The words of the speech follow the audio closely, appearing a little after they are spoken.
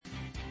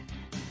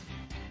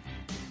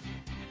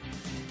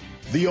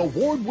The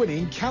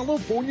award-winning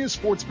California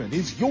Sportsman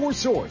is your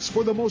source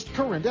for the most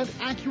current and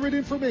accurate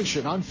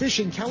information on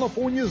fishing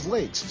California's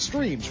lakes,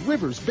 streams,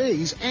 rivers,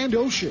 bays, and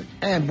ocean.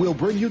 And we'll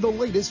bring you the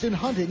latest in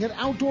hunting and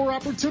outdoor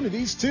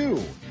opportunities,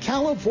 too.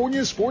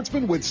 California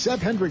Sportsman with Seth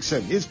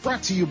Hendrickson is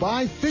brought to you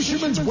by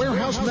Fisherman's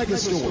Warehouse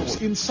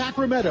Megastores in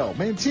Sacramento,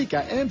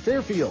 Manteca, and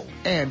Fairfield.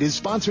 And is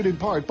sponsored in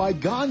part by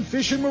Gone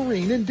Fish and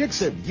Marine in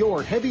Dixon,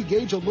 your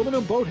heavy-gauge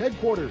aluminum boat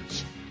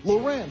headquarters.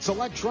 Lowrance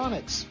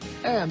Electronics,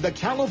 and the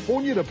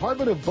California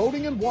Department of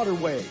Boating and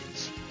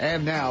Waterways.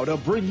 And now, to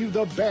bring you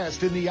the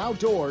best in the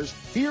outdoors,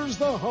 here's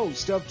the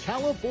host of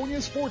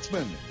California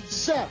Sportsman,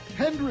 Seth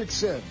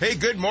Hendrickson. Hey,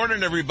 good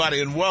morning,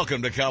 everybody, and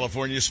welcome to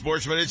California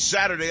Sportsman. It's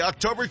Saturday,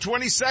 October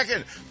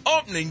 22nd,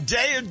 opening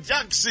day of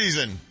duck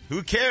season.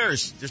 Who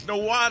cares? There's no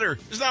water.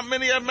 There's not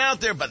many of them out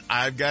there, but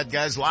I've got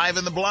guys live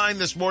in the blind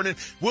this morning.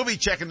 We'll be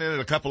checking in at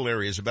a couple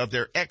areas about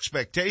their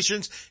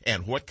expectations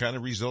and what kind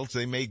of results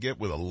they may get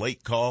with a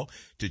late call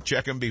to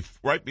check them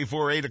right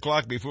before 8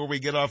 o'clock before we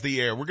get off the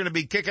air. We're going to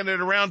be kicking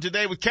it around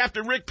today with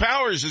Captain Rick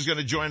Powers is going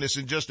to join us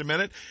in just a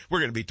minute. We're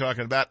going to be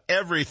talking about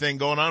everything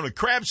going on with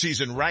crab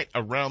season right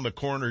around the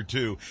corner,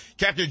 too.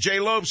 Captain Jay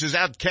Lopes is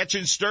out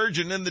catching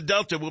sturgeon in the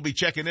Delta. We'll be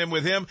checking in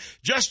with him.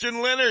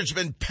 Justin Leonard's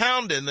been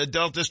pounding the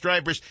Delta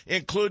stripers,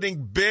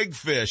 including big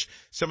fish.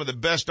 Some of the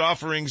best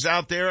offerings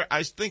out there.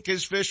 I think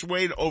his fish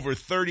weighed over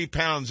 30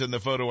 pounds in the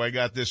photo I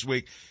got this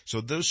week.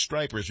 So those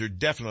stripers are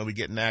definitely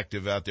getting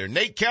active out there.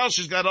 Nate Kelch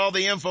has got all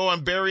the info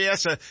on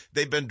Berryessa.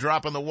 They've been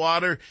dropping the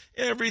water.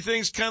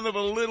 Everything's kind of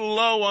a little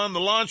low on the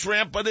launch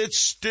ramp, but it's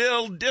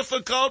still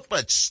difficult,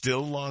 but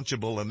still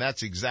launchable. And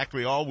that's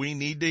exactly all we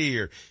need to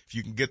hear. If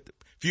you can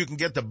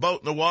get the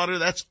boat in the water,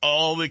 that's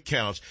all that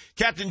counts.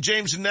 Captain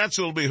James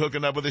Netzel will be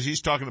hooking up with us.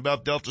 He's talking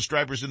about Delta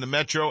stripers in the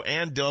metro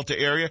and Delta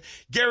area.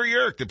 Gary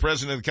Irk, the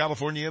president of the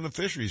California Inland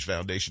Fisheries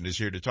Foundation, is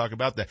here to talk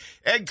about the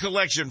egg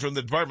collection from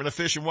the Department of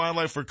Fish and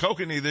Wildlife for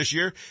kokanee this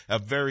year. A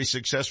very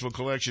successful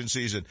collection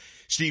season.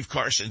 Steve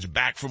Carson's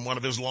back from one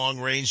of his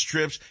long-range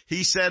trips.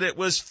 He said it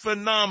was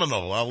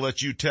phenomenal. I'll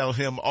let you tell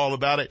him all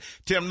about it.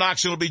 Tim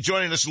Knoxon will be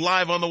joining us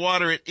live on the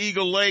water at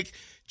Eagle Lake.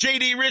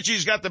 J.D.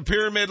 Ritchie's got the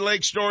Pyramid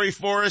Lake story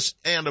for us.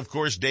 And, of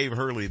course, Dave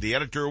Hurley, the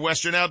editor of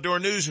Western Outdoor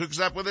News, hooks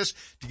up with us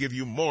to give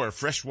you more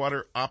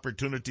freshwater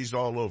opportunities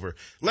all over.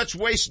 Let's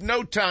waste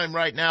no time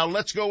right now.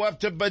 Let's go up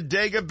to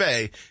Bodega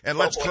Bay, and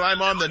let's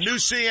climb on the New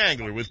Sea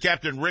Angler with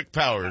Captain Rick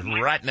Powers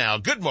right now.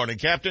 Good morning,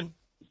 Captain.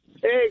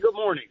 Hey, good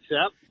morning,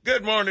 Seth.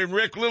 Good morning,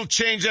 Rick. Little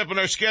change up in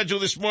our schedule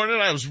this morning.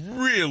 I was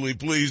really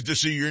pleased to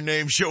see your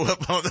name show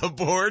up on the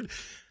board.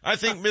 I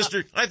think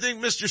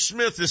Mr.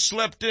 Smith has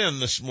slept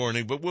in this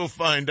morning, but we'll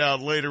find out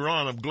later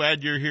on. I'm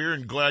glad you're here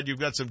and glad you've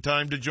got some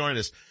time to join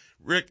us.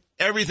 Rick,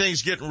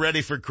 everything's getting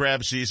ready for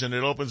crab season.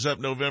 It opens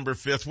up November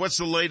 5th. What's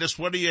the latest?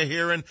 What are you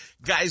hearing?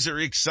 Guys are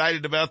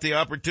excited about the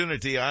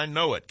opportunity. I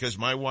know it because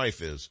my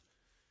wife is.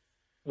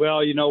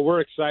 Well,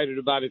 we're excited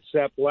about it,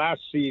 Seth.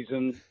 Last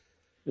season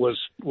was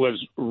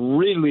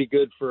really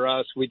good for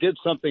us. We did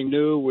something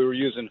new. We were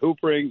using hoop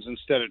rings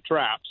instead of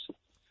traps.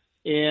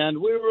 And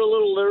we were a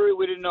little leery.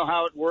 We didn't know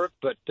how it worked,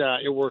 but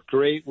it worked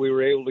great. We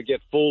were able to get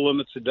full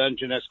limits of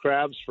Dungeness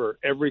crabs for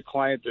every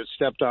client that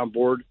stepped on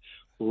board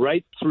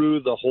right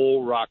through the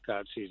whole rock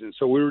cod season.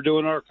 So we were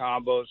doing our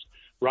combos,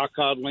 rock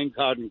cod,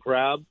 lingcod, and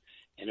crab,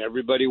 and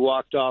everybody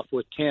walked off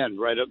with 10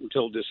 right up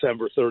until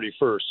December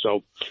 31st.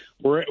 So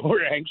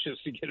we're anxious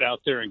to get out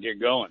there and get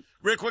going.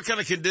 Rick, what kind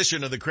of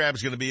condition are the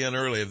crabs going to be in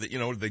early?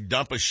 Did they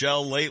dump a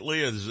shell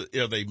lately?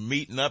 Are they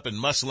meeting up and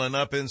muscling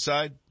up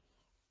inside?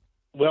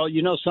 Well,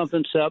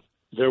 something, Seth?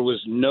 There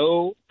was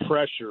no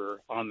pressure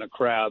on the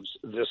crabs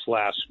this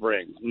last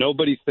spring.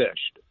 Nobody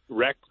fished,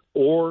 rec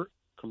or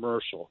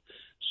commercial.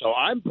 So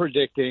I'm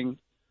predicting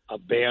a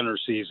banner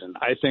season.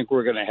 I think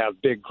we're going to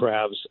have big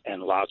crabs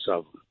and lots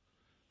of them.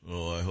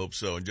 Oh, I hope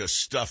so. And just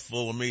stuffed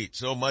full of meat.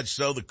 So much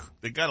so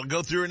they got to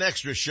go through an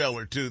extra shell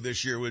or two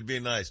this year would be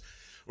nice.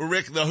 Well,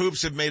 Rick, the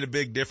hoops have made a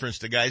big difference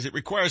to guys. It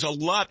requires a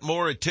lot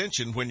more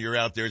attention when you're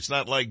out there. It's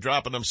not like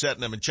dropping them,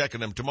 setting them, and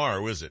checking them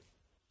tomorrow, is it?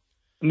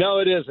 No,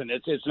 it isn't.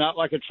 It's not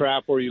like a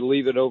trap where you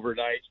leave it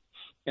overnight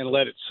and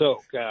let it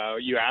soak.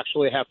 You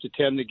actually have to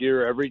tend the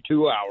gear every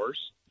 2 hours.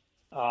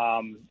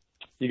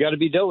 You got to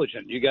be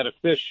diligent. You got to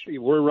fish.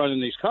 We're running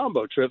these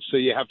combo trips, so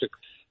you have to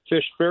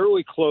fish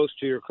fairly close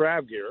to your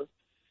crab gear.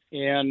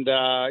 And,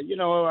 a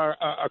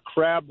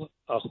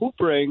hoop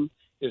ring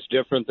is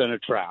different than a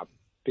trap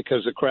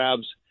because the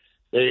crabs,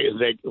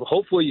 they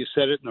hopefully you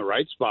set it in the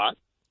right spot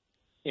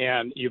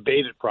and you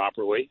bait it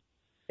properly,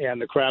 and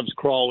the crabs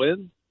crawl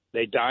in.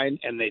 They dine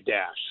and they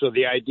dash. So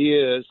the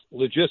idea is,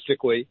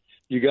 logistically,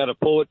 you got to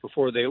pull it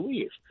before they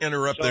leave.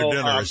 Interrupt their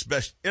dinner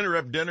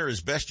interrupt dinner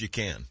as best you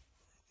can.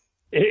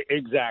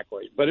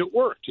 Exactly. But it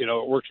worked. It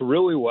worked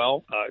really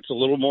well. It's a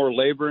little more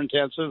labor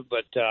intensive,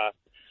 but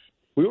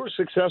we were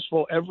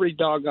successful every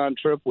doggone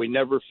trip. We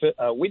never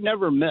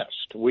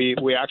missed.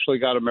 We actually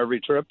got them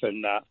every trip,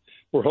 and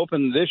we're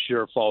hoping this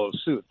year follows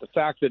suit. The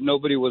fact that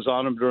nobody was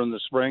on them during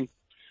the spring,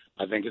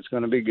 I think it's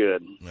going to be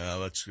good.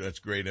 Well, that's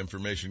great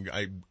information.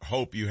 I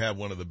hope you have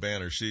one of the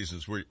banner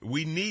seasons.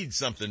 We need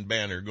something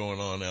banner going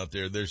on out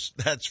there.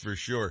 That's for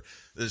sure.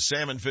 The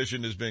salmon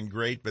fishing has been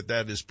great, but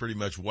that is pretty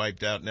much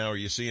wiped out now. Are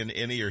you seeing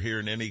any or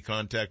hearing any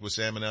contact with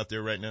salmon out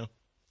there right now?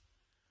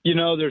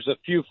 There's a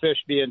few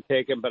fish being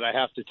taken, but I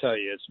have to tell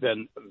you, it's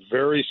been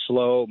very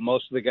slow.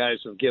 Most of the guys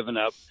have given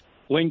up.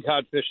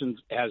 Lingcod fishing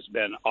has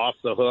been off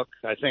the hook.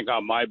 I think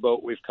on my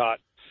boat we've caught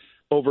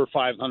over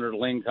 500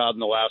 lingcod in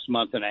the last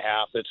month and a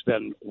half. It's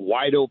been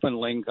wide open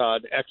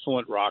lingcod,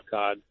 excellent rock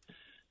cod.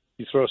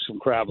 You throw some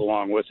crab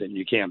along with it, and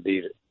you can't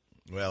beat it.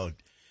 Well,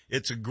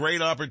 it's a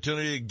great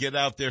opportunity to get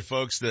out there,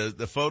 folks.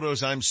 The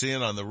photos I'm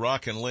seeing on the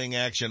rock and ling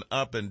action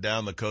up and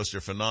down the coast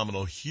are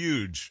phenomenal.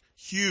 Huge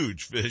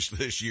fish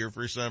this year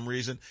for some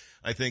reason.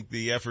 I think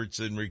the efforts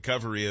in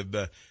recovery have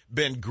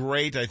been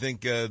great. I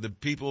think the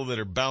people that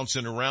are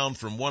bouncing around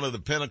from one of the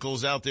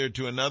pinnacles out there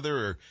to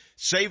another are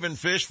saving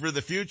fish for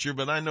the future,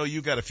 but I know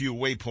you got a few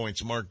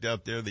waypoints marked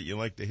out there that you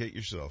like to hit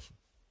yourself.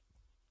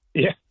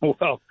 Yeah,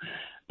 well,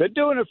 been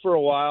doing it for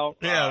a while.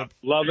 Yeah.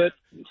 Love it.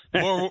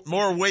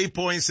 more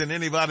waypoints than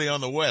anybody on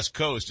the West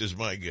Coast is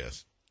my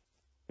guess.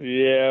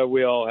 Yeah,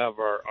 we all have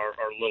our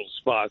little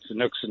spots,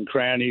 nooks and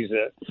crannies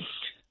that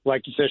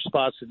like to fish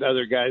spots that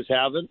other guys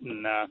haven't,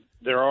 and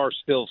there are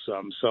still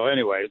some. So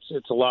anyway,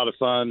 it's a lot of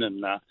fun, and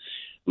let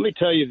me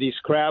tell you, these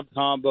crab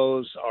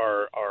combos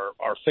are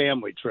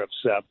family trips,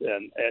 Seth,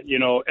 and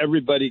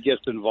everybody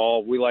gets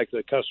involved. We like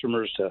the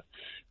customers to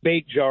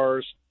bait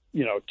jars,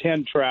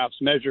 10 traps,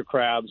 measure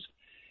crabs.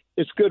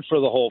 It's good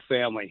for the whole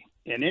family.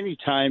 And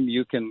anytime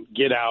you can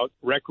get out,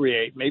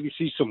 recreate, maybe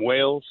see some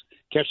whales,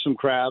 catch some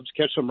crabs,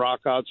 catch some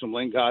rockcod, some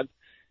lingcod,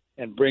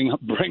 and bring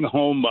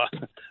home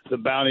the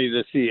bounty to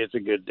the sea, it's a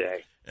good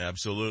day.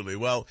 Absolutely.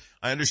 Well,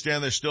 I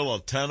understand there's still a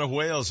ton of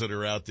whales that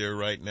are out there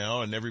right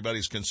now, and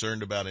everybody's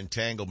concerned about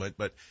entanglement.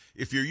 But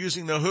if you're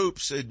using the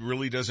hoops, it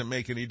really doesn't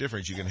make any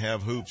difference. You can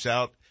have hoops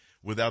out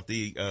without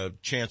the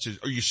chances,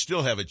 or you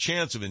still have a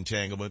chance of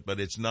entanglement, but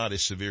it's not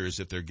as severe as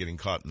if they're getting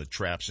caught in the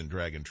traps and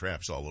dragging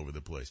traps all over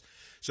the place.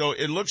 So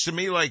it looks to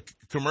me like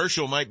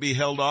commercial might be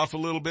held off a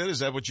little bit. Is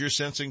that what you're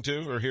sensing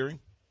too or hearing?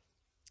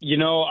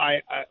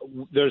 I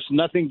there's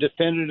nothing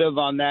definitive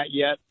on that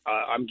yet.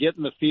 I'm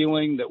getting the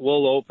feeling that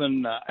we'll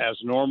open as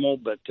normal,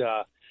 but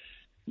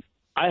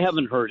I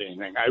haven't heard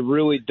anything. I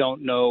really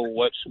don't know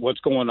what's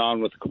going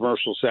on with the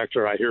commercial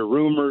sector. I hear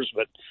rumors,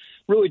 but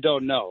really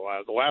don't know.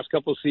 The last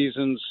couple of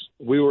seasons,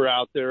 we were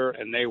out there,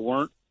 and they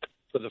weren't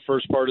for the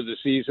first part of the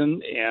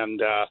season,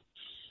 and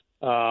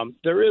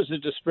there is a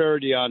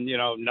disparity on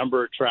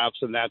number of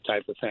traps and that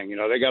type of thing.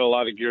 They got a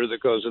lot of gear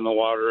that goes in the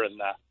water, and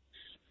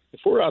if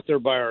we're out there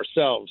by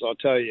ourselves, I'll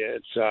tell you,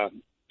 it's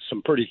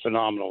some pretty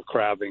phenomenal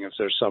crabbing if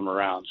there's some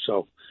around.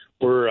 So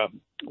we're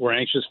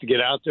anxious to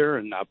get out there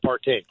and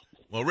partake.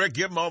 Well, Rick,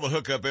 give them all the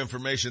hookup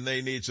information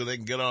they need so they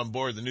can get on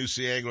board the New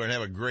Sea Angler and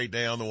have a great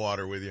day on the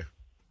water with you.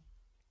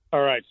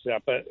 All right,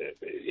 Seth.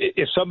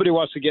 If somebody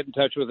wants to get in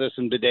touch with us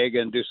in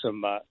Bodega and do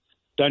some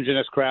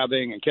Dungeness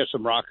crabbing and catch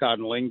some rockcod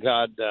and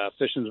lingcod,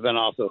 fishing's been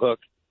off the hook,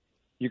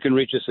 you can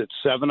reach us at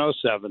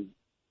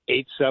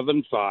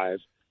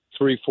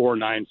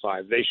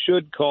 707-875-3495. They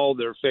should call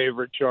their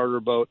favorite charter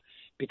boat,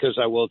 because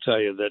I will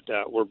tell you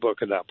that we're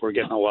booking up. We're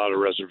getting a lot of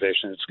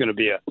reservations. It's going to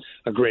be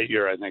a great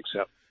year, I think,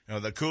 so. Now,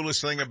 the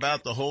coolest thing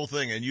about the whole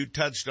thing, and you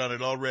touched on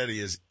it already,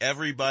 is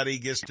everybody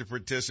gets to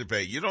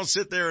participate. You don't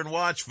sit there and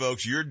watch,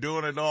 folks. You're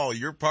doing it all.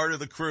 You're part of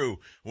the crew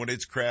when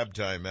it's crab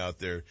time out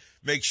there.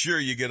 Make sure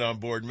you get on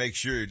board. Make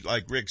sure,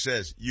 like Rick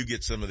says, you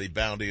get some of the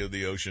bounty of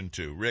the ocean,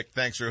 too. Rick,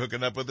 thanks for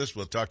hooking up with us.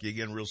 We'll talk to you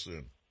again real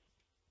soon.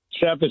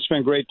 Seth, it's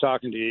been great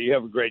talking to you. You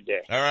have a great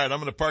day. All right, I'm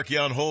going to park you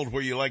on hold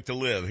where you like to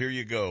live. Here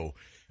you go.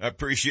 I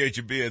appreciate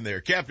you being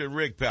there. Captain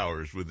Rick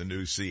Powers with the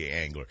New Sea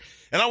Angler.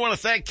 And I want to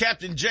thank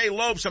Captain Jay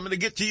Lopes. I'm going to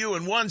get to you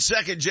in 1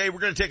 second, Jay. We're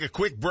going to take a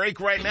quick break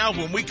right now.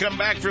 When we come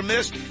back from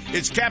this,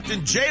 it's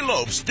Captain Jay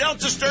Lopes,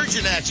 Delta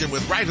Sturgeon action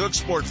with Right Hook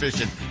Sport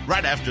Fishing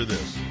right after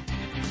this.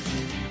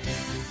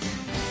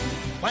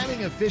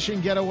 Planning a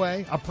fishing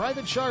getaway, a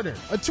private charter,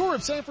 a tour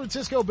of San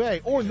Francisco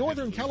Bay, or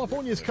Northern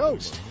California's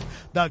coast?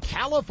 The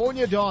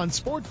California Dawn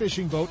Sport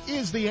Fishing Boat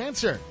is the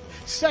answer.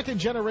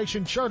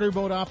 Second-generation charter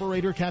boat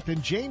operator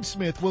Captain James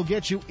Smith will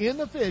get you in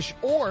the fish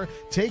or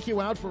take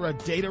you out for a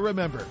day to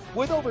remember.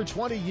 With over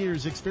 20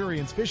 years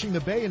experience fishing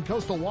the bay and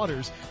coastal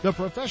waters, the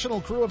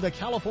professional crew of the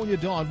California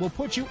Dawn will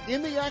put you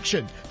in the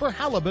action for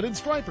halibut and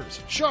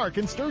stripers, shark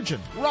and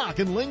sturgeon, rock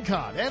and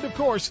lingcod, and of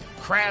course,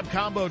 crab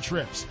combo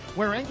trips,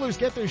 where anglers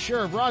get their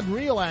share of rod and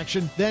reel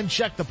action, then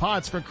check the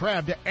pots for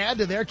crab to add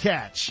to their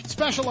catch.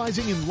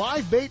 Specializing in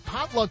live bait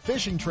potluck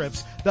fishing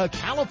trips, the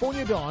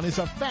California Dawn is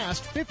a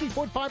fast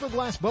 50-foot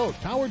fiberglass boat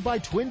powered by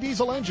twin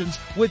diesel engines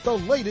with the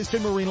latest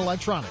in marine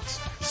electronics.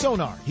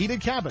 sonar,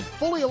 heated cabin,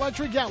 fully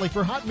electric galley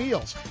for hot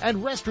meals, and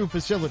restroom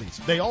facilities.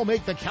 They all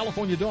make the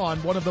California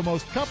Dawn one of the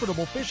most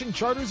comfortable fishing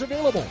charters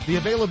available. The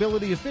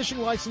availability of fishing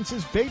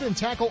licenses, bait, and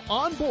tackle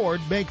on board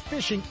make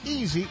fishing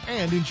easy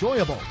and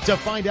enjoyable. To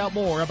find out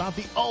more about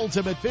the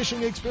ultimate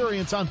fishing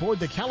experience on board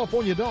the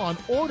California Dawn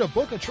or to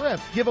book a trip,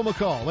 give them a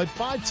call at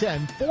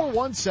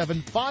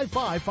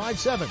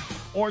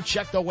 510-417-5557 or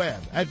check the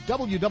web at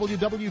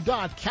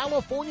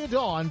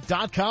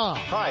www.californiadawn.com.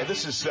 Hi,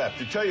 this is Seth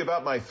to tell you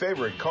about my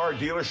favorite car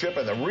dealership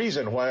and the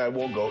reason why I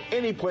won't go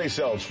anyplace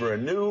else for a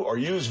new or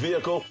used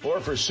vehicle or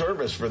for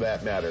service for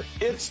that matter.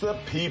 It's the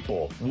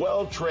people.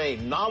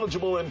 Well-trained,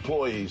 knowledgeable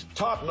employees,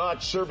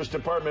 top-notch service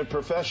department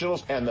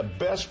professionals, and the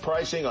best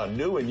pricing on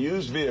new and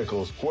used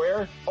vehicles.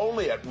 Where?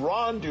 Only at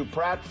Ron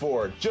Duprat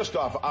Ford, just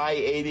off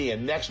I-80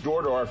 and next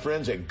door to our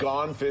friends at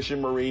Gone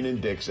Fishing Marine in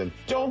Dixon.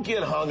 Don't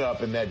get hung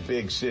up in that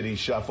big city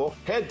shuffle.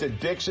 Head to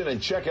Dixon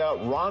and check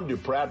out Ron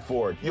Duprat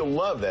Ford. You'll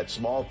love that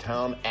small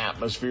town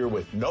atmosphere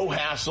with no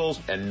hassles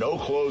and no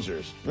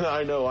closers.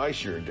 I know I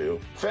sure do.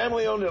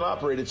 Family owned and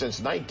operated since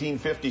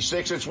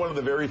 1956, it's one of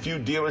the very few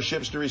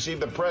dealerships to receive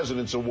the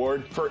President's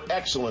Award for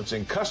excellence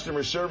in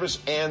customer service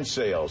and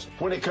sales.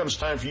 When it comes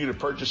time for you to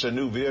purchase a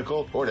new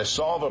vehicle or to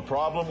solve a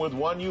problem with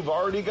one you've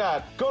already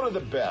got, go to the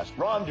best.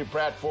 Ron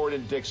Duprat Ford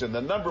in Dixon,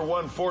 the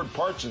 #1 Ford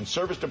parts and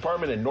service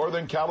department in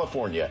Northern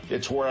California.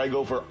 It's where I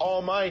go for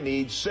all my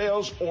needs,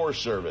 sales or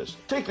service.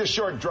 Take the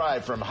short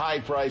drive from high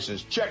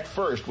prices. Check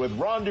first with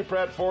Ron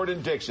Duprat Ford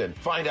in Dixon.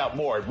 Find out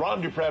more at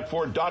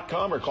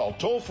rondupratford.com or call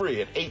toll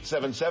free at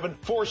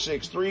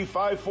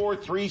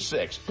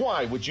 877-463-5436.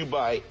 Why would you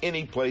buy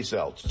any place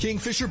else?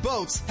 Kingfisher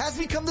Boats has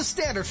become the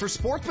standard for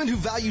sportsmen who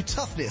value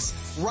toughness,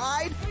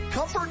 ride,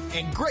 comfort,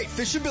 and great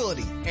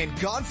fishability. And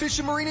Gone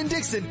Fishing Marine in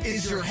Dixon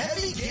is your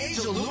heavy gauge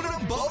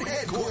aluminum boat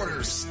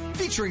headquarters,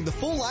 featuring the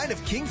full line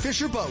of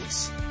Kingfisher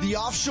boats. The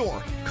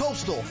offshore,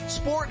 coastal,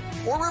 sport,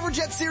 or River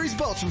Jet Series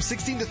boats from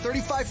 16 to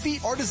 35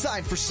 feet are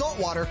designed for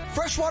saltwater,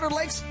 freshwater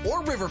lakes,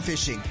 or river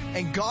fishing.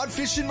 And Gone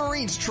Fishing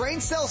Marine's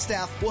trained sales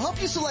staff will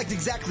help you select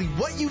exactly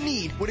what you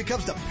need when it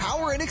comes to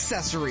power and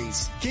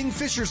accessories.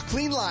 Kingfisher's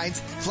clean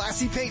lines,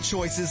 classy paint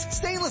choices,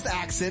 stainless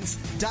accents,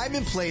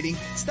 diamond plating,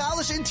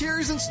 stylish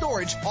interiors and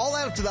storage all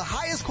add up to the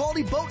highest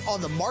quality boat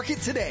on the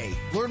market today.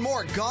 Learn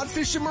more at Gone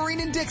Fishing Marine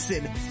in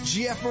Dixon,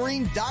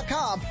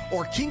 gfmarine.com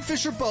or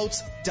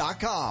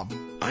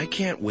kingfisherboats.com. I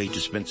can't wait to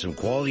spend some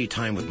quality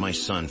time with my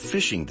son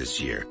fishing this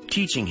year,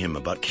 teaching him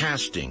about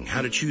casting,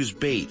 how to choose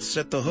bait,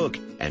 set the hook,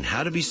 and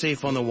how to be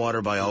safe on the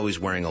water by always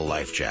wearing a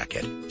life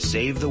jacket.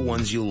 Save the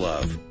ones you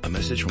love. A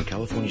message from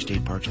California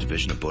State Parks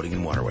Division of Boating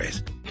and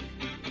Waterways.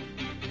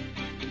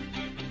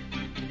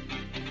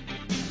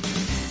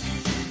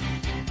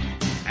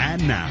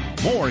 And now,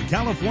 more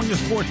California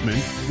Sportsmen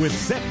with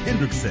Seth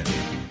Hendrickson.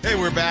 Hey,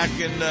 we're back,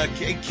 and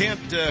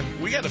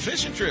we got a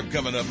fishing trip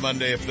coming up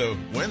Monday if the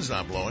wind's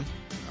not blowing.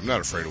 I'm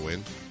not afraid of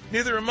wind.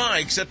 Neither am I,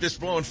 except it's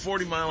blowing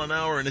 40 mile an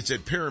hour, and it's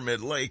at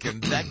Pyramid Lake,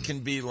 and that can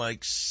be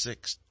like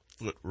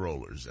 6-foot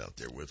rollers out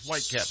there with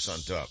white caps on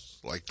top.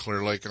 Like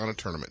Clear Lake on a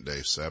tournament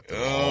day, Sep.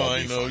 Oh,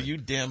 I know. Fine. You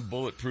damn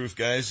bulletproof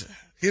guys.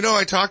 You know,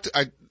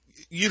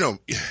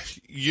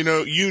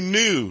 you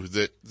knew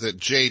that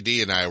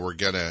JD and I were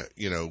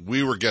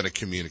we were gonna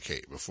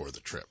communicate before the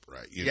trip,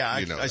 right?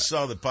 I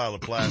saw the pile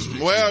of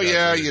plastic. Well,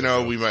 yeah, he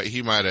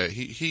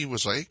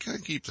was like, can I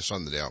keep this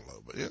on the down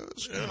low? But yeah,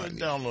 it's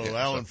down low.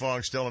 Alan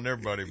Fong's telling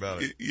everybody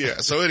about it. Yeah.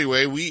 So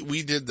anyway,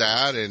 we did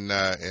that and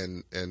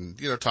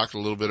talked a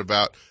little bit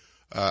about,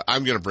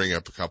 I'm gonna bring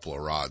up a couple of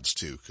rods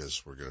too,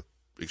 cause we're gonna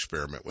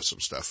experiment with some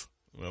stuff.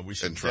 Well, we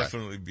should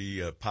definitely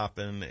be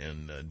popping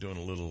and doing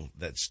a little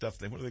that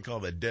stuff. What do they call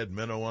that dead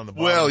minnow on the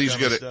bottom? Well, he's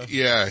got it.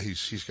 Yeah,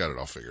 he's got it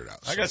all figured out.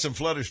 I got some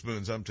flutter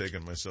spoons I'm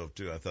taking myself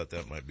too. I thought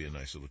that might be a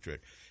nice little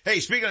trick.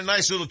 Hey, speaking of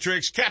nice little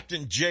tricks,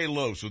 Captain Jay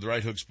Lopes with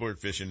Right Hook Sport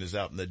Fishing is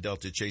out in the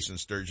Delta chasing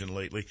sturgeon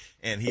lately,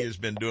 and he has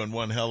been doing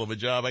one hell of a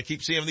job. I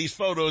keep seeing these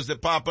photos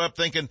that pop up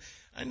thinking,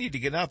 I need to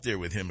get out there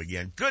with him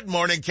again. Good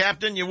morning,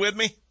 Captain. You with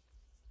me?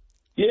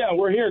 Yeah,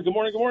 we're here. Good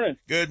morning. Good morning.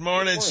 Good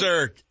morning,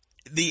 sir.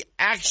 The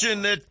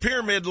action at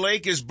Pyramid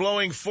Lake is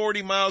blowing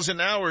 40 miles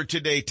an hour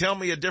today. Tell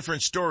me a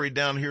different story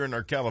down here in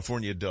our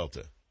California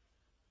Delta.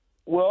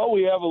 Well,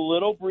 we have a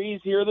little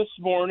breeze here this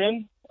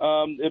morning.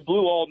 It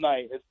blew all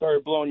night. It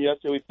started blowing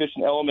yesterday. We fished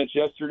in elements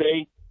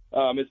yesterday.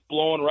 It's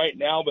blowing right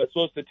now, but it's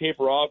supposed to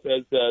taper off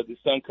as the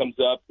sun comes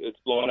up. It's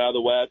blowing out of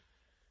the west.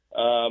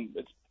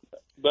 It's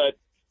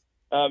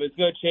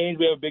going to change.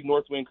 We have a big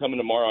north wind coming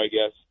tomorrow, I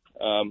guess.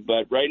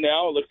 But right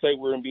now, it looks like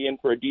we're going to be in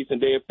for a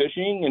decent day of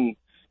fishing, and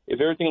if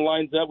everything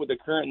lines up with the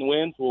current and the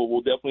winds,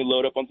 we'll definitely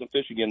load up on some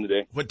fish again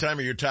today. What time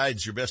are your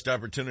tides, your best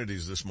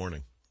opportunities this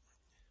morning?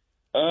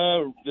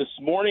 This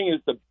morning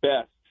is the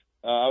best.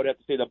 I would have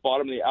to say the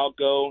bottom of the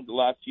outgo. The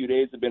last few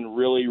days have been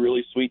really,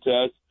 really sweet to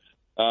us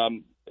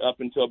up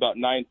until about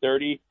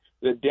 9:30.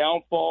 The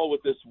downfall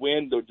with this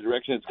wind, the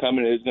direction it's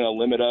coming, is going to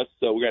limit us,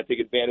 so we're going to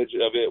take advantage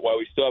of it while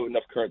we still have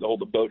enough current to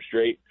hold the boat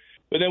straight.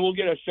 But then we'll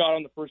get a shot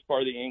on the first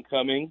part of the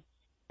incoming.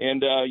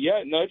 And,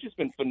 it's just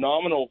been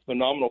phenomenal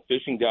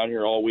fishing down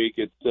here all week.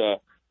 It's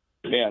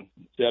man,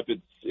 Steph,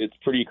 it's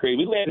pretty crazy.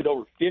 We landed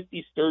over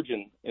 50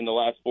 sturgeon in the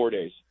last 4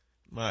 days.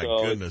 My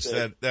goodness,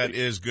 that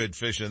is good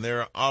fishing.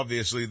 They're on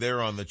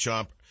the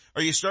chomp.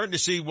 Are you starting to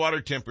see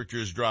water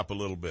temperatures drop a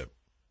little bit?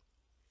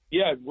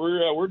 Yeah,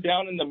 we're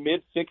down in the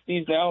mid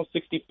 60s now,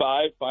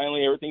 65.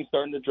 Finally, everything's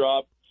starting to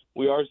drop.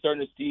 We are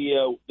starting to see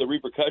the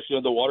repercussion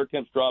of the water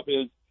temps drop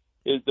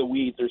is the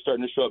weeds are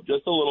starting to show up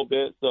just a little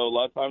bit. So a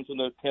lot of times when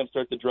the temps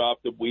start to drop,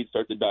 the weeds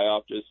start to die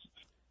off just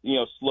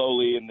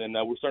slowly, and then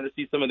we're starting to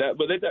see some of that.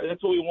 But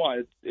that's what we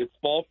want. It's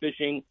fall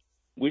fishing.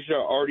 We should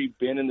have already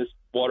been in this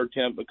water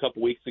temp a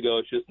couple weeks ago.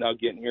 It's just now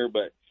getting here,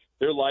 but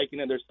they're liking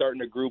it. They're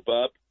starting to group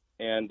up,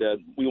 and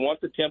we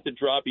want the temp to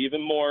drop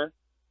even more,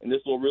 and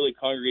this will really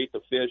congregate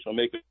the fish. It'll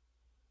make it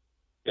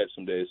catch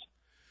some days.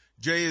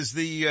 Jay, is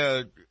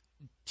the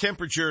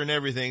temperature and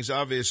everything's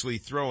obviously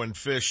throwing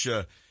fish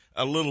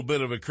a little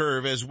bit of a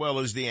curve, as well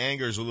as the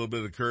anglers a little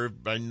bit of a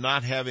curve by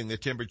not having the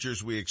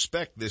temperatures we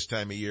expect this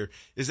time of year.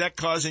 Is that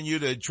causing you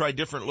to try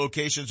different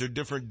locations or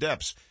different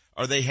depths?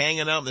 Are they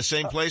hanging out in the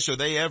same place, or are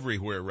they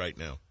everywhere right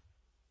now?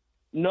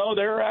 No,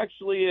 they're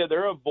actually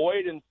they're a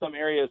void in some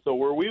areas. So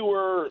where we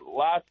were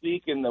last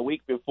week and the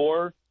week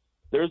before,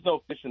 there's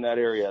no fish in that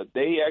area.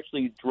 They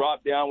actually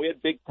dropped down. We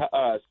had big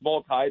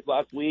small tides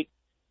last week,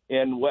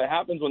 and what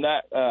happens when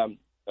that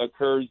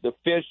occurs, the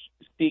fish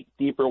seek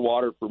deeper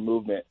water for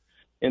movement.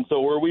 And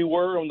so where we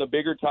were on the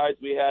bigger tides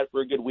we had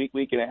for a good week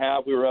and a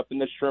half, we were up in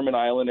the Sherman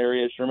Island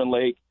area, Sherman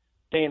Lake,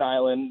 St.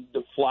 Island,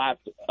 the flats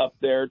up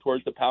there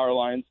towards the power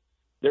lines.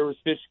 There was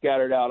fish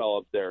scattered out all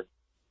up there.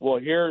 Well,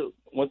 here,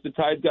 once the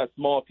tides got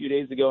small a few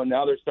days ago, and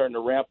now they're starting to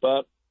ramp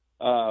up.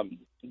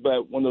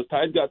 But when those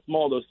tides got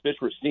small, those fish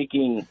were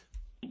seeking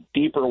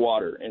deeper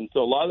water. And so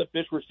a lot of the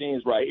fish we're seeing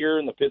is right here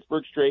in the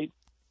Pittsburgh Straits,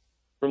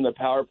 from the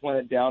power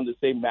plant down to,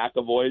 say,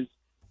 McAvoy's.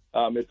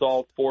 It's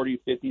all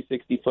 40, 50,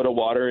 60 foot of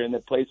water, and the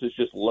place was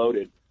just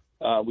loaded.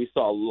 We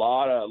saw a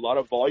lot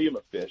of volume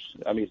of fish.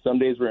 I mean, some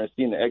days we're going to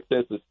see in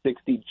excess of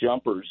 60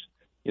 jumpers,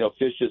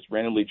 fish just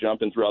randomly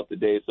jumping throughout the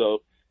day.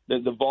 So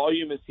the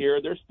volume is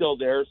here. They're still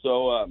there.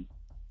 So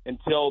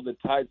until the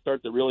tides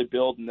start to really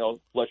build, and they'll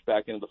flush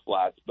back into the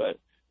flats. But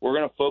we're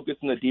going to focus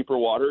in the deeper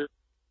water.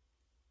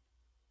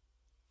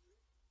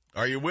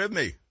 Are you with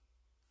me?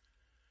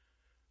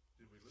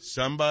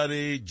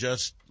 Somebody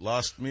just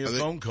lost me a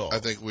phone call. I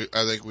think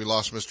we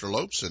lost Mr.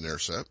 Lopes in there,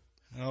 Seth.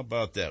 How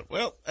about that?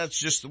 Well, that's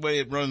just the way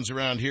it runs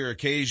around here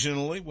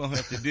occasionally. We'll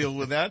have to deal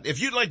with that. If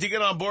you'd like to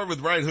get on board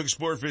with Right Hook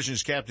Sport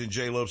Fishing's Captain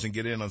Jay Lopes and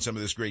get in on some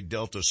of this great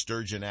Delta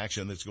sturgeon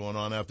action that's going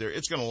on out there,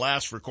 it's going to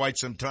last for quite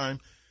some time.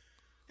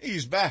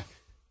 He's back.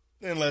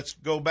 Then let's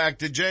go back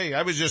to Jay.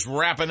 I was just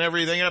wrapping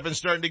everything up and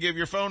starting to give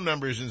your phone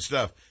numbers and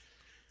stuff.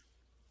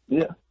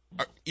 Yeah.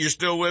 You're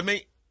still with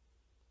me?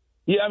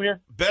 Yeah, I'm here.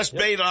 Best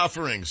bait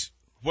offerings.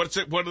 What's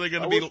it? What are they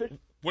going to be?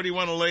 What do you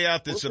want to lay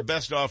out that's the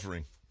best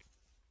offering?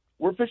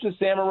 We're fishing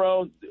salmon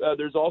roe.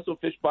 There's also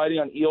fish biting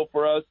on eel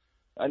for us.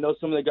 I know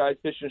some of the guys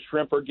fishing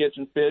shrimp are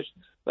catching fish.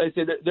 Like I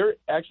said, they're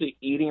actually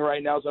eating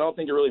right now, so I don't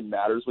think it really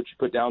matters what you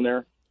put down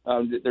there.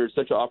 They're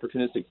such an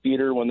opportunistic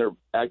feeder. When they're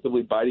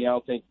actively biting, I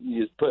don't think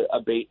you just put a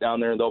bait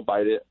down there and they'll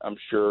bite it, I'm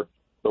sure.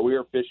 But we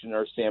are fishing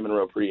our salmon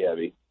roe pretty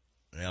heavy.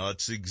 Well,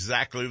 that's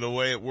exactly the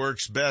way it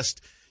works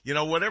best.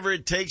 Whatever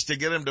it takes to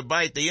get them to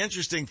bite. The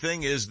interesting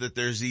thing is that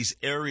there's these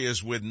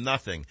areas with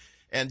nothing.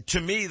 And to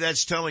me,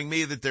 that's telling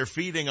me that they're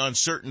feeding on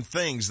certain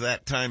things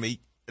that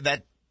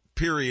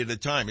period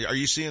of time. Are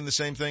you seeing the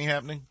same thing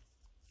happening?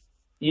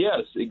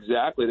 Yes,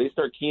 exactly. They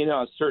start keying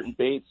on certain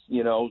baits,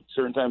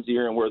 certain times of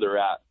year and where they're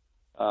at.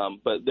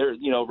 But they're,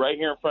 right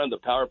here in front of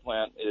the power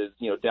plant is,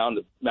 down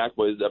to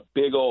McAvoy is a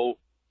big old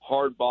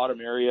hard bottom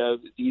area.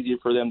 It's easier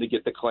for them to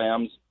get the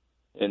clams.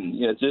 And,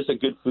 it's just a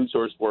good food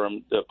source for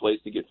them, the place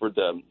to get for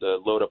them to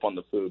load up on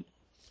the food.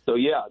 So,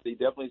 yeah, they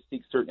definitely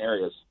seek certain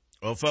areas.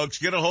 Well, folks,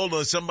 get a hold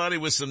of somebody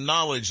with some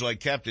knowledge like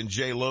Captain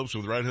Jay Lopes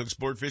with Right Hook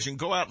Sport Fishing.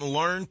 Go out and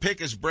learn, pick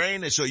his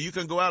brain so you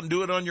can go out and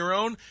do it on your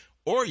own.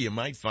 Or you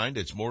might find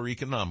it's more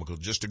economical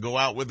just to go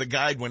out with a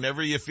guide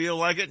whenever you feel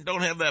like it and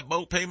don't have that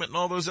boat payment and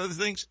all those other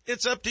things.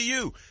 It's up to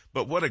you.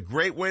 But what a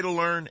great way to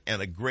learn and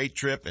a great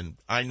trip. And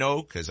I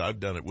know because I've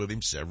done it with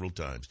him several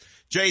times.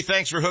 Jay,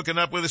 thanks for hooking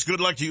up with us. Good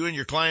luck to you and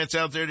your clients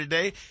out there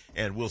today.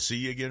 And we'll see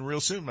you again real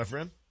soon, my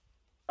friend.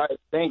 All right.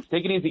 Thanks.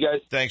 Take it easy,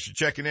 guys. Thanks for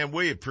checking in.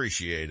 We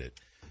appreciate it.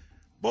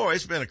 Boy,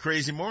 it's been a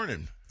crazy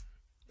morning.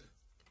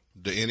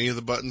 Do any of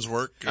the buttons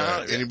work?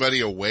 Anybody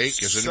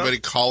awake? Is anybody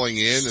calling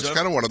in? It's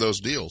kind of one of those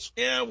deals.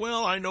 Yeah,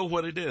 well, I know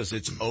what it is.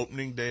 It's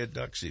opening day of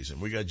duck season.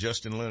 We got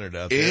Justin Leonard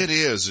out there. It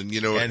is, and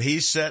and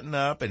he's setting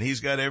up, and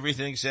he's got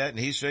everything set, and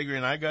he's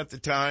figuring I got the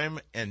time,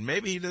 and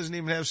maybe he doesn't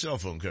even have cell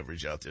phone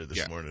coverage out there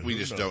this morning. We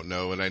just don't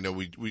know, and I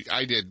know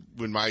I did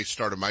when I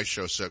started my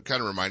show, so kind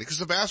of reminded, because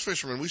the bass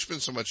fishermen, we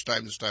spend so much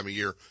time this time of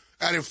year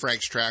out in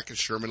Frank's Track and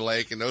Sherman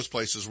Lake and those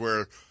places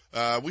where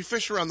we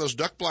fish around those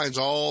duck blinds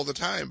all the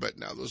time, but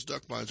now those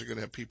duck blinds are going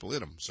to have people in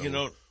them.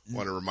 So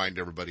Want to remind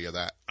everybody of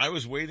that. I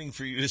was waiting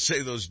for you to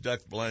say those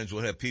duck blinds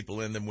will have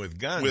people in them with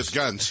guns. With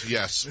guns,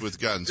 yes, with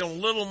guns. A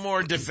little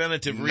more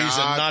definitive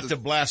reason not to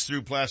blast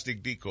through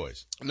plastic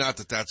decoys. Not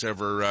that that's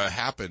ever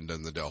happened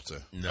in the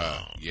Delta.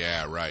 No.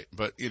 Yeah, right.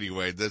 But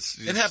anyway,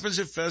 it happens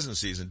at pheasant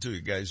season too.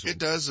 You guys will, it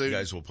does.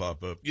 Guys will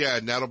pop up. Yeah,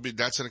 and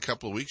that's in a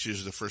couple of weeks.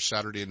 Usually the first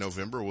Saturday in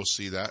November. We'll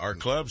see that. Our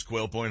clubs,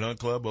 Quail Point Hunt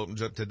Club,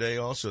 opens up today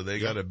also. They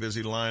got a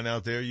busy line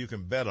out there. You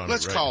can bet on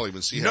Let's it. Let's call him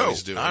and see how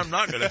he's doing. I'm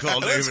not going to call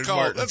David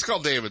Martin. Let's call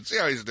David. See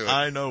how he's doing.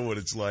 I know what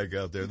it's like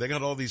out there. They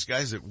got all these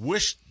guys that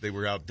wish they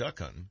were out duck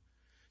hunting.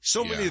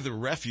 So many of the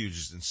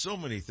refuges and so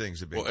many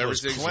things have been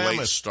closed. Everything's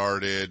late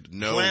started,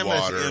 no Klamath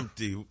water.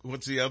 Empty.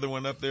 What's the other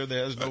one up there that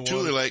has no water?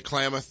 Tule Lake,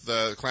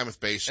 Klamath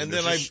Basin. And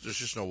there's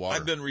just no water.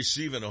 I've been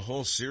receiving a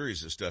whole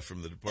series of stuff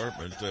from the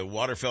department.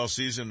 Waterfowl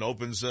season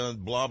opens,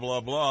 blah,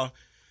 blah, blah.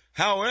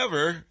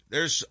 However,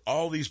 there's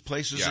all these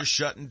places are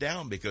shutting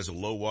down because of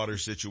low water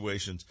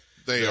situations.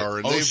 They are.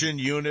 And Ocean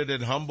unit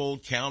at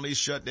Humboldt County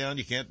shut down.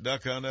 You can't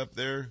duck hunt up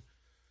there.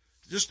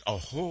 Just a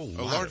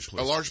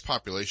large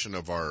population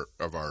of our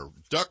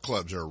duck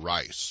clubs are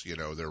rice.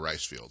 They're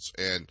rice fields,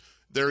 and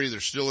they're either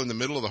still in the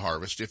middle of the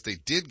harvest if they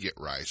did get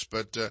rice,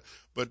 but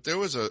there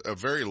was a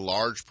very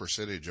large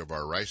percentage of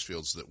our rice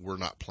fields that were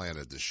not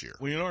planted this year.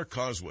 Well, our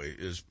causeway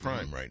is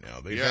prime right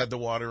now. They've had the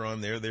water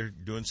on there. They're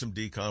doing some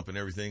decomp and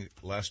everything.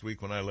 Last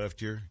week when I left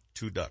here,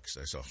 2 ducks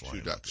I saw flying.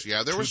 2 ducks.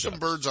 Yeah, there were some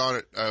birds on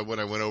it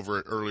when I went over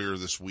it earlier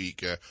this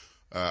week.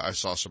 I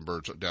saw some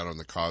birds down on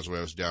the causeway.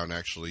 I was down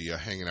actually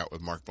hanging out with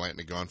Mark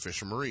Blanton at Gone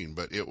Fishing Marine,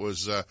 but it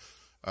was there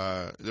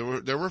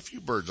were a few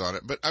birds on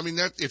it. But I mean,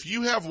 that if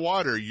you have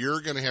water,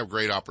 you're going to have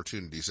great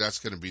opportunities. That's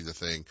going to be the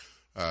thing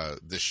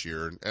this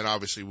year, and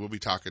obviously we'll be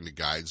talking to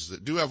guides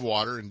that do have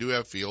water and do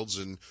have fields,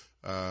 and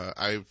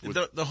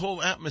the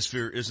whole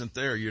atmosphere isn't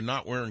there. You're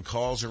not wearing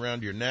calls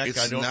around your neck. We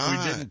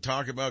didn't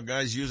talk about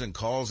guys using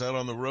calls out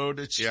on the road.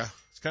 It's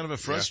kind of a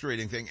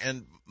frustrating thing.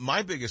 And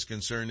my biggest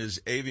concern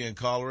is avian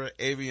cholera,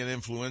 avian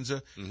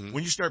influenza. Mm-hmm.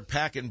 When you start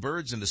packing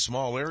birds into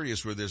small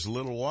areas where there's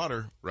little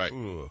water. Right.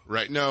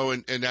 Right. No,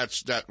 and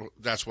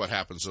that's what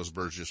happens. Those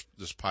birds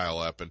just pile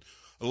up. And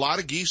a lot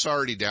of geese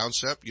already down,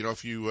 Sep.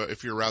 If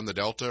you're around the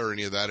Delta or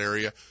any of that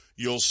area,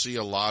 you'll see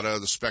a lot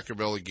of the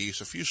specker-bellied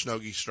geese, a few snow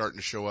geese starting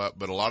to show up,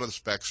 but a lot of the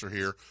specks are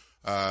here.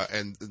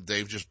 And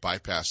they've just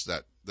bypassed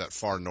that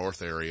far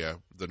north area,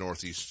 the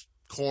northeast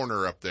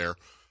corner up there.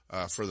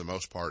 For the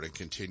most part, and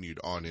continued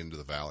on into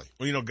the valley.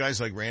 Well,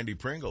 guys like Randy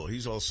Pringle,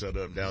 he's all set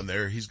up down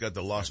there. He's got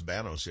the Los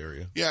Banos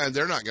area. Yeah, and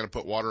they're not going to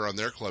put water on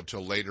their club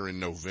till later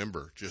in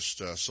November,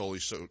 just solely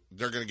so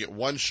they're going to get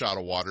 1 shot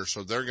of water,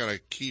 so they're going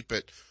to keep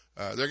it.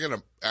 They're going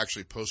to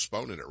actually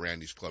postpone it at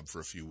Randy's club for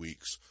a few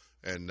weeks,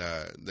 and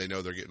they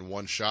know they're getting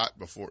 1 shot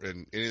before,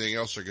 and anything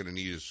else they're going to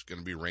need is going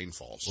to be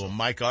rainfalls. Well,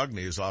 Mike Ogney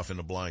is off in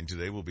the blind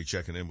today. We'll be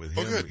checking in with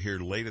him here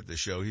late at the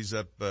show. He's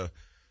up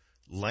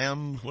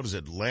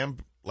Lambertville.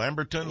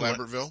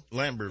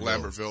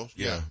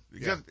 Yeah.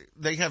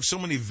 They have so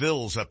many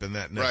villes up in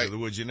that neck of the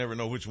woods, you never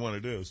know which one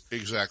it is.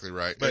 Exactly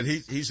right. But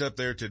he's up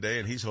there today,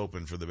 and he's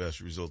hoping for the best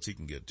results he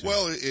can get to.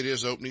 Well, it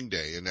is opening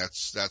day, and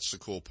that's the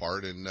cool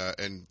part. And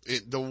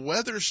the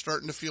weather's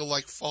starting to feel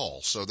like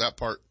fall. So that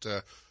part,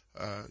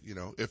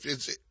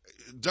 if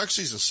duck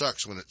season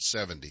sucks when it's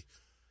 70.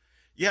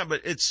 Yeah,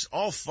 but it's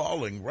all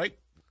falling right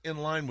in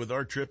line with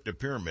our trip to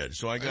Pyramid.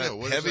 So I got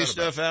heavy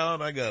stuff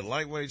out. I got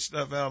lightweight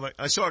stuff out.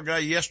 I saw a guy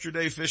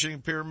yesterday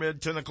fishing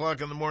Pyramid, 10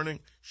 o'clock in the morning,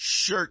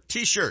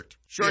 t-shirt,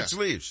 short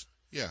sleeves.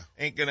 Yeah.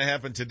 Ain't going to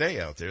happen today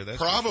out there. That's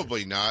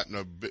probably not.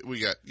 No, we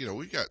got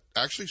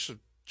actually some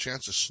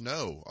chance of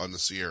snow on the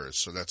Sierras,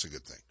 so that's a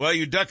good thing. Well,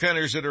 you duck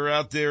hunters that are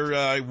out there,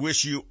 I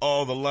wish you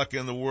all the luck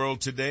in the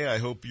world today. I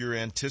hope your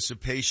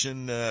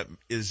anticipation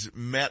is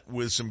met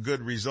with some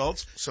good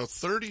results. So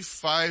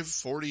 35,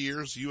 40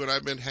 years you and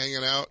I've been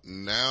hanging out,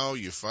 and now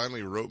you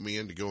finally roped me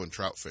into going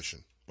trout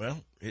fishing.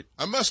 Well,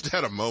 I must have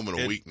had a moment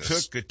of weakness.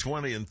 It took a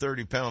 20 and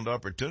 30 pound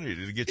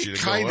opportunity to get you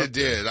to go up. It kind of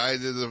did.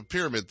 The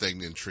pyramid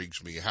thing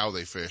intrigues me, how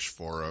they fish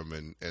for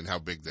them and how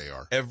big they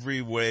are.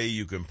 Every way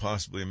you can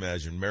possibly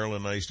imagine.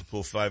 Marilyn and I used to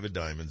pull 5 of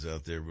diamonds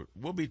out there, but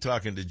we'll be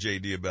talking to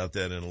JD about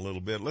that in a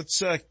little bit.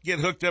 Let's get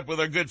hooked up with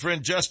our good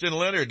friend Justin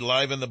Leonard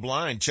live in the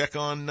blind. Check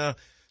on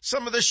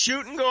some of the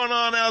shooting going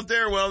on out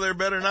there. Well, there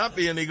better not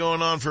be any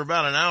going on for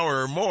about an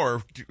hour or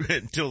more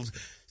until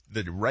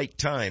the right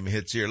time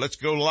hits here. Let's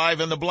go live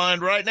in the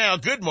blind right now.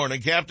 Good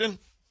morning, Captain.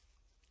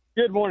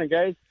 Good morning,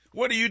 guys.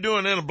 What are you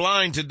doing in a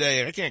blind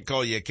today? I can't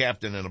call you a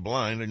captain in a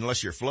blind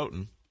unless you're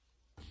floating.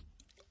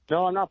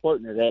 No, I'm not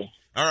floating today.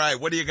 All right,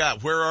 what do you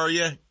got? Where are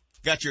you?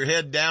 Got your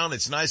head down?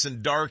 It's nice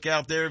and dark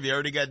out there. Have you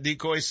already got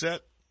decoys set?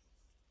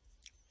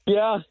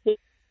 Yeah.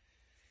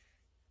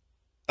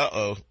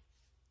 Uh-oh.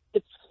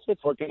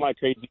 It's working like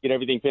crazy to get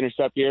everything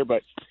finished up here,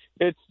 but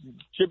it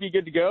should be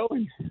good to go,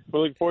 and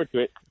we're looking forward to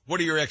it. What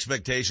are your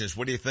expectations?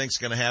 What do you think's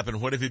going to happen?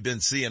 What have you been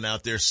seeing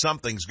out there?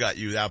 Something's got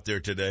you out there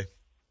today.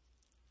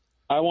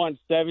 I want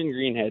 7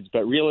 greenheads,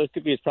 but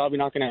realistically, it's probably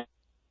not going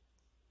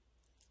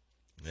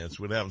to. That's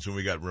what happens when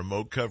we got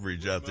remote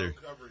coverage out there.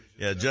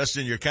 Yeah,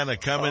 Justin, you're kind of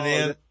coming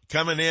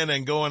in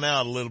and going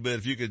out a little bit.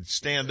 If you could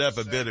stand up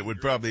a bit, it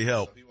would probably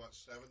help.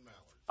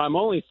 I'm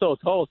only so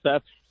tall,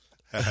 Seth.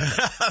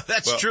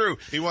 That's true.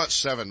 He wants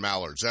 7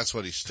 mallards. That's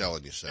what he's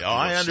telling you, Seth. Oh,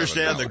 I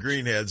understand the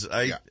greenheads.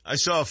 I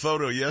saw a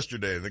photo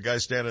yesterday. The guy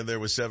standing there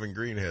with 7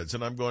 greenheads,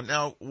 and I'm going,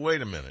 now,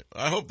 wait a minute.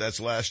 I hope that's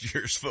last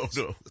year's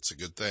photo. That's a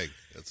good thing.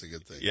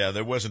 Yeah,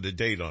 there wasn't a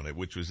date on it,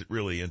 which was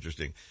really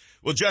interesting.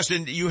 Well,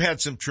 Justin, you had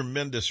some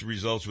tremendous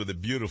results with a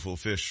beautiful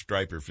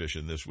striper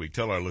fishing this week.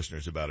 Tell our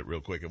listeners about it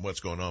real quick and what's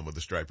going on with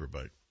the striper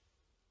bite.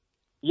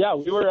 Yeah,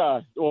 we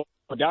were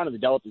down in the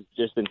Delta. It's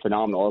just been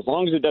phenomenal. As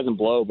long as it doesn't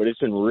blow, but it's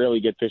been really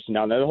good fishing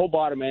down there. The whole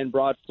bottom end,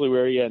 broad slough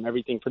area, and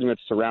everything pretty much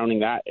surrounding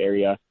that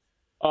area.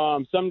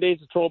 Some days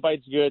the troll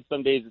bite's good,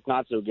 some days it's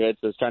not so good.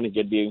 So it's kind of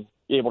good to be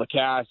able to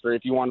cast, or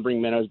if you want to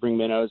bring minnows, bring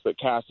minnows. But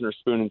casting or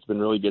spooning's been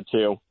really good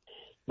too.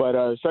 But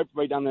the striper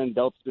bite down there in the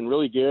Delta's been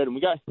really good, and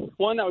we got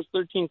one that was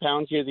 13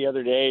 pounds here the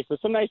other day. So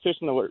some nice fish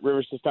in the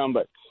river system,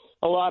 but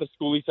a lot of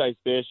schoolie-sized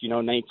fish,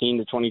 19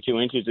 to 22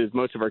 inches is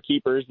most of our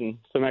keepers, and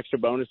some extra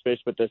bonus fish.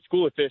 But the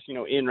school of fish,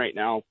 in right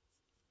now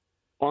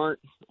aren't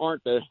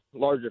the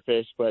larger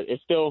fish, but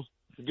it's still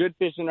good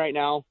fishing right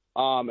now.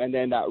 And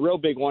then that real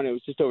big one, it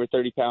was just over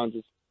 30 pounds,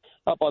 is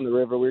up on the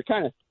river. We were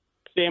kind of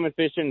salmon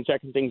fishing and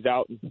checking things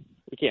out, and we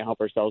can't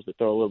help ourselves but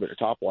throw a little bit of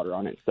topwater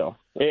on it. So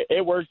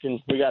it worked, and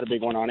we got a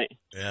big one on it.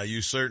 Yeah,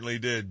 you certainly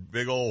did.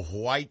 Big old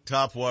white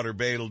topwater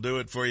bait will do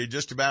it for you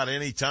just about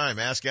any time.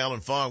 Ask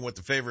Alan Fong what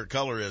the favorite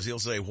color is. He'll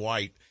say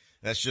white.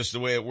 That's just the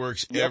way it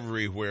works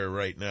everywhere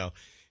right now.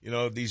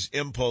 These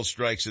impulse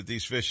strikes that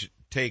these fish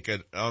take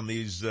on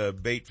these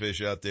bait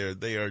fish out there,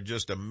 they are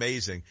just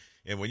amazing.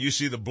 And when you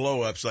see the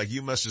blow-ups like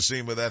you must have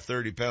seen with that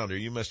 30-pounder,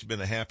 you must have been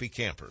a happy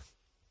camper.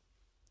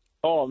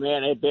 Oh,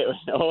 man,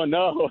 oh,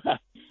 no. That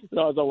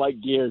was a light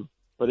gear.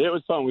 But it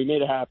was fun. We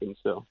made it happen,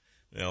 so.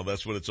 Well,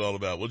 that's what it's all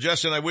about. Well,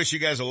 Justin, I wish you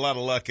guys a lot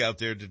of luck out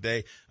there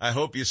today. I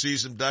hope you see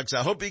some ducks.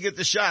 I hope you get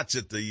the shots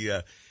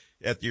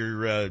at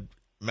your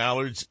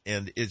mallards,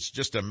 and it's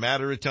just a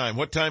matter of time.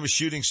 What time is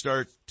shooting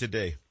start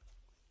today?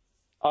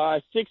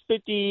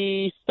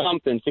 6:50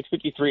 something,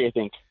 6:53, I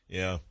think.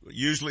 Yeah.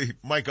 Usually,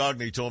 Mike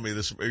Ogney told me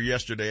this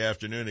yesterday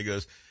afternoon. He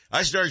goes,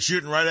 I start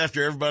shooting right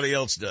after everybody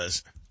else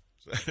does.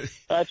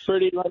 That's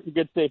pretty much a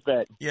good safe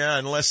bet. Yeah,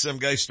 unless some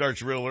guy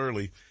starts real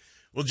early.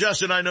 Well,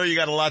 Justin, I know you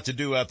got a lot to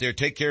do out there.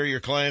 Take care of your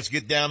clients,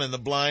 get down in the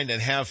blind,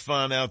 and have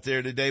fun out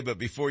there today. But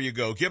before you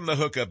go, give them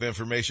the hookup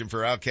information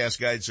for Outcast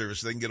Guide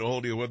Service. They can get a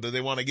hold of you whether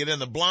they want to get in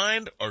the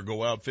blind or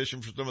go out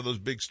fishing for some of those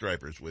big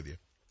stripers with you.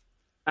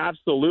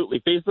 Absolutely.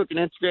 Facebook and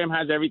Instagram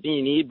has everything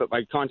you need, but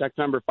my contact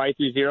number,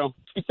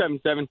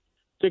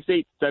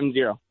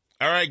 530-277-6870.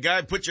 All right,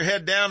 guy, put your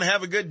head down.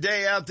 Have a good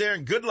day out there,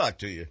 and good luck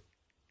to you.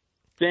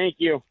 Thank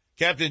you.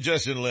 Captain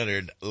Justin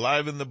Leonard,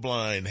 live in the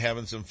blind,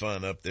 having some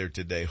fun up there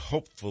today.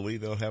 Hopefully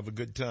they'll have a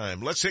good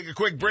time. Let's take a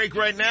quick break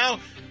right now,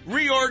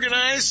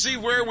 reorganize, see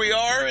where we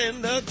are,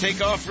 and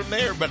take off from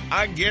there. But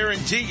I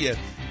guarantee you,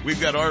 we've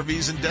got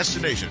RVs and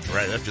destinations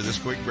right after this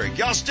quick break.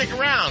 Y'all stick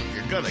around.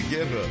 You're going to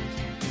get hooked.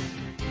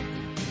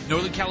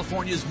 Northern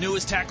California's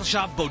newest tackle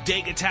shop,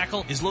 Bodega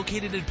Tackle, is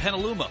located in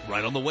Petaluma,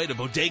 right on the way to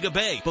Bodega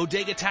Bay.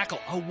 Bodega Tackle,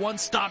 a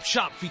one-stop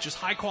shop, features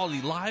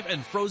high-quality live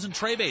and frozen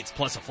tray baits,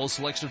 plus a full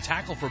selection of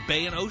tackle for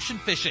bay and ocean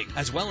fishing,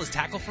 as well as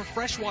tackle for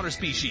freshwater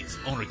species.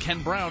 Owner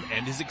Ken Brown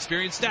and his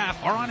experienced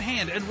staff are on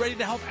hand and ready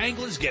to help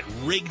anglers get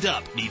rigged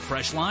up. Need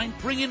fresh line?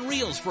 Bring in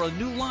reels for a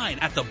new line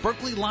at the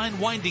Berkeley Line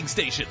Winding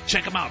Station.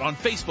 Check them out on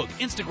Facebook,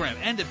 Instagram,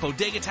 and at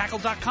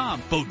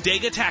bodegatackle.com.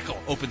 Bodega Tackle,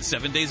 open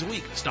 7 days a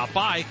week. Stop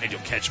by and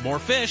you'll catch more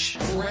fish.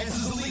 Lowrance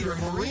is the leader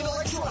in marine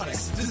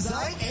electronics,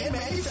 design, and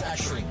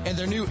manufacturing. And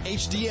their new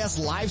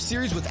HDS Live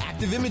series with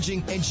active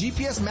imaging and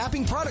GPS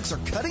mapping products are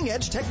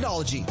cutting-edge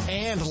technology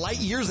and light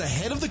years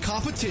ahead of the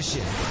competition.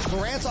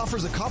 Lowrance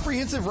offers a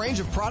comprehensive range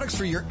of products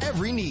for your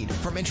every need.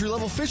 From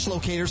entry-level fish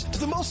locators to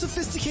the most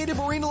sophisticated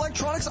marine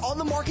electronics on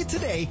the market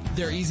today,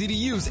 they're easy to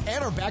use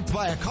and are backed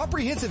by a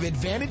comprehensive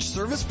Advantage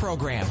service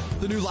program.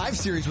 The new Live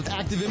series with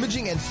active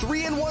imaging and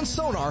 3-in-1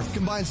 sonar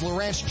combines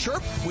Lowrance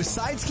Chirp with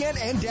side scan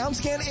and down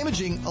scan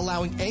imaging,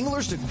 allowing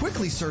anglers to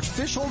quickly search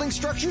fish holding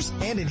structures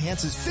and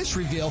enhances fish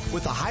reveal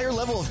with a higher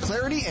level of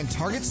clarity and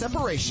target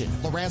separation.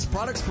 Lowrance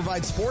products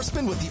provide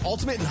Sportsmen with the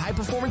ultimate and high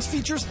performance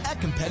features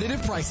at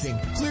competitive pricing.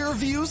 Clearer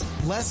views,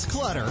 less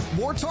clutter,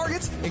 more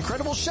targets,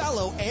 incredible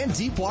shallow and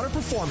deep water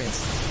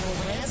performance.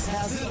 Lowrance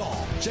has it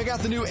all. Check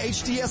out the new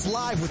HDS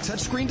Live with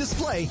touchscreen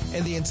display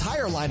and the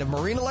entire line of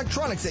marine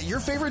electronics at your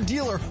favorite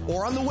dealer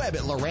or on the web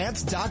at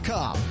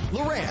Lowrance.com.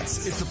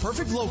 Lowrance is the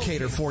perfect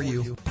locator for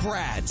you.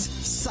 Brad's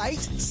sight,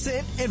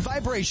 scent, and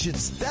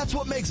vibrations. That's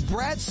what makes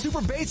Brad's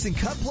Super Baits and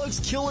Cut Plugs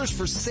killers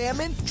for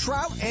salmon,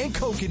 trout, and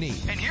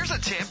kokanee. And here's a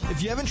tip.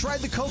 If you haven't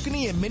tried the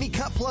kokanee and mini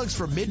cut plugs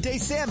for midday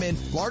salmon,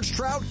 large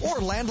trout, or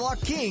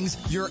landlocked kings,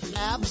 you're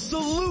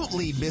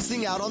absolutely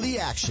missing out on the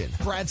action.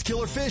 Brad's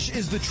Killer Fish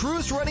is the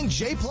truest running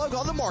J+ plug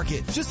on the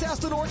market. Just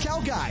ask the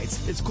NorCal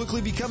guys. It's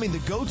quickly becoming the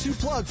go-to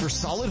plug for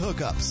solid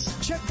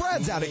hookups. Check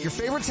Brad's out at your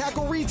favorite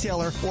tackle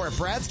retailer or at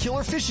Brad's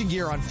Killer Fishing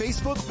Gear on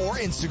Facebook or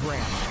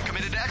Instagram.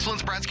 Committed to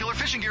excellence, Brad's Killer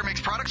Fishing Gear makes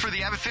products for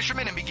the avid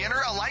fisherman and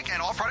beginner alike,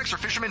 and all products are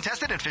fisherman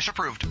tested and fish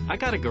approved. I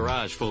got a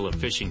garage full of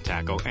fishing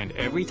tackle, and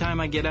every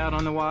time I get out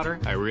on the water,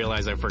 I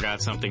realize I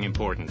forgot something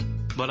important.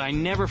 But I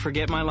never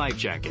forget my life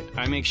jacket.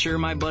 I make sure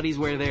my buddies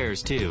wear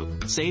theirs too.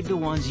 Save the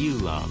ones you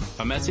love.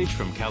 A message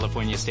from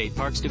California State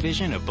Parks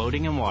Division of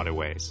Boating and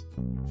Waterways.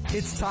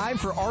 It's time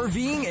for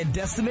RVing and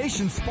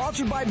Destinations,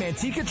 sponsored by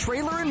Manteca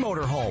Trailer and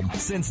Motorhome.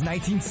 Since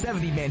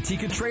 1970,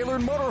 Manteca Trailer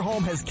and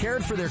Motorhome has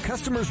cared for their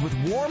customers with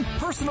warm,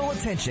 personal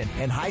attention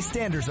and high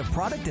standards of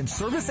product and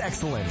service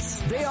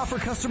excellence. They offer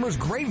customers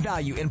great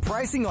value in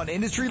pricing on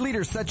industry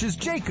leaders such as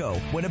Jayco,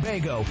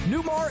 Winnebago,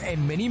 Newmar,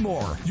 and many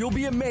more. You'll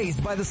be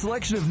amazed by the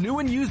selection of new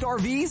and used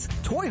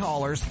RVs, toy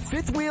haulers,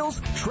 fifth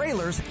wheels,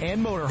 trailers,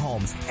 and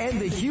motorhomes,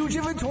 and the huge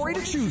inventory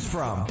to choose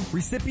from.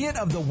 Recipient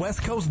of the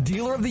West Coast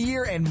Dealer of the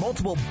Year and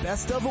multiple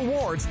Best of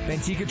awards,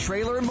 Manteca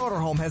Trailer and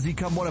Motorhome has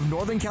become one of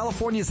Northern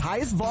California's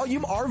highest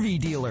volume RV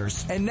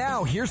dealers. And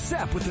now, here's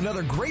Sepp with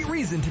another great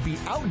reason to be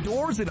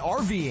outdoors and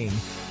RVing.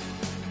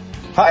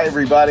 Hi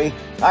everybody,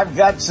 I've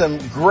got some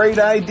great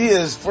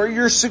ideas for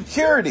your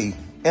security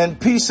and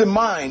peace of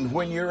mind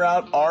when you're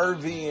out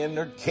RVing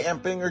or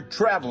camping or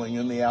traveling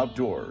in the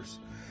outdoors.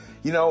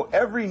 You know,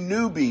 every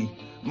newbie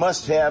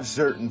must have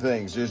certain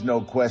things, there's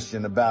no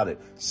question about it.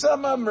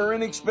 Some of them are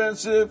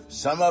inexpensive,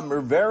 some of them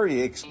are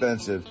very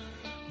expensive.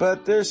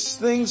 But there's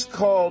things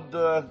called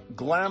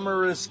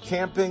glamorous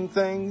camping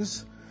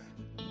things,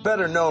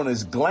 better known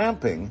as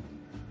glamping,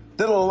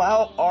 that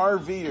allow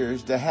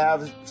RVers to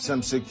have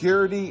some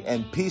security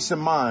and peace of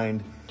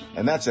mind,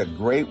 and that's a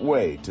great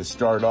way to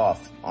start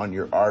off on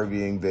your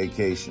RVing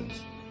vacations.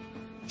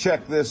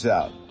 Check this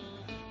out.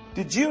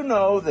 Did you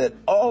know that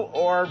all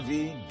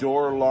RV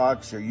door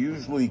locks are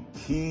usually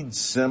keyed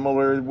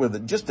similar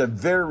with just a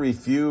very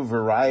few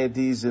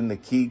varieties in the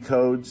key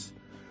codes?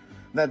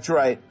 That's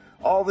right.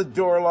 All the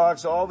door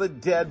locks, all the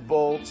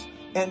deadbolts,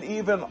 and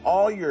even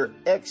all your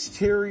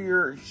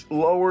exterior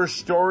lower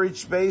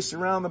storage space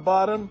around the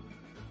bottom.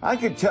 I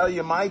could tell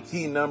you my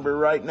key number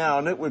right now,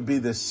 and it would be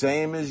the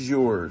same as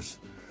yours.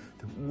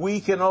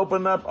 We can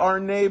open up our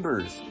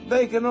neighbors.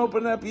 They can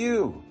open up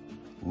you.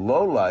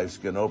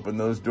 Lowlifes can open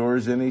those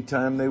doors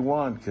anytime they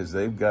want because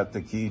they've got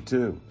the key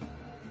too.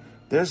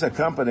 There's a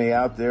company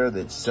out there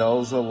that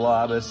sells a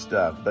lot of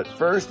stuff. But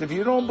first, if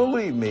you don't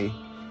believe me,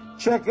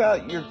 check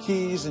out your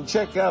keys and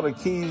check out a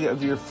key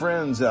of your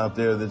friends out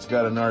there that's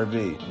got an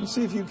RV. And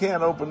see if you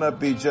can't open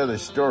up each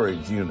other's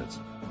storage units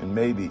and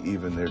maybe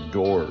even their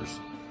doors.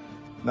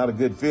 Not a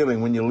good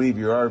feeling when you leave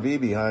your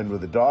RV behind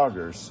with a dog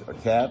or a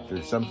cat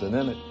or something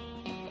in it.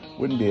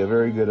 Wouldn't be a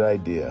very good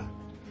idea.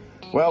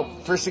 Well,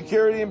 for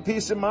security and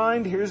peace of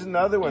mind, here's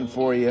another one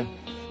for you.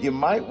 You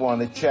might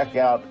want to check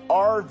out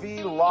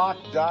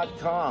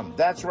RVLock.com.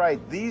 That's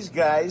right. These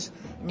guys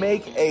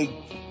make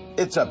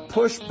it's a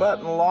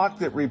push-button lock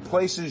that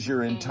replaces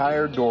your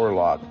entire door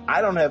lock.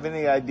 I don't have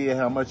any idea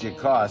how much it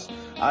costs.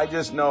 I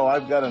just know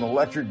I've got an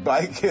electric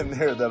bike in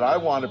there that I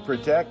want to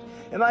protect,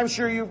 and I'm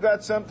sure you've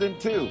got something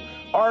too.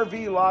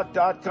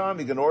 RVLock.com.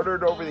 You can order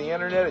it over the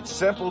internet. It's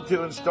simple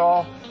to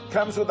install.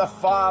 Comes with a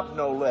fob,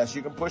 no less.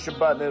 You can push a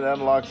button and it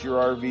unlocks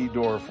your RV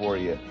door for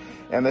you.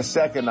 And the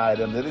second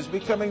item that is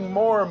becoming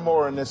more and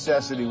more a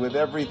necessity with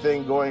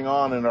everything going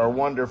on in our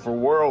wonderful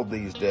world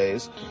these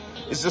days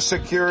is a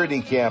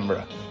security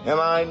camera. And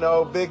I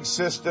know big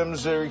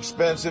systems are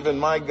expensive, and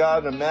my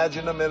God,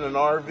 imagine them in an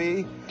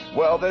RV.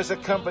 Well, there's a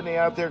company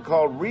out there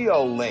called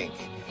Reolink,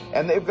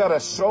 and they've got a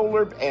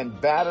solar and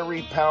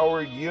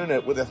battery-powered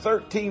unit with a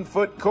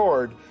 13-foot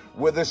cord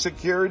with a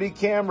security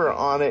camera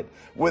on it,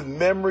 with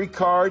memory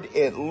card.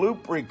 It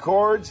loop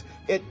records.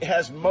 It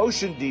has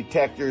motion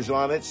detectors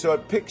on it, so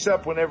it picks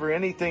up whenever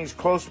anything's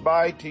close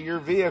by to your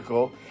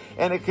vehicle,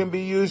 and it can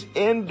be used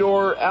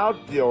indoor,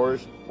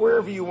 outdoors,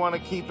 wherever you want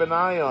to keep an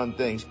eye on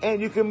things,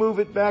 and you can move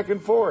it back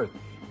and forth.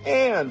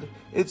 And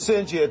it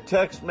sends you a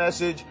text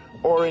message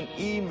or an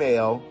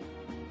email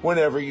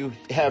whenever you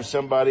have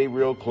somebody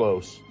real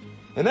close.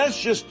 And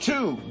that's just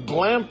 2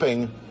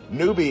 glamping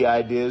newbie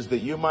ideas that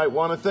you might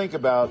want to think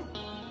about.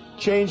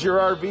 Change your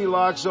RV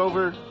locks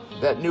over.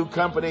 That new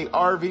company,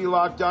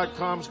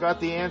 RVLock.com's got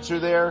the answer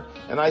there.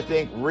 And I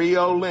think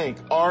Reolink,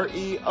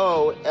 REOLINK,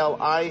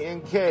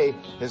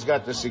 has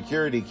got the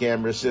security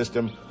camera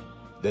system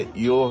that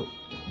you'll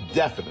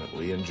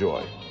definitely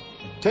enjoy.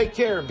 Take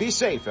care and be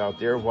safe out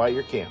there while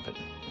you're camping.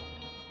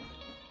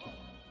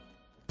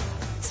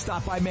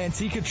 Stop by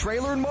Manteca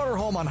Trailer and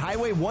Motorhome on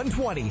Highway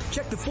 120.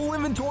 Check the full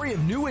inventory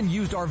of new and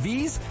used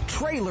RVs,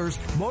 trailers,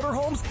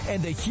 motorhomes,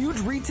 and a huge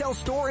retail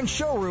store and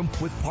showroom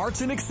with parts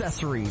and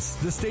accessories.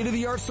 The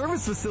state-of-the-art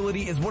service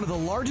facility is one of the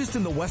largest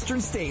in the western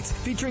states,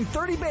 featuring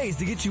 30 bays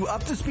to get you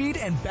up to speed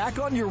and back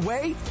on your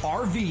way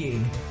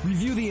RVing.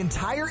 Review the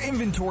entire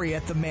inventory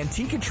at the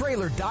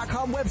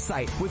MantecaTrailer.com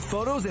website with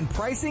photos and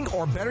pricing,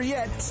 or better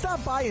yet,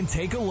 stop by and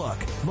take a look.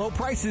 Low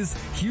prices,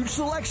 huge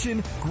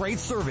selection, great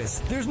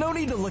service. There's no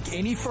need to look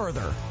any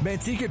further.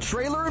 Manteca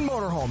Trailer and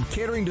Motorhome,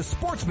 catering to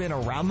sportsmen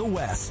around the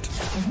West.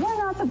 We're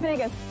not the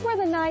biggest, we're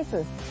the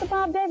nicest. The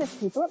Bob Davis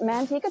people at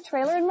Manteca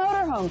Trailer and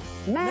Motorhome.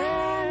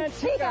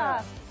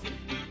 Manteca!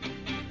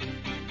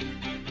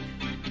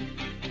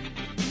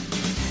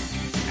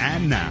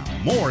 And now,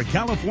 more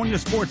California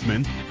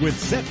Sportsmen with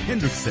Seth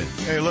Hendrickson.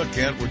 Hey, look,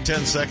 Kent, we're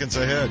 10 seconds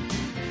ahead.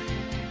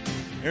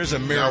 Here's a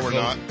miracle. No,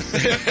 we're not.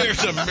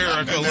 Here's a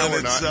miracle No, in we're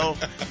itself.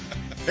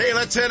 Hey,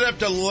 let's head up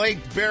to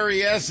Lake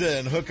Berryessa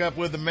and hook up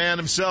with the man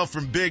himself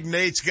from Big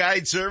Nate's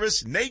Guide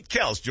Service. Nate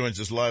Kels joins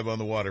us live on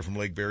the water from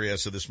Lake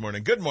Berryessa this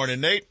morning. Good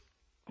morning, Nate.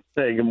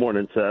 Hey, good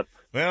morning, Seth.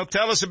 Well,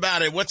 tell us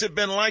about it. What's it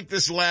been like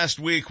this last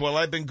week while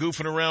I've been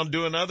goofing around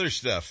doing other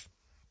stuff?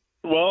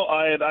 Well,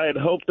 I had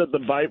hoped that the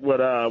bite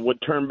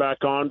would turn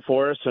back on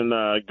for us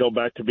and go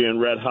back to being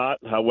red hot.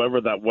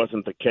 However, that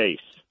wasn't the case.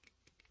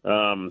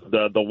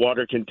 The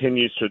water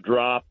continues to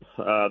drop.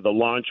 The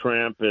launch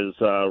ramp is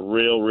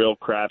real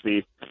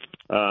crappy.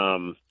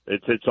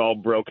 It's all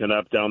broken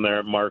up down there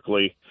at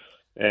Markley,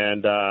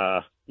 and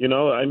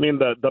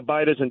the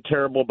bite isn't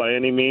terrible by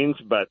any means,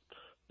 but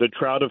the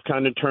trout have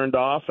kind of turned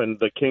off, and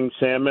the king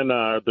salmon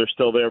they're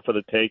still there for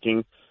the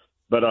taking,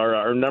 but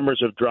our numbers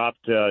have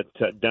dropped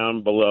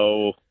down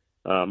below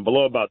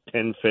about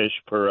 10 fish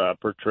per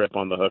trip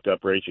on the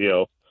hookup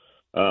ratio.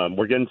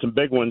 We're getting some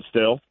big ones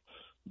still.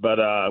 But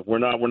we're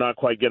not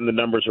quite getting the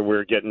numbers that we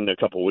were getting a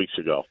couple of weeks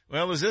ago.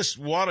 Well, as this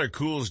water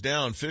cools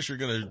down, fish are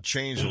going to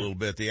change a little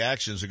bit. The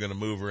actions are going to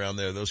move around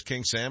there. Those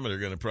king salmon are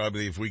going to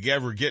probably, if we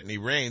ever get any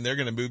rain, they're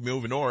going to be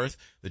moving north.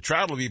 The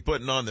trout will be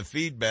putting on the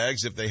feed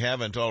bags if they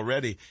haven't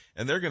already,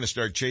 and they're going to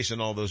start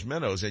chasing all those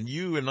minnows. And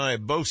you and I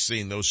have both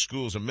seen those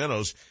schools of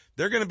minnows.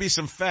 There are going to be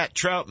some fat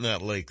trout in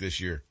that lake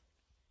this year.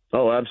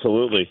 Oh,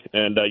 absolutely.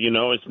 And,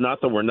 it's not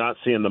that we're not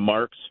seeing the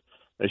marks.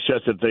 It's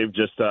just that they've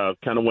just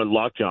kind of went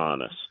lockjaw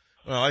on us.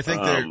 Well, I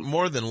think they're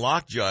more than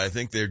lockjaw. I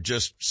think they're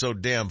just so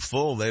damn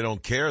full they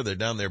don't care. They're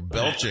down there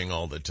belching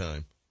all the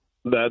time.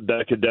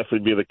 That could definitely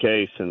be the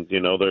case, and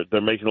they're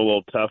making it a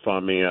little tough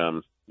on me.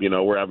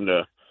 We're having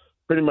to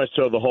pretty much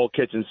throw the whole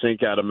kitchen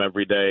sink at them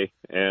every day,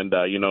 and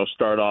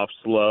start off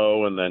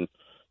slow and then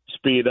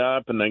speed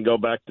up, and then go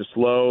back to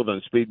slow,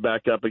 then speed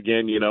back up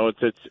again.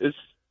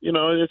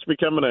 It's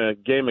becoming a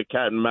game of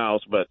cat and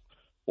mouse, but.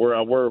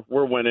 We're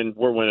winning.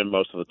 We're winning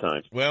most of the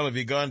time. Well, have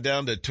you gone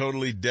down to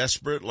totally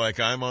desperate, like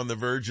I'm on the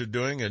verge of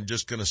doing, and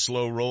just going to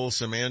slow roll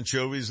some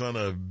anchovies on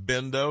a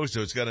bendo,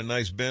 so it's got a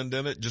nice bend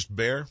in it, just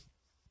bare?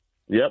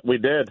 Yep, we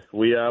did.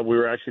 We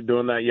were actually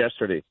doing that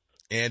yesterday.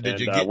 And did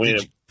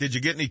you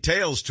get any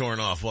tails torn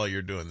off while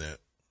you're doing that?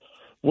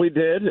 We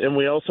did, and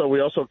we also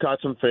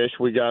caught some fish.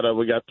 We got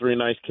 3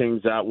 nice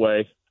kings that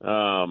way.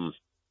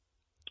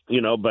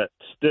 But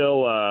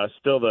still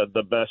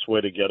the best way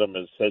to get them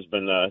has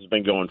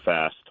been going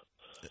fast.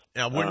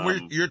 Now,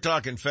 when you're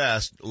talking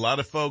fast, a lot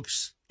of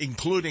folks,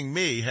 including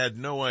me, had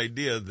no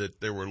idea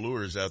that there were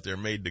lures out there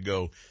made to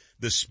go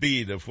the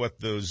speed of what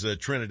those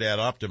Trinidad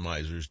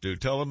optimizers do.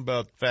 Tell them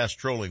about fast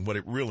trolling, what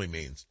it really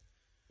means.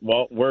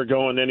 Well, we're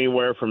going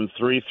anywhere from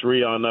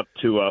 3.3 on up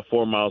to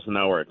 4 miles an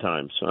hour at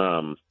times.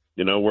 We're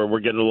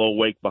getting a little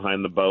wake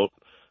behind the boat.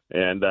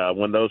 And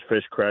when those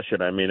fish crush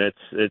it, I mean,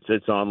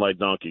 it's on like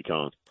Donkey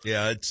Kong.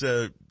 Yeah, it's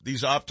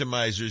these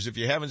optimizers. If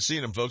you haven't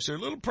seen them, folks, they're a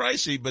little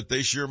pricey, but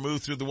they sure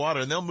move through the water,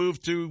 and they'll move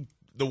through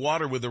the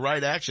water with the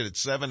right action at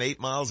 7-8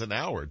 miles an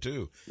hour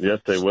too. Yes,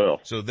 they will.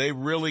 So they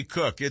really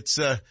cook. It's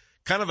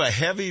kind of a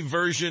heavy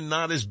version,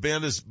 not as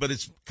bent as, but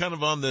it's kind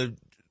of on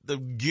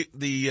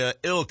the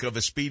ilk of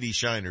a Speedy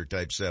Shiner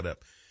type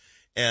setup.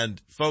 And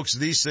folks,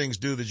 these things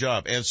do the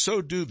job, and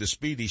so do the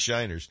Speedy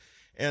Shiners.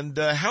 And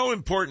how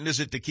important is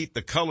it to keep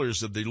the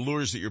colors of the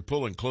lures that you're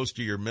pulling close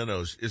to your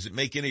minnows? Does it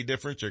make any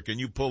difference, or can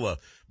you pull a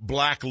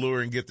black lure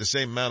and get the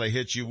same amount of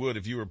hits you would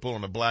if you were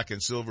pulling a black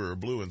and silver or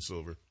blue and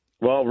silver?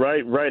 Well,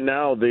 right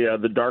now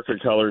the darker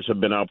colors have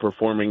been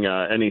outperforming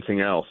anything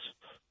else.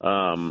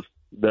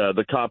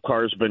 The cop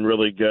car's been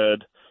really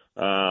good.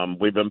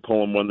 We've been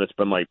pulling one that's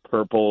been like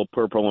purple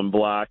and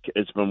black.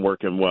 It's been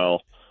working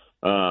well.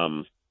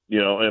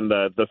 And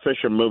the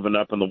fish are moving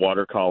up in the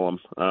water column.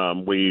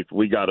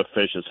 We got a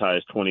fish as high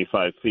as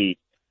 25 feet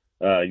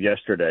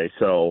yesterday.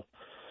 So,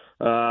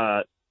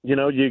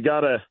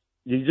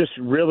 you just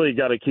really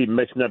gotta keep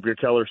mixing up your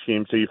color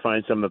scheme so you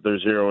find something that they're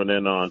zeroing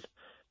in on.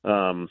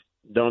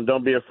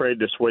 Don't be afraid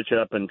to switch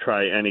up and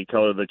try any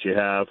color that you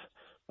have.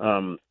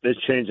 It's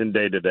changing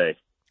day to day.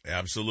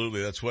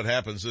 Absolutely. That's what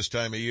happens this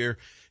time of year.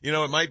 You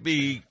know, it might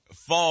be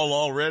fall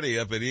already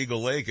up at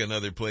Eagle Lake and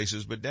other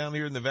places, but down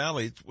here in the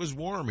valley, it was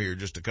warm here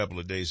just a couple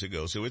of days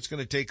ago. So it's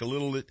going to take a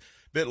little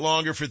bit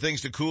longer for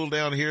things to cool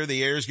down here.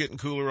 The air's getting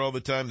cooler all the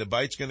time. The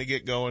bite's going to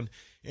get going,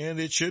 and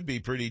it should be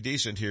pretty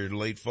decent here in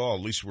late fall.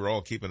 At least we're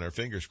all keeping our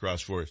fingers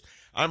crossed for it.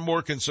 I'm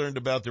more concerned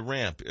about the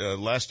ramp.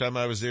 Last time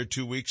I was there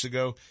 2 weeks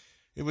ago,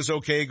 it was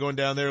okay going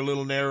down there, a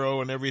little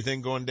narrow and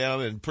everything going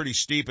down and pretty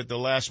steep at the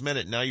last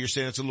minute. Now you're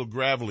saying it's a little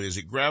gravelly. Is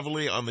it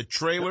gravelly on the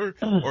trailer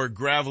or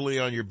gravelly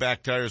on your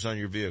back tires on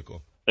your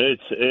vehicle?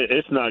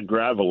 It's not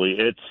gravelly.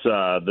 It's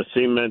the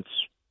cement's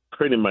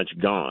pretty much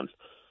gone.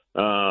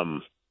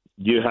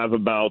 You have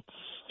about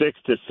 6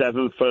 to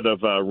 7 foot of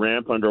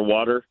ramp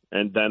underwater,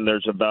 and then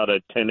there's about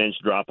a 10-inch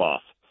drop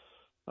off.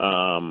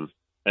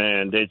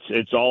 And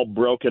it's all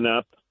broken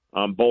up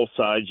on both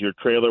sides. Your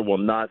trailer will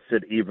not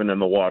sit even in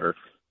the water.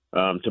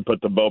 To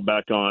put the boat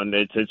back on,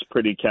 it's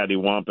pretty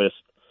cattywampus.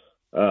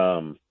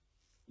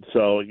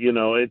 So, you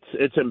know,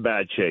 it's in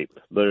bad shape.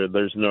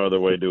 There's no other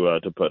way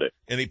to put it.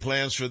 Any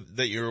plans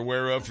that you're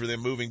aware of for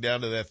them moving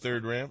down to that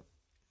third ramp?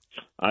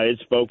 I had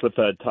spoke with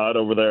Todd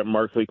over there at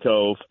Markley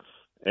Cove,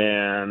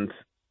 and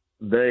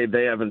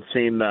they haven't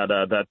seen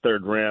that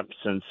third ramp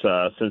since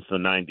the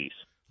 90s.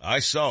 I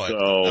saw it.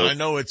 So,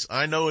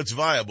 I know it's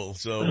viable.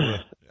 So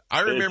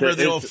I remember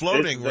the old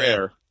floating ramp.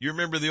 There. You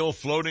remember the old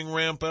floating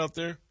ramp out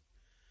there?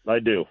 I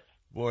do.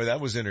 Boy,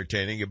 that was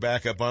entertaining. You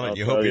back up on it.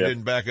 You hope you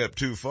didn't back up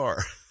too far.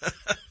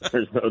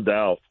 There's no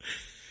doubt.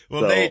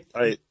 Well, so Nate,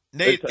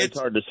 it's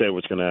hard to say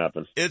what's going to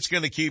happen. It's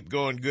going to keep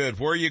going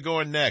good. Where are you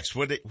going next?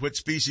 What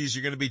species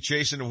you're going to be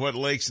chasing, and what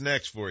lake's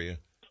next for you?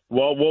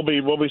 Well, we'll be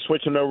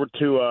switching over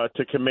to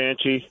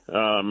Comanche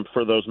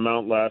for those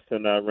Mount Lass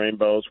and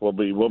rainbows. We'll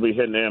be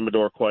hitting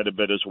Amador quite a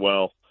bit as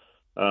well.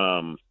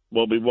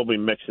 We'll be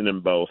mixing in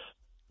both.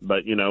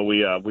 But, you know,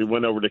 we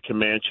went over to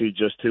Comanche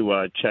just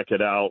to check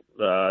it out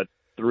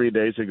 3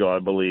 days ago, I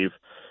believe,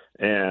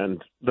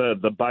 and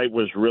the bite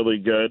was really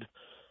good,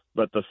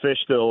 but the fish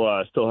still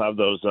have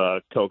those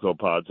cocoa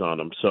pods on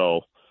them.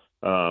 So,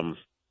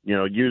 you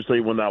know,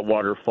 usually when that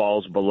water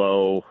falls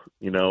below,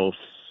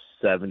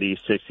 70,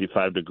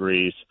 65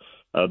 degrees,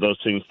 those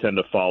things tend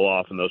to fall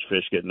off and those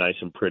fish get nice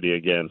and pretty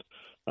again.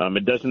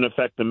 It doesn't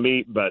affect the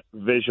meat, but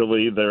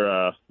visually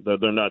they're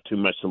not too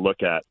much to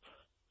look at.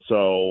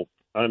 So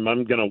I'm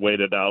going to wait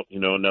it out,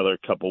 another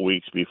couple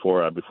weeks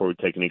before we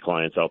take any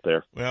clients out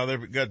there. Well,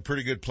 they've got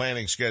pretty good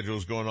planning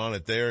schedules going on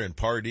at there and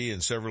Pardee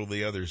and several of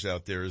the others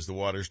out there. As the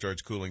water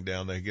starts cooling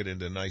down, they get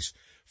into nice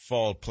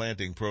fall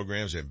planting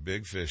programs and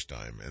big fish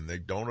time. And they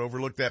don't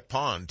overlook that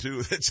pond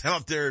too that's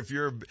out there. If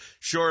you're a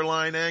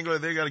shoreline angler,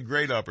 they got a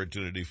great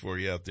opportunity for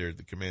you out there at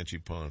the Comanche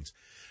ponds.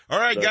 All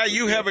right, Guy,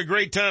 you have a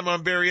great time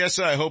on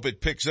Berryessa. I hope it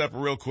picks up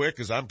real quick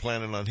because I'm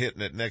planning on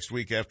hitting it next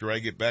week after I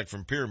get back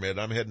from Pyramid.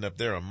 I'm heading up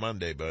there on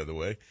Monday, by the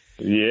way.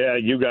 Yeah,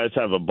 you guys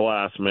have a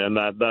blast, man.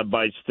 That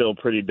bite's still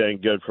pretty dang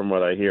good from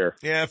what I hear.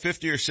 Yeah,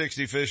 50 or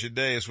 60 fish a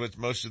day is what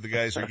most of the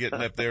guys are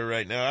getting up there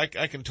right now. I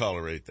can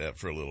tolerate that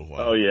for a little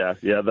while. Oh, yeah,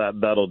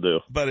 that'll do.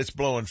 But it's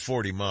blowing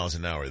 40 miles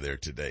an hour there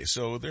today,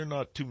 so there are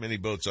not too many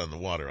boats on the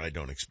water, I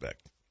don't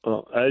expect.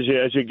 Well, as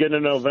you get into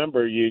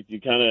November, you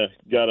kind of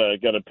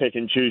gotta pick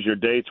and choose your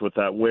dates with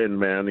that wind,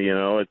 man.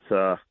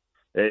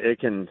 It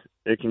can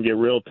get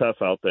real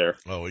tough out there.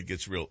 Oh, it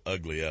gets real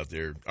ugly out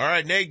there. All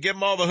right, Nate, give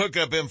them all the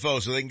hookup info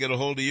so they can get a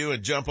hold of you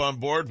and jump on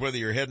board, whether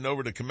you're heading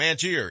over to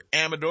Comanche or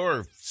Amador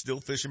or still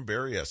fishing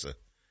Berryessa.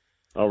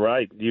 All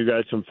right, you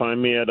guys can find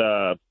me at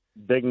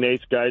Big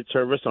Nate's Guide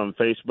Service on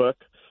Facebook,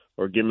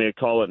 or give me a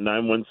call at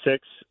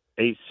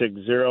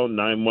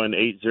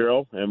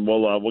 916-860-9180, and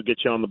we'll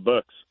get you on the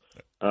books.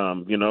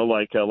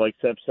 Like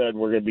Sep said,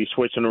 we're going to be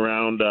switching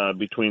around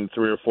between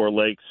 3 or 4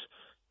 lakes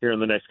here in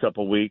the next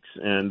couple of weeks,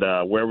 and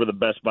wherever the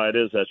best bite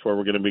is, that's where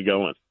we're going to be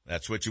going.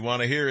 That's what you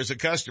want to hear as a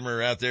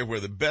customer out there. Where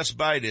the best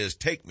bite is,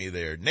 take me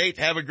there. Nate,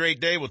 have a great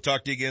day. We'll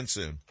talk to you again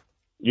soon.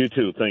 You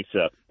too. Thanks,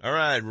 Sep. All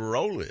right,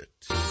 roll it.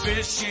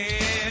 Fishing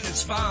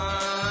is fun,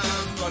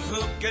 but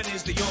hooking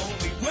is the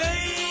only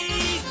way.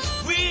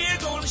 We're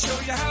going to show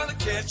you how to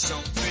catch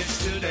some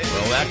fish today.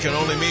 Well, that can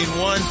only mean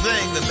one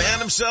thing. The man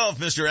himself,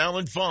 Mr.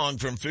 Alan Fong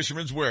from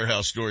Fisherman's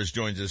Warehouse Stores,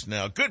 joins us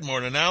now. Good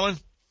morning, Alan.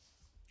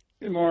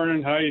 Good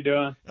morning. How you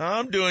doing?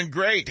 I'm doing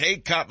great. Hey,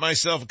 caught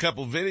myself a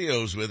couple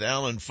videos with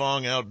Alan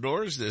Fong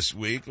outdoors this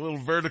week. A little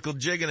vertical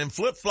jigging and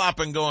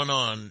flip-flopping going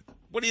on.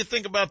 What do you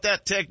think about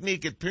that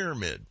technique at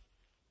Pyramid?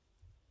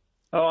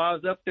 Oh, I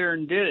was up there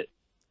and did it.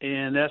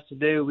 And that's the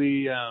day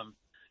we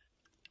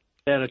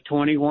had a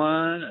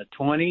 21, a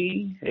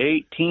 20,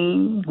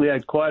 18. We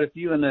had quite a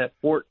few in that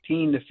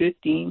 14 to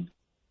 15.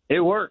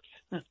 It works.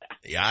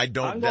 Yeah, I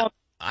don't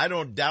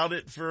doubt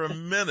it for a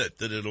minute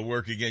that it'll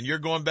work again. You're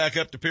going back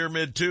up to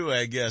Pyramid too,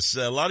 I guess.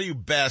 A lot of you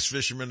bass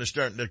fishermen are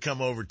starting to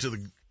come over to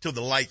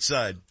the light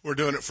side. We're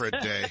doing it for a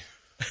day.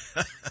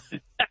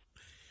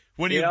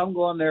 I'm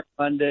going there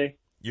Monday.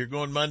 You're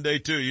going Monday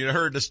too. You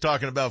heard us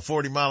talking about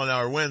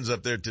 40-mile-an-hour winds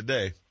up there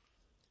today.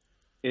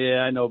 Yeah,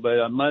 I know, but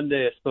on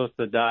Monday it's supposed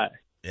to die.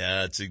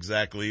 Yeah, that's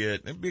exactly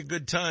it. It'd be a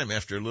good time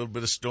after a little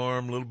bit of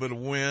storm, a little bit of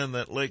wind,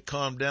 that lake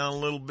calmed down a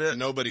little bit.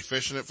 Nobody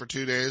fishing it for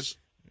 2 days?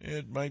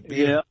 It might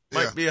be,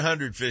 might be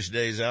 100 fish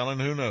days, Alan.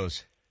 Who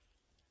knows?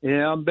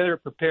 Yeah, I'm better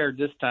prepared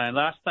this time.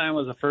 Last time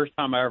was the first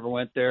time I ever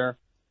went there,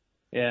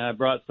 and I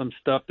brought some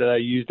stuff that I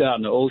used out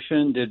in the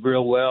ocean, did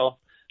real well.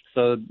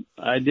 So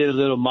I did a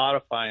little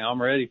modifying. I'm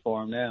ready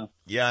for them now.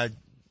 Yeah,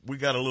 we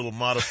got a little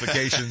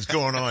modifications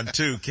going on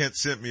too. Kent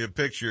sent me a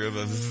picture of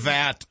a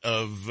vat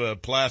of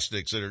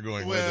plastics that are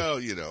going with it.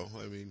 Well, you know,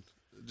 I mean,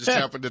 just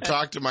happened to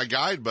talk to my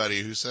guide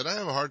buddy who said, I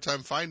have a hard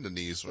time finding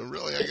these. Well,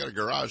 really, I got a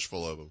garage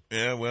full of them.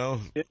 Yeah, well,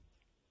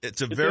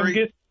 it's a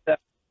very...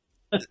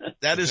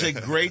 That is a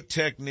great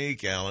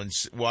technique, Alan,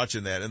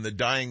 watching that. And the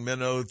dying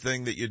minnow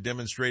thing that you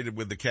demonstrated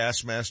with the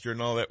Castmaster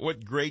and all that.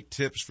 What great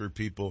tips for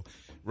people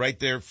right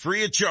there,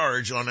 free of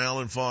charge on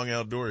Alan Fong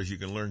Outdoors. You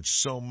can learn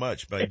so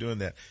much by doing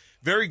that.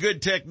 Very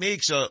good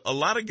techniques. A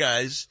lot of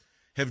guys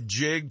have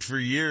jigged for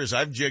years.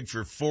 I've jigged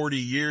for 40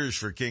 years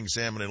for king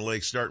salmon and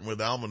lake, starting with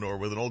Almanor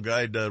with an old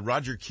guy,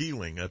 Roger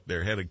Keeling up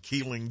there, had a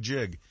Keeling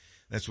jig.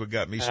 That's what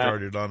got me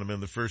started on him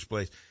in the first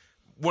place.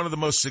 One of the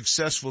most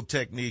successful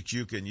techniques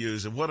you can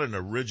use, and what an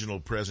original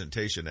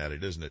presentation at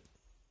it, isn't it?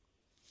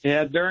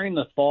 Yeah, during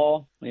the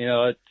fall, you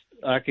know,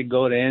 I could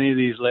go to any of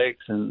these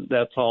lakes, and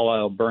that's all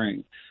I'll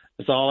bring.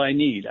 That's all I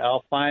need.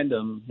 I'll find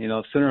them, you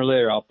know, sooner or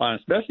later I'll find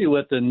them, especially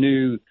with the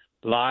new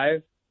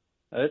live.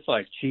 It's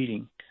like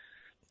cheating.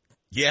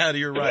 Yeah,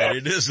 you're right.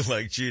 It is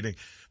like cheating.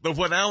 But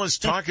what Alan's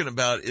talking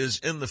about is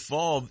in the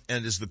fall,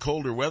 and as the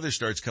colder weather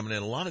starts coming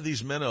in, a lot of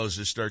these minnows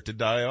just start to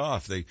die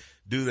off. They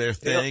do their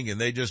thing, and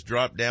they just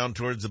drop down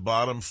towards the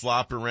bottom,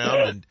 flop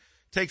around, and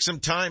take some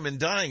time in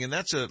dying. And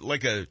that's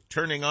like a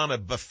turning on a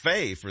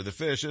buffet for the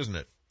fish, isn't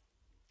it?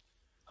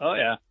 Oh,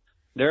 yeah.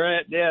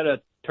 They had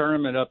a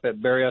tournament up at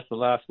Berryessa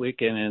last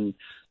weekend, and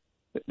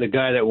the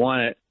guy that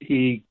won it,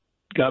 he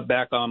got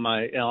back on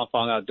my Alan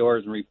Fong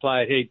Outdoors and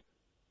replied, hey,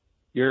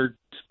 your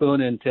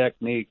spooning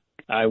technique,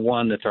 I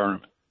won the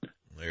tournament.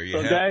 There you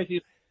so have guys,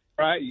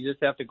 you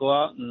just have to go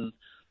out and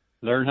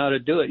learn how to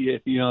do it.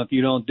 If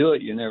you don't do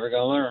it, you're never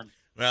going to learn.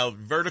 Well,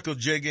 vertical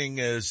jigging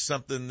is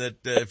something that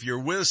if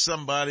you're with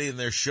somebody and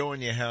they're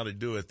showing you how to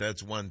do it,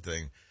 that's one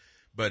thing.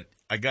 But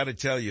I got to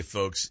tell you,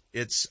 folks,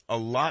 it's a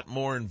lot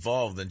more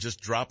involved than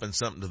just dropping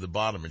something to the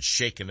bottom and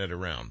shaking it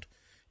around.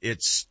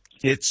 It's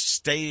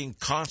staying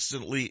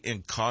constantly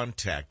in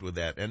contact with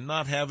that and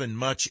not having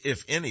much,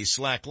 if any,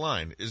 slack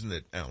line, isn't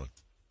it, Alan?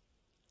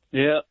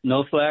 Yeah,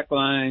 no slack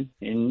line.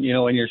 And, you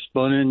know, when you're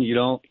spooning,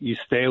 you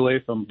stay away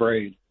from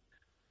braid.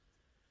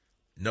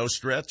 No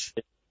stretch?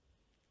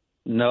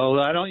 No,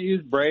 I don't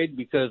use braid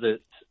because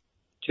it's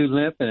too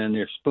limp and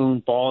your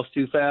spoon falls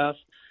too fast.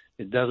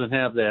 It doesn't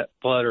have that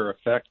flutter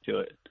effect to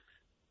it.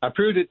 I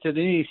proved it to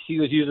Denise. She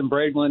was using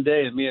braid one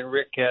day, and me and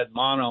Rick had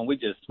mono, and we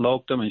just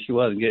smoked them, and she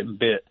wasn't getting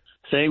bit.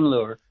 Same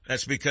lure.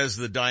 That's because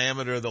the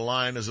diameter of the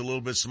line is a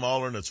little bit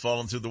smaller, and it's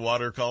falling through the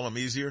water column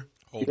easier?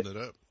 Holding it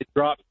up. It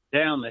drops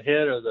down. The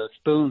head of the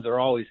spoons are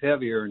always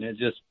heavier, and it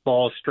just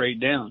falls straight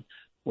down.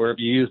 Where if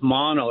you use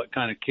mono, it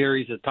kind of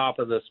carries the top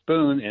of the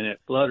spoon, and it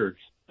flutters.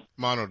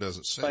 Mono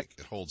doesn't sink.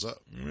 It holds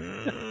up.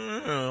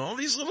 All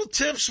these little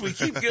tips, we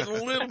keep getting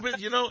a little bit,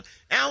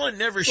 Alan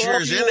never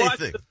shares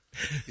anything.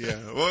 Yeah.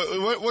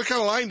 What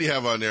kind of line do you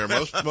have on there?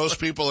 Most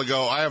people will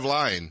go, I have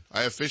line.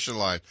 I have fishing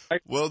line.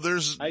 Well,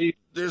 there's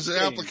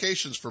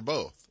applications for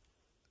both.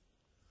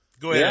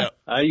 Go ahead.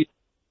 Yeah, I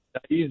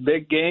use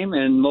big game,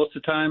 and most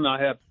of the time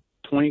I have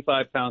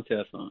 25-pound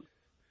tests on.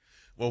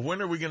 Well,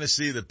 when are we going to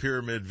see the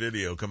pyramid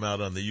video come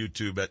out on the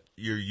YouTube at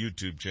your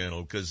YouTube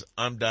channel? Because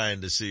I'm dying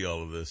to see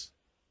all of this.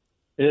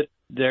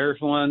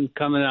 There's one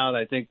coming out,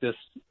 I think, this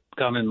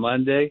coming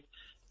Monday.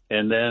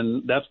 And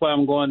then that's why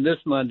I'm going this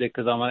Monday,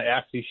 because I'm going to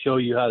actually show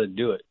you how to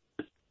do it.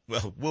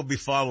 Well, we'll be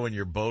following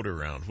your boat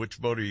around.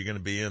 Which boat are you going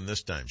to be in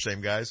this time?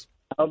 Same guys?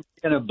 I'll be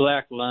in a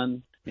black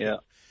Lund, yeah.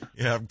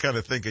 Yeah, I'm kind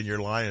of thinking you're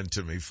lying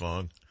to me,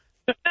 Fawn.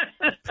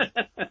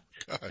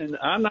 And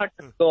I'm not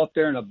going to go up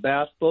there in a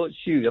bass boat.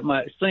 Shoot, it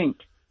might sink.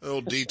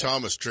 Old D.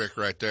 Thomas trick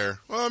right there.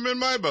 Well, I'm in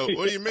my boat.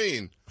 What do you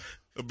mean?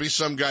 There'll be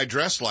some guy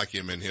dressed like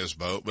him in his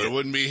boat, but it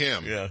wouldn't be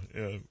him. Yeah.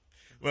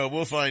 Well,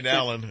 we'll find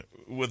Alan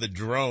with a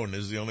drone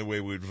is the only way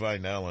we'd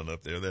find Alan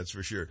up there, that's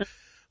for sure.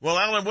 Well,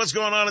 Alan, what's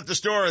going on at the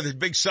store? The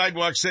big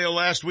sidewalk sale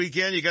last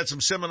weekend. You got some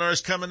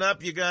seminars coming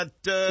up. You got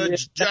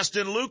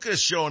Justin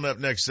Lucas showing up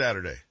next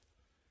Saturday.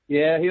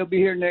 Yeah, he'll be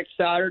here next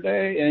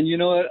Saturday. And you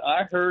know what?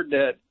 I heard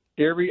that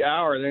every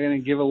hour they're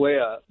going to give away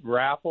a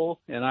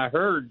raffle, and I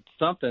heard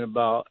something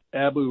about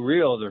Abu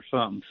Reels or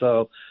something.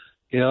 So,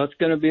 it's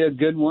going to be a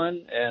good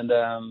one,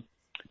 and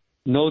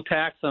no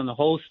tax on the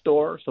whole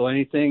store. So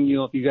anything,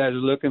 if you guys are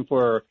looking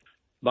for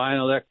buying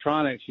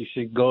electronics, you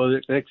should go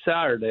next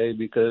Saturday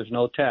because there's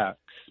no tax.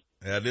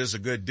 That is a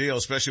good deal,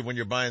 especially when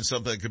you're buying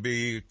something that could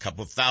be a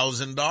couple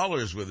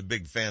 $1,000s with a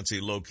big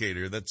fancy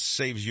locator. That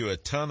saves you a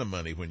ton of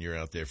money when you're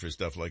out there for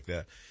stuff like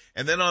that.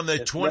 And then on the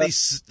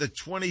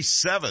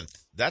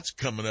 27th, that's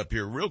coming up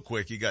here real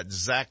quick. You got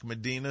Zach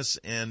Medinas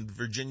and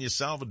Virginia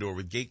Salvador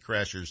with Gate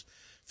Crashers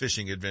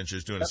fishing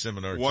adventures doing a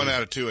seminar. One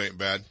out of two ain't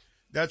bad.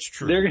 That's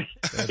true.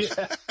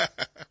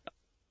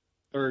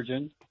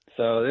 Virgin.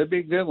 So it'll be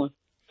a good one.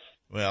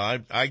 Well,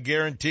 I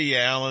guarantee you,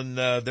 Alan,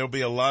 there'll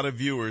be a lot of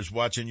viewers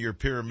watching your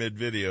pyramid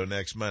video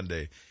next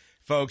Monday.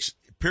 Folks,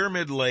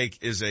 Pyramid Lake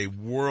is a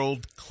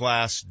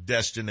world-class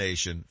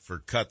destination for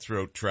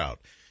cutthroat trout.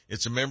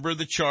 It's a member of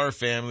the char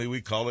family.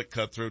 We call it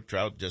cutthroat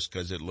trout just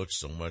because it looks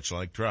so much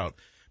like trout.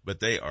 But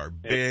they are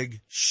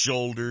big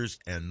shoulders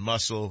and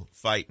muscle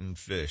fighting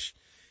fish.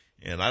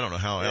 And I don't know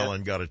how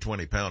Alan got a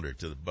 20-pounder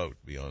to the boat,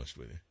 to be honest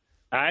with you.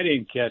 I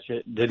didn't catch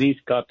it. Denise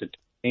caught the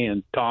 20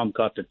 and Tom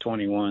caught the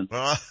 21.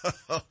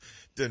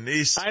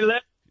 Denise. I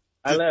let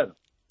him.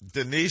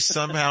 Denise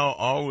somehow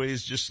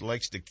always just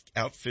likes to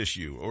outfish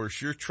you, or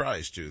sure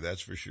tries to,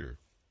 that's for sure.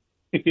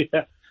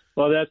 Yeah.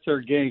 Well, that's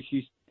her game.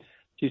 She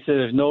said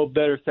there's no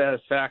better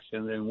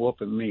satisfaction than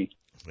whooping me.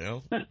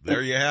 Well,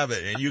 there you have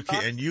it.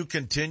 And you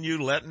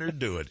continue letting her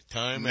do it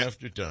time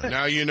after time.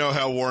 Now you know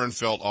how Warren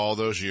felt all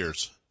those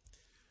years.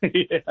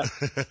 Yeah.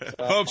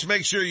 Folks,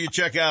 make sure you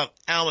check out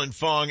Alan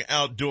Fong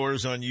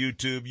Outdoors on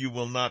YouTube. You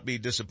will not be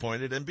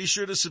disappointed. And be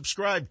sure to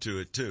subscribe to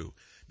it, too,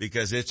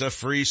 because it's a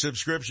free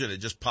subscription. It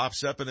just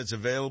pops up and it's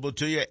available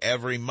to you.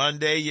 Every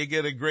Monday you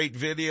get a great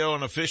video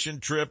on a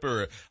fishing trip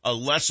or a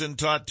lesson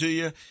taught to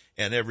you.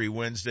 And every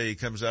Wednesday he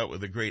comes out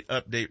with a great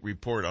update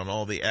report on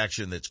all the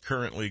action that's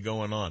currently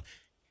going on.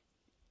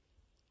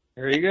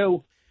 There you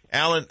go.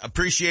 Alan,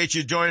 appreciate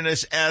you joining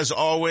us as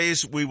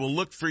always. We will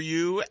look for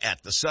you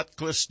at the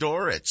Sutcliffe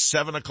store at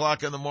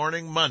 7:00 in the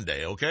morning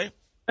Monday, okay?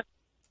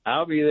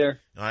 I'll be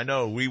there. I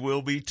know, we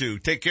will be too.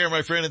 Take care,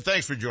 my friend, and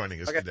thanks for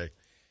joining us today.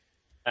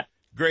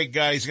 Great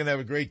guy. He's going to have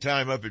a great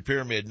time up at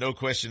Pyramid, no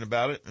question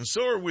about it. And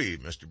so are we,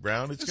 Mr.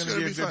 Brown. It's going to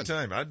be a good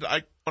time. I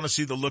want to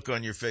see the look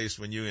on your face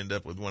when you end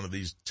up with one of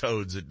these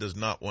toads that does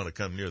not want to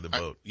come near the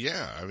boat.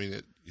 I mean,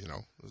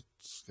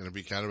 it's going to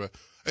be kind of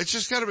it's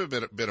just kind of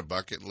a bit of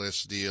bucket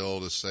list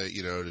deal to say,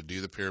 to do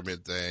the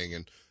pyramid thing.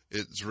 And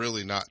it's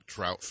really not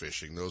trout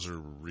fishing. Those are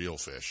real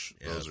fish.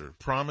 Yeah, Those are.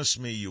 Promise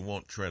me you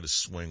won't try to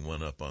swing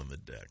one up on the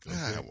deck. Okay?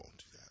 I won't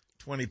do that.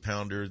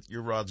 20-pounder,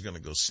 your rod's going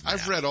to go snap.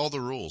 I've read all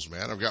the rules,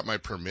 man. I've got my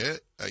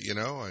permit.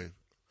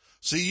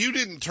 See, you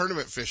didn't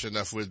tournament fish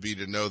enough with me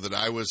to know that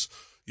I was,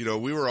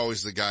 we were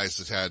always the guys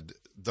that had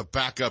the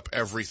backup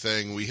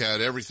everything. We had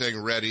everything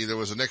ready. There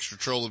was an extra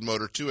trolling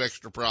motor, 2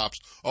 extra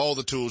props, all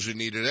the tools you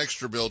needed,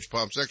 extra bilge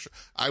pumps, extra.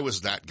 I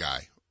was that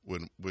guy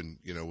when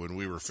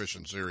we were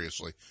fishing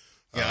seriously.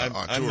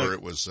 On tour,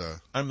 it was,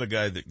 I'm the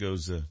guy that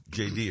goes,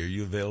 JD, are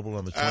you available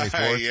on the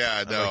 24th?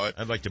 Yeah, no.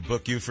 I'd like to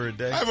book you for a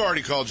day. I've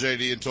already called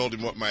JD and told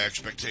him what my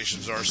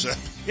expectations are,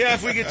 Seth. Yeah,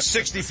 if we get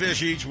 60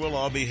 fish each, we'll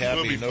all be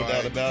happy. We'll be no fine.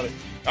 doubt about it.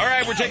 All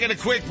right, we're taking a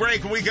quick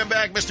break. When we come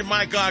back, Mr.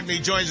 Mike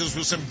Ogney joins us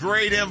with some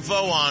great info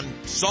on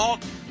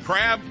salt,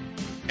 crab,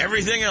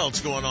 everything else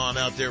going on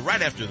out there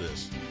right after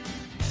this.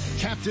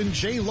 Captain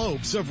Jay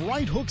Lopes of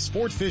Right Hook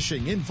Sport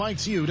Fishing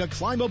invites you to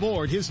climb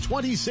aboard his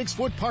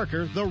 26-foot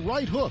Parker, the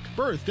Right Hook,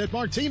 berthed at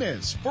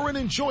Martinez, for an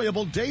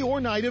enjoyable day or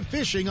night of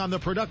fishing on the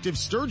productive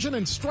sturgeon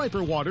and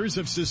striper waters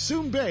of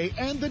Sassoon Bay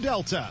and the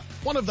Delta.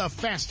 One of the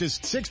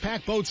fastest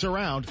 6-pack boats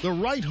around, the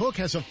Right Hook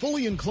has a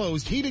fully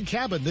enclosed heated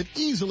cabin that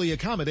easily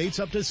accommodates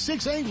up to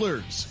 6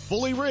 anglers,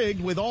 fully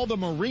rigged with all the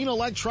marine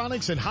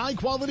electronics and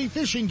high-quality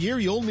fishing gear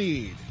you'll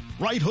need.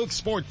 Right Hook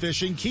Sport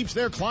Fishing keeps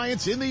their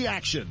clients in the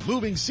action,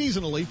 moving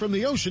seasonally from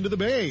the ocean to the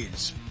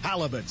bays.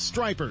 Halibut,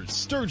 stripers,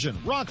 sturgeon,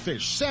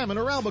 rockfish, salmon,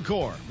 or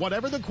albacore.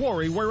 Whatever the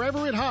quarry,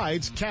 wherever it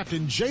hides,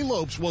 Captain Jay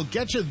Lopes will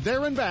get you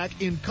there and back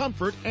in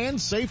comfort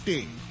and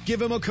safety. Give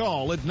him a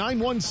call at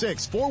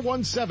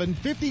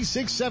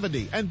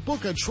 916-417-5670 and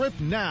book a trip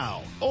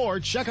now. Or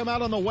check him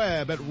out on the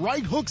web at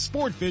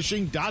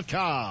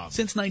righthooksportfishing.com.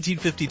 Since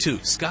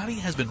 1952, Scotty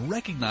has been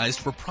recognized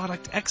for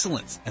product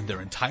excellence, and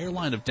their entire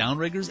line of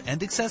downriggers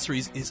and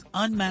accessories is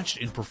unmatched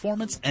in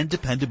performance and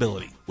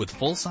dependability. With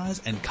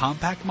full-size and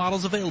compact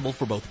models available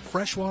for both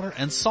freshwater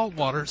and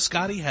saltwater,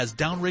 Scotty has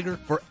downrigger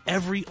for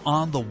every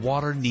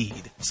on-the-water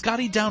need.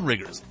 Scotty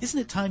Downriggers.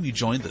 Isn't it time you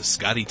joined the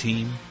Scotty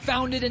team?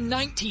 Founded in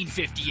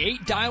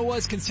 1958, Daiwa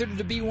is considered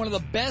to be one of the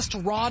best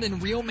rod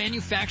and reel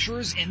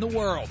manufacturers in the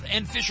world,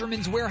 and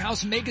Fisherman's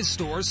Warehouse mega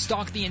stores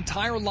stock the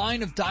entire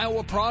line of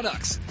Daiwa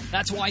products.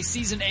 That's why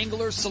seasoned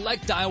anglers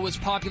select Daiwa's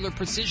popular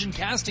precision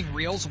casting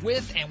reels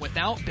with and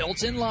without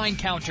built-in line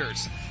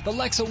counters. The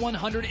Lexa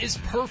 100 is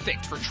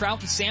perfect for trout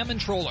and salmon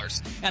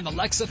trollers, and the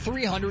Lexa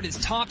 300 is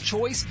top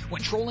choice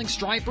when trolling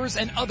stripers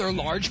and other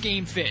large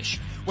game fish.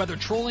 Whether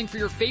trolling for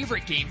your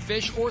favorite game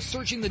fish or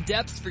searching the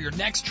depths for your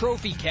next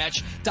trophy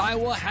catch,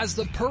 Daiwa has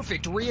the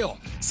perfect reel.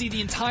 See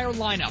the entire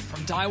lineup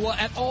from Daiwa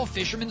at all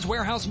Fisherman's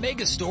Warehouse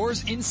mega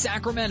stores in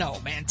Sacramento,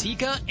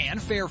 Manteca,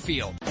 and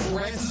Fairfield.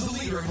 France is the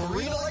leader in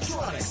marine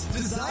electronics,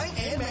 design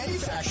and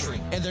manufacturing.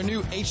 manufacturing. And their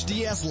new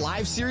HDS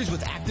Live series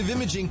with active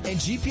imaging and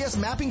GPS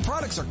mapping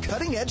products are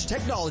cutting-edge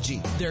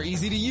technology. They're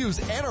easy to use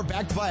and are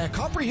backed by a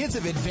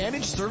comprehensive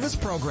Advantage service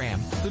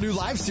program. The new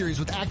Live series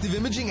with active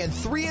imaging and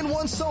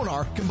 3-in-1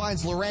 sonar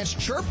combines Lowrance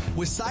Chirp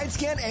with side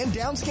scan and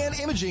down scan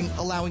imaging,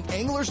 allowing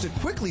anglers to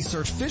quickly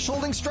search fish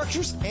holding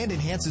structures, and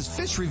enhances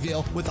fish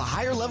reveal with a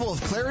higher level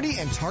of clarity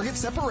and target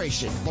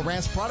separation.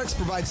 Lowrance products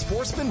provide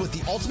sportsmen with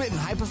the ultimate and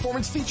high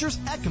performance features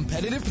at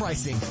competitive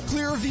pricing.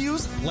 Clearer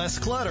views, less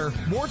clutter,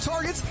 more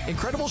targets,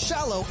 incredible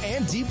shallow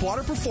and deep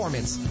water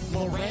performance.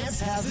 Lowrance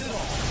has it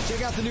all.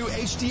 Check out the new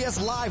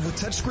HDS Live with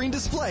touchscreen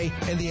display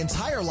and the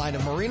entire line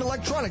of marine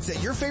electronics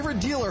at your favorite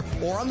dealer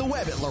or on the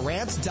web at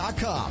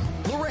Lowrance.com.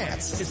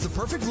 Lowrance is the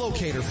perfect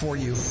locator for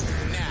you.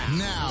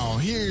 Now,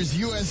 here's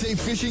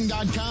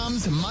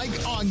USAFishing.com's Mike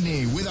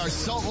Ogney with our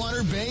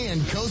Saltwater Bay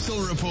and Coastal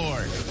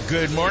Report.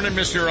 Good morning,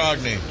 Mr.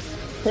 Ogney.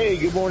 Hey,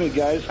 good morning,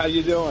 guys. How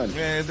you doing?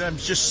 And I'm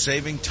just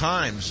saving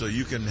time so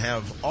you can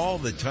have all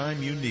the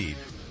time you need.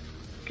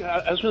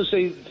 I was going to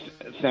say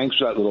thanks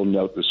for that little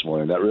note this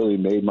morning. That really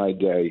made my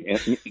day. And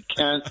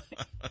Ken,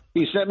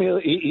 he sent me a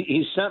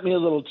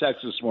little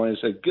text this morning.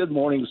 He said, "Good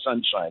morning,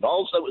 sunshine."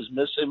 All that was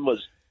missing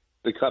was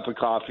the cup of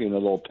coffee and a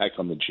little peck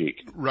on the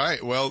cheek.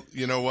 Right. Well,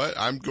 you know what?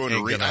 I'm going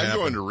to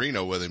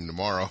Reno with him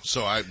tomorrow,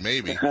 so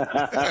maybe.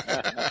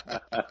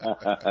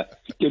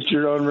 Get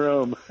your own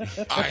room.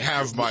 I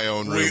have my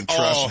own room. We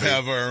all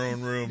have our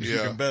own rooms. Yeah.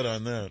 You can bet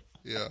on that.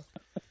 Yeah.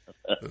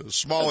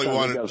 Smalley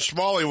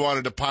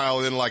wanted to pile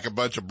in like a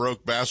bunch of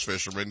broke bass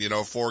fishermen,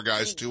 4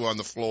 guys, 2 on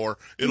the floor.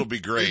 It'll be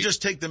great. You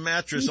just take the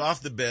mattress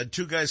off the bed.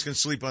 2 guys can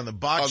sleep on the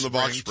box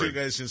spring. 2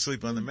 guys can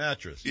sleep on the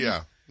mattress.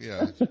 Yeah.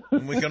 Yeah.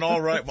 And we can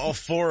all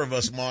 4 of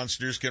us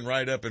monsters can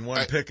ride up in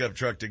one pickup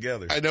truck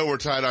together. I know we're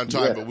tight on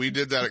time, but we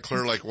did that at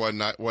Clear Lake one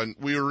night when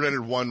we rented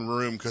one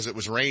room because it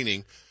was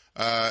raining.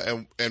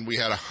 And we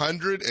had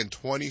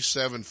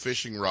 127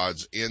 fishing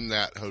rods in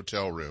that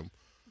hotel room.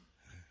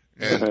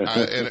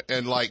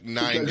 And like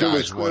 9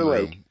 guys, one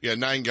room. Yeah,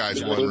 9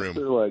 guys, one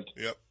room.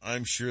 Yep.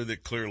 I'm sure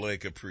that Clear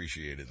Lake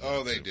appreciated that.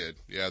 Oh, they did.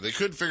 Yeah, they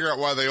couldn't figure out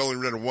why they only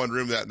rented one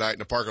room that night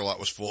and the parking lot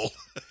was full.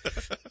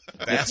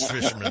 Bass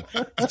fishermen.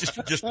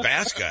 Just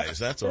bass guys,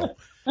 that's all.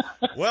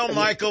 Well,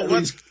 Michael,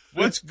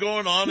 what's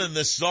going on in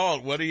the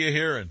salt? What are you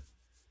hearing?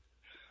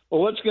 Well,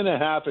 what's going to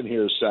happen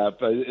here,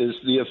 Seth, is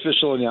the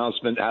official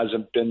announcement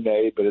hasn't been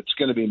made, but it's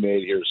going to be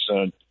made here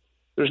soon.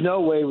 There's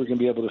no way we're going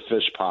to be able to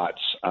fish pots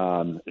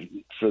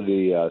for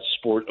the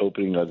sport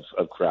opening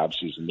of crab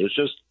season. There's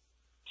just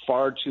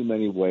far too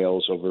many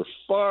whales over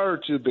far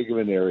too big of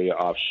an area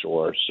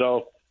offshore.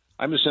 So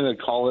I'm just going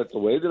to call it the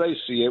way that I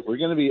see it. We're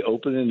going to be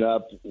opening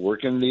up,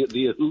 working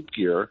the hoop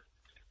gear,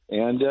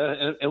 and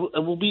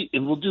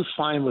we'll do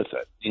fine with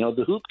it.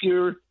 The hoop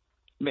gear,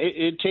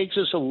 it takes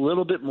us a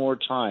little bit more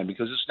time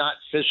because it's not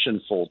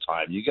fishing full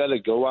time. You got to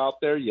go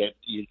out there. You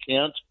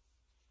can't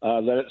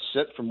let it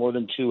sit for more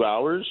than 2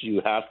 hours.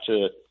 You have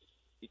to,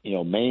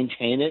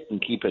 maintain it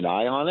and keep an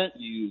eye on it.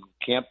 You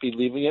can't be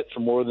leaving it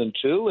for more than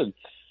 2. And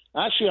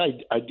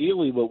actually,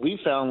 ideally, what we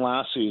found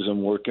last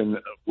season working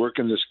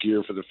this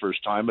gear for the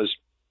first time is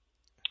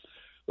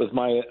with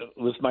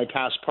my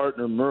past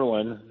partner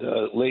Merlin,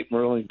 the late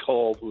Merlin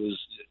Cole, who was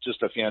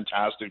just a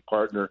fantastic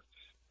partner.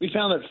 We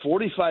found that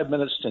 45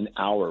 minutes to an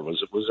hour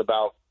was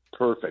about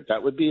perfect.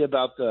 That would be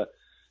about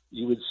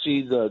you would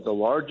see the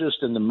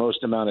largest and the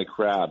most amount of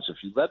crabs.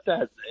 If you let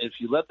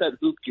that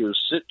hoop gear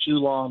sit too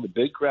long, the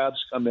big crabs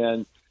come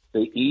in,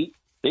 they eat,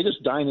 they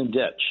just dine and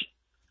ditch.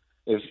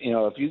 If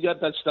you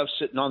got that stuff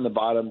sitting on the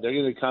bottom, they're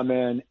going to come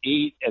in,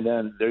 eat, and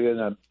then they're going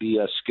to be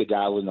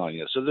skedaddling on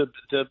you. So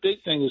the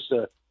big thing is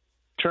to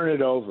turn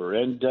it over.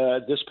 And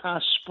this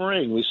past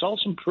spring, we saw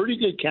some pretty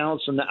good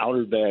counts in the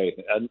Outer Bay.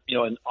 And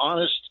an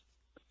honest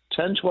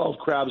 10, 12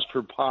 crabs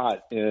per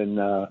pot in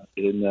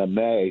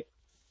May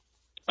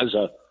is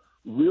a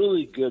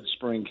really good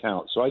spring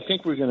count. So I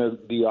think we're going to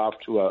be off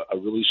to a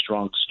really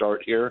strong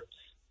start here.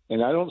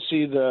 And I don't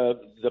see the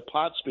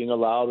pots being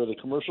allowed or the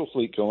commercial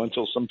fleet going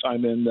until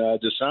sometime in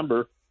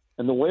December,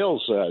 and the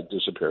whales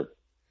disappear.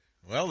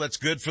 Well, that's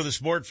good for the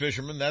sport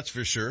fishermen, that's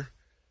for sure.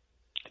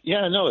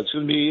 Yeah, no, it's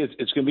going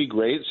to be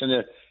great. It's going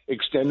to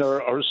extend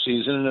our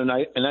season, and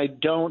I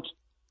don't,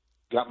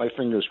 got my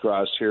fingers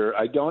crossed here,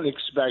 I don't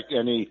expect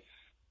any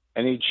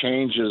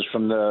changes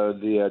from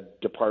the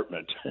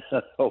department.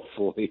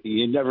 Hopefully,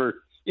 you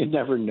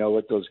never know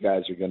what those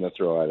guys are going to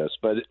throw at us.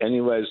 But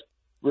anyways,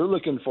 we're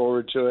looking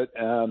forward to it.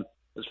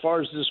 As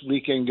far as this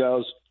weekend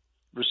goes,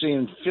 we're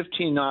seeing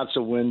 15 knots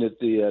of wind at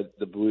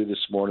the buoy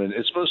this morning.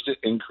 It's supposed to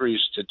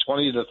increase to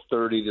 20 to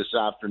 30 this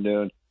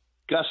afternoon,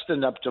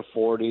 gusting up to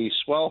 40.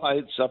 Swell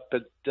heights up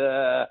at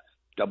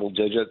double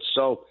digits.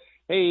 So,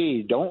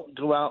 hey, don't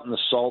go out in the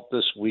salt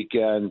this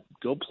weekend.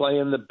 Go play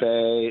in the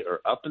bay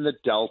or up in the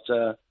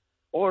Delta.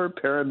 Or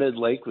Pyramid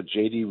Lake with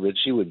J.D.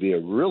 Ritchie would be a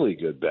really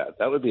good bet.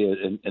 That would be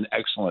an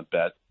excellent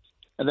bet.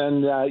 And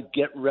then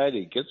get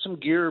ready. Get some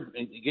gear.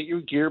 Get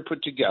your gear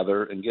put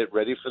together and get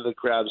ready for the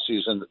crab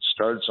season that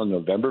starts on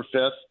November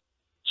 5th.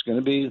 It's going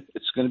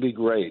to be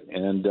great.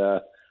 And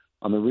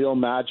On the Real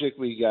Magic,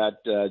 we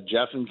got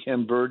Jeff and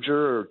Kim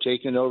Berger are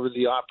taking over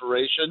the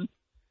operation.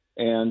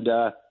 And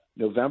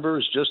November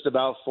is just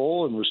about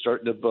full, and we're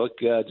starting to book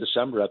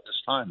December at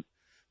this time.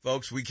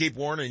 Folks, we keep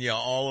warning you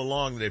all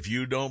along that if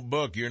you don't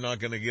book, you're not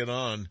going to get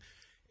on.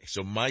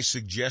 So my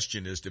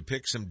suggestion is to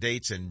pick some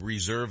dates and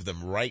reserve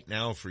them right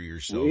now for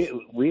yourself.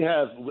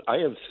 I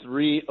have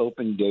 3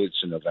 open dates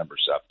in November,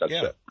 Seth. That's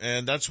it.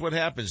 And that's what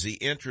happens. The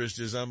interest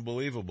is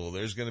unbelievable.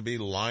 There's going to be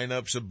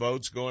lineups of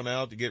boats going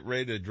out to get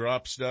ready to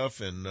drop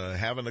stuff and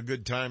having a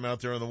good time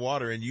out there on the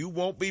water. And you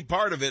won't be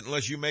part of it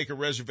unless you make a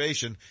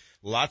reservation.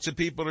 Lots of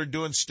people are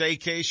doing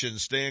staycations,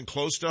 staying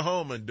close to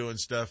home and doing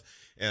stuff.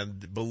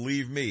 And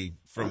believe me,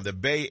 from the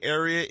Bay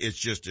Area, it's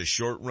just a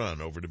short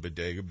run over to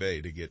Bodega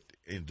Bay to get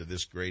into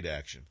this great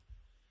action.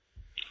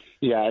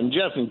 Yeah, and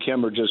Jeff and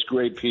Kim are just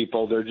great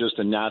people. They're just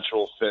a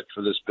natural fit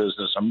for this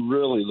business. I'm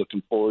really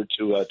looking forward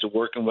to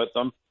working with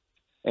them.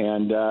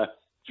 And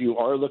if you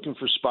are looking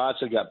for spots,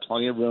 I got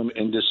plenty of room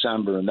in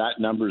December, and that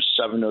number is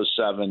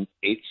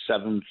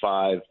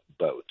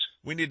 707-875-BOAT.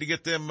 We need to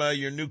get them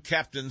your new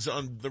captains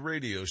on the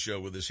radio show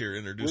with us here,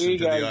 introducing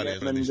to the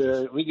audience.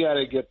 We got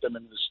to get them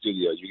into the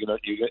studio. You're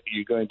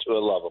going to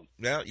love them.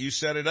 Now, you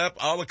set it up.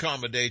 I'll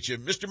accommodate you.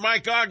 Mr.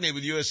 Mike Ogney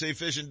with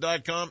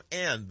USAFishing.com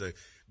and the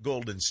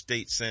Golden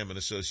State Salmon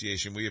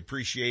Association. We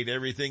appreciate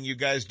everything you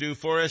guys do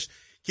for us.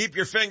 Keep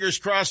your fingers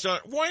crossed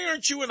on. Why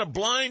aren't you in a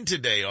blind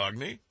today,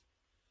 Ogney?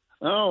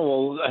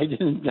 Oh, well, I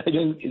didn't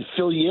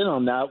fill you in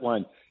on that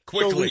one.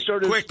 Quickly.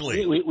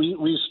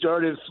 We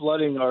started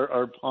flooding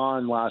our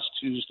pond last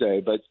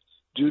Tuesday, but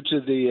due to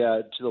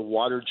the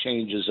water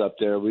changes up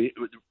there, we're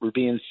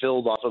being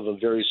filled off of a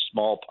very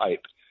small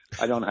pipe.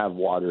 I don't have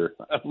water.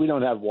 We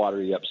don't have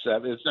water yet,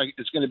 Seth. It's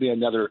going to be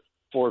another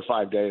 4 or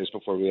 5 days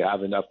before we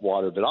have enough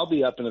water, but I'll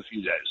be up in a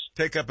few days.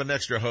 Take up an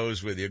extra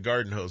hose with you. A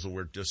garden hose will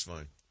work just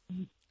fine.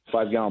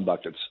 5-gallon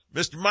buckets.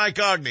 Mr. Mike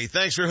Ogney,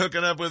 thanks for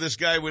hooking up with this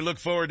guy. We look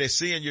forward to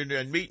seeing you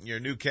and meeting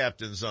your new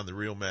captains on the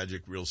Real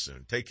Magic real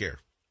soon. Take care.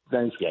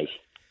 Thanks, guys.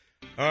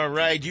 All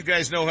right, you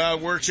guys know how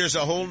it works. There's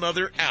a whole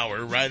nother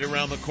hour right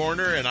around the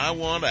corner, and I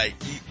want to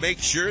make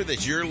sure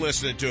that you're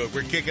listening to it.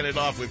 We're kicking it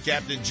off with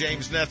Captain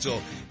James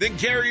Netzel. Then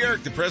Gary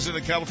Erk, the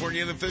president of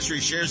California Inland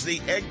Fisheries, shares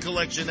the egg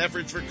collection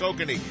efforts for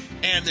kokanee.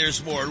 And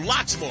there's more,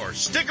 lots more.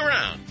 Stick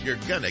around. You're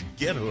going to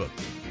get hooked.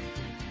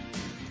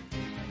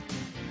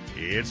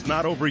 It's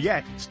not over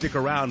yet. Stick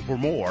around for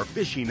more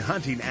fishing,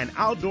 hunting, and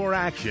outdoor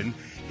action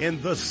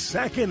in the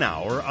second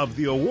hour of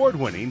the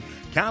award-winning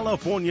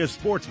California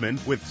Sportsmen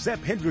with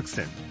Sepp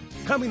Hendrickson.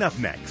 Coming up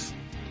next.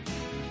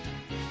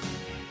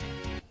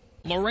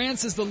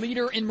 Lowrance is the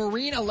leader in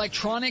marine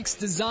electronics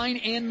design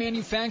and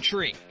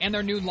manufacturing, and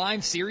their new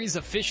live series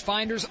of fish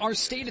finders are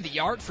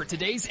state-of-the-art for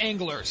today's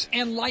anglers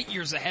and light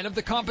years ahead of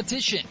the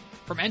competition.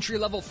 From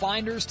entry-level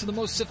finders to the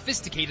most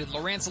sophisticated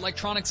Lowrance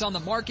electronics on the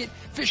market,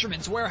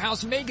 Fisherman's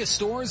Warehouse mega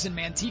stores in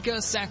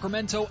Manteca,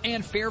 Sacramento,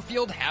 and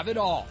Fairfield have it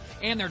all.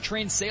 And their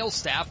trained sales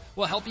staff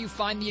will help you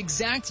find the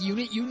exact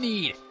unit you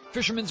need.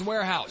 Fisherman's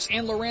Warehouse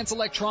and Lowrance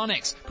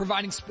Electronics,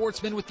 providing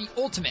sportsmen with the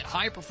ultimate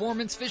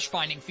high-performance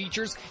fish-finding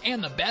features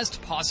and the best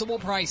possible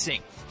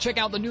pricing. Check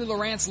out the new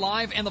Lowrance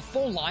Live and the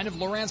full line of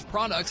Lowrance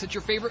products at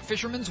your favorite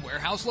Fisherman's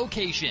Warehouse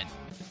location.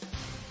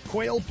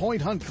 Quail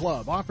Point Hunt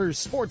Club offers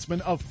sportsmen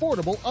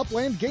affordable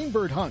upland game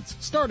bird hunts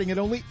starting at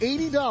only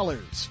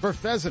 $80 for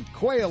pheasant,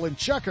 quail, and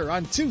chukar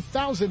on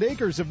 2,000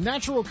 acres of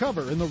natural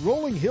cover in the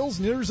rolling hills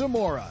near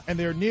Zamora. And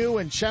their new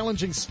and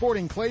challenging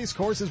sporting clays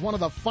course is one of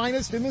the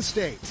finest in the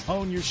state.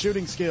 Hone your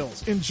shooting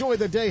skills, enjoy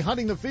the day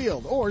hunting the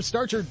field, or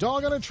start your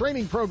dog on a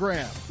training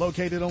program.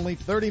 Located only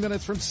 30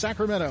 minutes from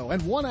Sacramento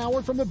and 1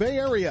 hour from the Bay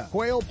Area,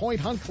 Quail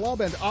Point Hunt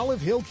Club and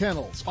Olive Hill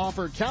Kennels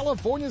offer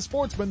California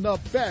sportsmen the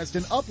best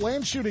in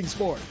upland shooting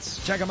sports.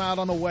 Check them out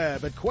on the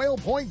web at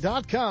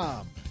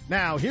quailpoint.com.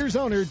 Now, here's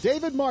owner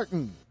David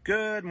Martin.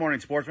 Good morning,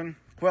 sportsmen.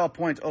 Quail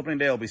Point's opening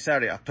day will be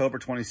Saturday, October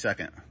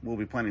 22nd. We'll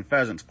be planting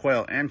pheasants,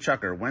 quail, and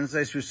chukar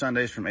Wednesdays through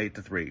Sundays from 8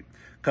 to 3.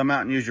 Come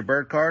out and use your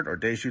bird card, or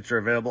day shoots are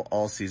available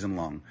all season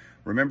long.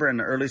 Remember, in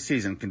the early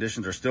season,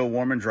 conditions are still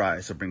warm and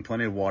dry, so bring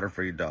plenty of water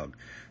for your dog.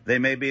 They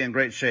may be in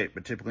great shape,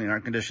 but typically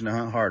aren't conditioned to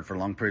hunt hard for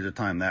long periods of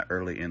time that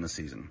early in the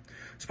season.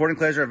 Sporting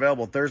clays are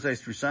available Thursdays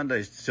through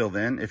Sundays till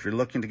then if you're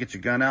looking to get your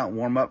gun out and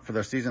warm up for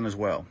the season as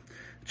well.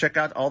 Check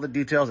out all the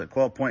details at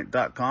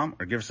quailpoint.com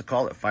or give us a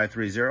call at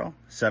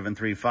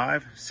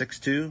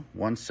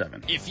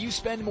 530-735-6217. If you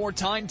spend more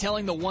time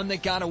telling the one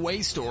that got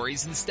away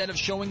stories instead of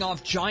showing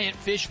off giant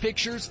fish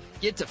pictures,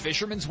 get to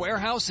Fisherman's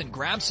Warehouse and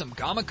grab some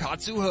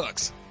Gamakatsu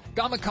hooks.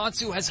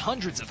 Gamakatsu has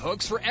hundreds of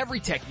hooks for every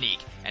technique,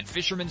 and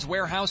Fisherman's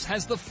Warehouse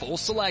has the full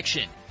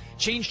selection.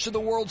 Change to the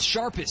world's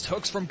sharpest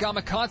hooks from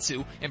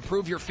Gamakatsu,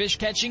 improve your fish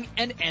catching,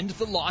 and end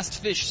the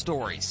lost fish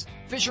stories.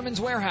 Fisherman's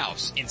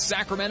Warehouse in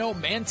Sacramento,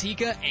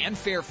 Manteca, and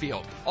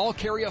Fairfield all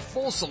carry a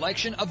full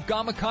selection of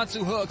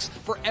Gamakatsu hooks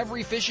for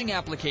every fishing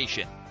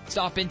application.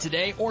 Stop in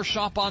today or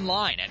shop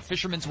online at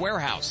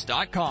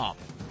fishermanswarehouse.com.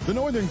 The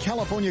Northern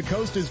California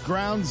coast is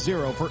ground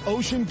zero for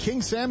ocean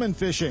king salmon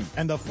fishing,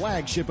 and the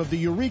flagship of the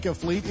Eureka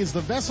fleet is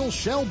the vessel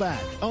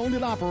Shellback, owned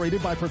and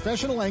operated by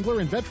professional angler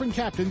and veteran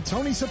captain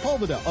Tony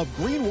Sepulveda of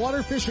Green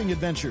Water Fishing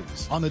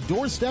Adventures. On the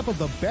doorstep of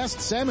the best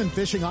salmon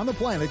fishing on the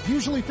planet,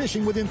 usually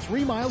fishing within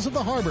 3 miles of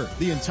the harbor.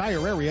 The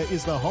entire area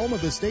is the home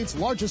of the state's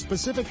largest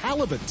Pacific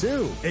halibut,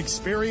 too.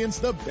 Experience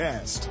the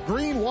best.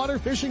 Green Water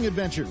Fishing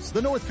Adventures,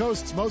 the North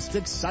Coast's most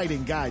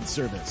exciting guide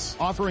service.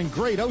 Offering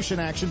great ocean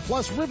action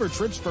plus river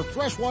trips for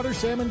freshwater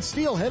salmon,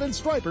 steelhead, and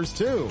stripers,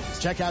 too.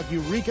 Check out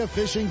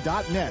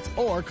eurekafishing.net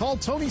or call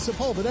Tony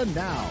Sepulveda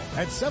now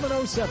at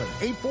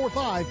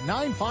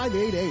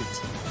 707-845-9588.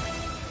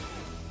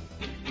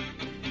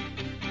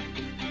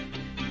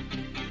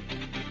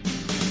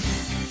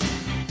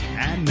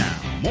 And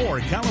now, more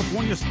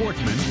California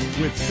Sportsmen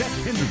with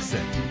Seth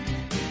Hendrickson.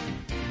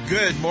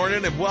 Good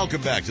morning and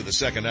welcome back to the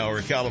second hour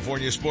of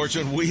California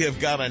Sportsmen. We have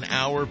got an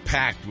hour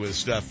packed with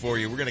stuff for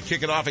you. We're going to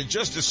kick it off in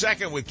just a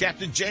second with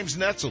Captain James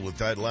Netzel with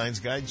Tight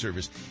Lines Guide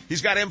Service.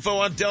 He's got info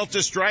on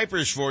Delta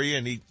Stripers for you,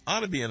 and he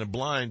ought to be in a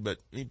blind, but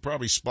he's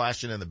probably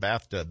splashing in the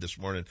bathtub this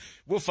morning.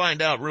 We'll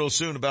find out real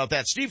soon about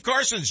that. Steve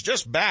Carson's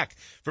just back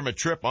from a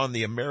trip on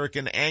the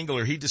American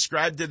Angler. He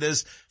described it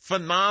as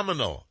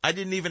phenomenal. I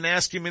didn't even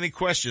ask him any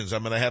questions.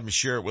 I'm going to have him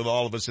share it with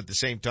all of us at the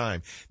same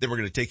time. Then we're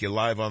going to take you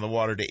live on the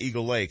water to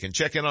Eagle Lake and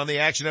check in on the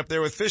action up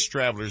there with Fish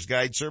Travelers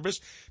Guide Service.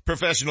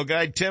 Professional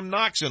guide Tim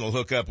Noxon will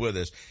hook up with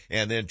us.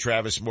 And then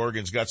Travis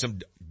Morgan's got some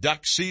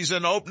duck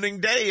season opening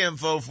day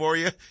info for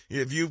you.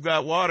 If you've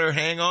got water,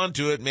 hang on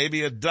to it.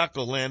 Maybe a duck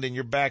will land in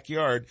your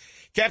backyard.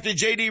 Captain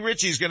J.D.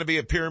 Ritchie's going to be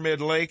at Pyramid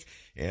Lake,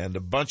 and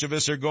a bunch of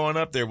us are going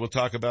up there. We'll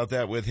talk about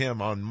that with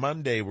him. On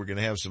Monday, we're going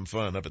to have some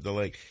fun up at the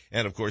lake.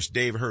 And, of course,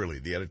 Dave Hurley,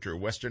 the editor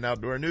of Western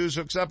Outdoor News,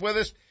 hooks up with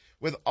us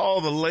with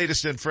all the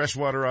latest in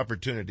freshwater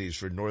opportunities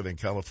for Northern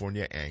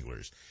California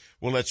anglers.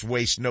 Well, let's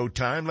waste no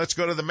time. Let's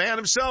go to the man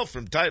himself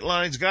from Tight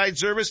Lines Guide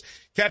Service.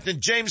 Captain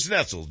James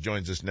Netzel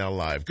joins us now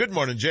live. Good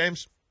morning,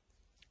 James.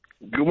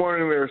 Good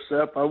morning there,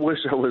 Sep. I wish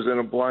I was in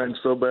a blind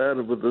so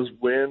bad with this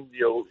wind.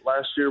 You know,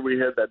 last year we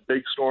had that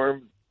big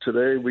storm.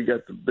 Today we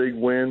got the big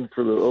wind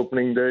for the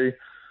opening day.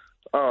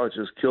 Oh, it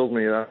just killed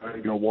me. I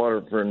ain't gonna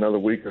water for another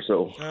week or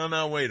so. Well,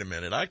 now, wait a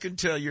minute. I can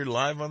tell you're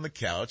live on the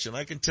couch, and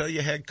I can tell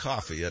you had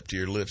coffee up to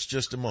your lips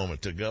just a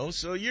moment ago,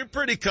 so you're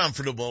pretty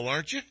comfortable,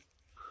 aren't you?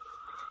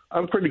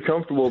 I'm pretty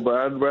comfortable, but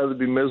I'd rather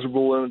be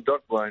miserable in a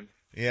duck blind.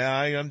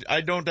 Yeah,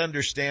 I don't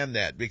understand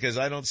that, because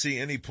I don't see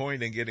any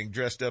point in getting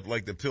dressed up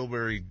like the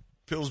Pillsbury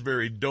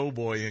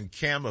Doughboy in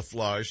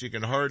camouflage. You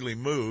can hardly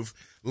move,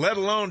 let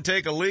alone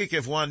take a leak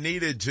if one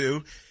needed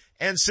to,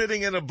 and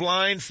sitting in a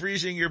blind,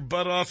 freezing your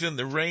butt off in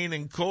the rain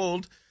and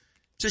cold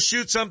to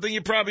shoot something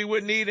you probably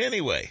wouldn't eat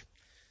anyway.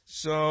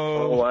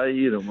 So, I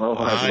eat them.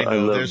 I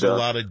know love there's duck. a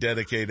lot of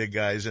dedicated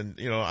guys, and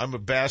I'm a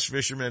bass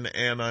fisherman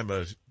and I'm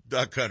a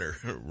duck hunter.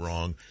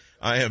 Wrong.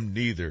 I am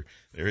neither.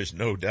 There is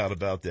no doubt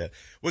about that.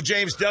 Well,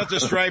 James,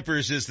 Delta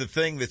Stripers is the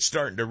thing that's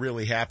starting to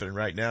really happen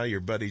right now. Your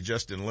buddy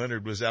Justin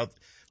Leonard was out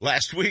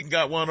last week and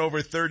got one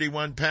over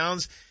 31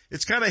 pounds.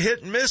 It's kind of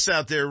hit and miss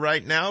out there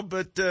right now,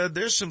 but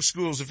there's some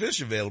schools of fish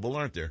available,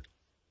 aren't there?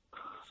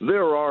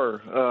 There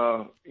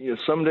are.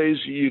 Some days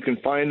you can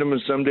find them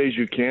and some days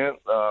you can't.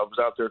 I was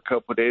out there a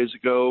couple of days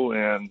ago,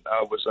 and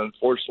I was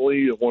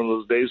unfortunately one of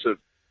those days that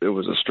it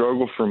was a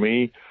struggle for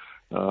me.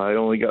 I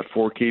only got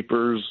 4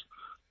 keepers.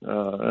 I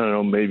don't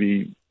know,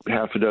 maybe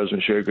half a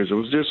dozen shakers. It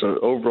was just an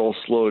overall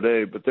slow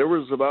day, but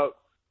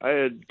I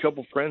had a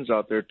couple friends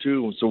out there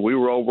too, so we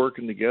were all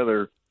working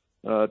together,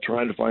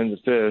 trying to find the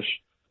fish,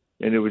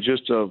 and it was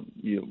just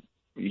you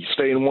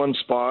stay in one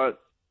spot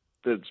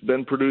that's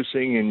been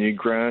producing and you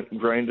grind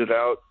it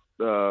out, 5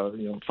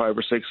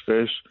 or 6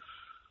 fish,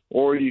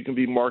 or you can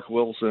be Mark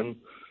Wilson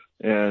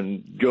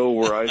and go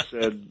where I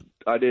said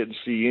I didn't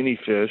see any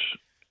fish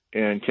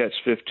and catch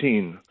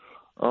 15.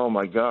 Oh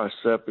my gosh,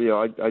 Sep,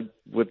 I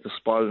with the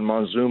spot in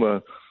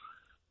Montezuma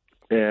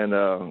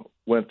and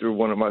went through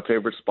one of my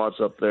favorite spots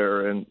up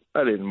there, and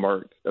I didn't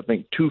mark, I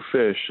think, 2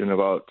 fish in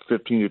about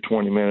 15 to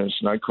 20 minutes.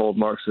 And I called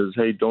Mark, says,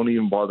 hey, don't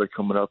even bother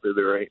coming up there.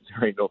 There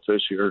ain't no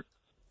fish here.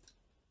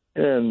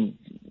 And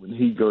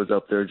he goes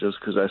up there just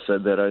because I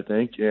said that, I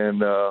think.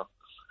 And the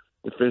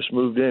fish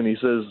moved in. He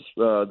says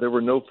there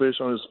were no fish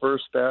on his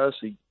first pass.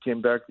 He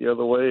came back the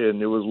other way, and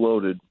it was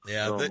loaded.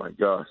 Yeah, my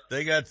gosh.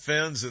 They got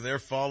fins, and they're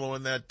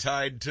following that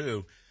tide,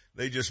 too.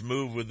 They just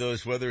move with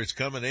those, whether it's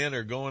coming in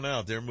or going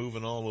out. They're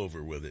moving all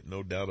over with it,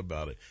 no doubt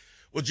about it.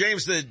 Well,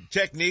 James, the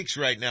techniques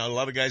right now, a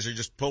lot of guys are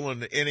just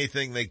pulling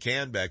anything they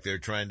can back there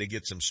trying to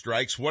get some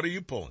strikes. What are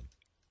you pulling?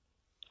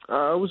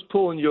 I was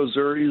pulling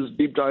Yozuris,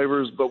 deep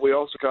divers, but we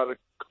also got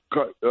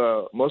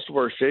most of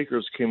our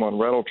shakers came on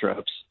rattle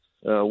traps.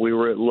 We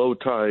were at low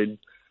tide,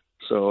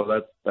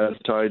 so that's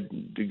tide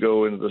to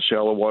go into the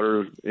shallow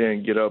water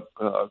and get up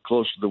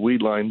close to the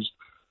weed lines,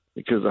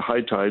 because the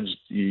high tides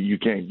you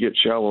can't get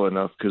shallow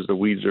enough because the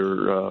weeds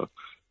are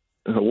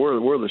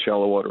where the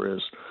shallow water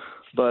is.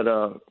 But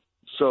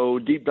so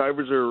deep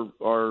divers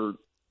are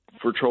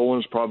for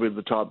trolling is probably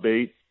the top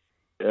bait.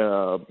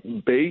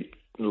 Bait,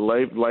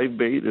 live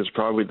bait is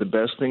probably the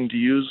best thing to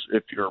use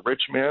if you're a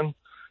rich man.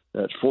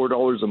 That's $4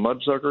 a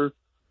mudsucker.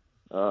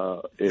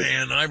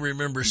 Man, I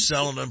remember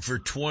selling them for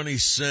 20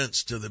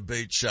 cents to the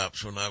bait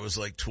shops when I was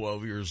like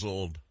 12 years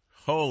old.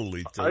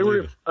 Holy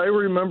Toledo. I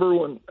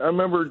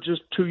remember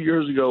just 2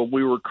 years ago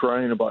we were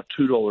crying about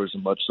 $2 a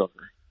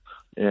mudsucker,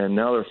 and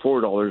now they're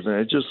 $4,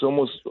 and it just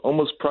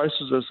almost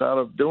prices us out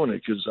of doing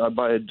it, because I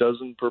buy a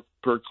dozen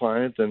per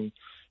client and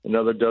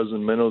another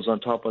dozen minnows on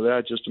top of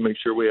that just to make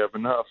sure we have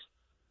enough.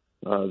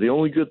 The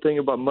only good thing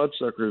about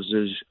mudsuckers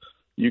is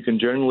you can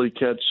generally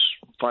catch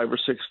 5 or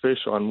 6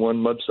 fish on one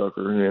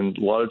mudsucker, and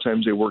a lot of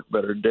times they work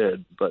better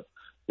dead, but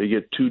they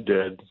get too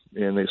dead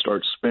and they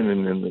start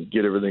spinning and they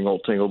get everything all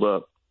tangled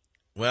up.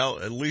 Well,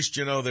 at least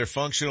you know they're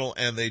functional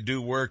and they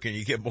do work, and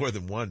you get more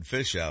than one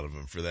fish out of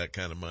them for that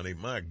kind of money.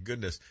 My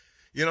goodness.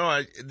 You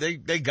know,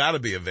 they got to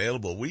be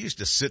available. We used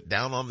to sit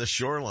down on the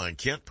shoreline.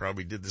 Kent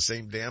probably did the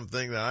same damn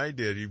thing that I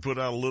did. You put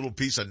out a little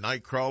piece of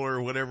night crawler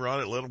or whatever on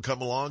it, let them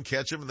come along,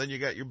 catch them, and then you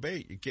got your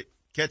bait. You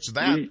catch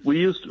that. We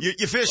used to.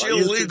 You fish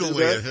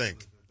illegally, I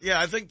think. Yeah,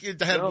 I think you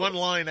had one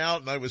line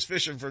out, and I was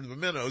fishing for the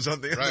minnows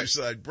on the other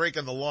side,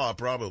 breaking the law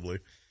probably.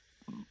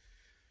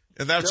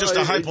 And that's just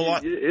a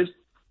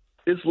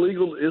It's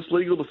legal. It's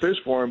legal to fish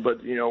for them,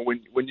 but you know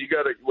when you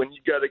gotta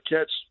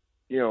catch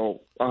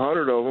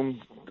 100 of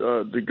them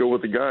to go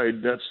with the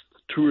guide, that's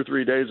 2 or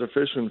 3 days of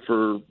fishing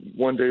for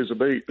 1 day's of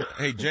bait.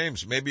 Hey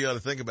James, maybe you ought to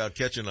think about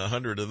catching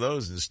 100 of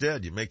those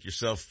instead. You make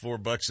yourself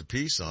 $4 a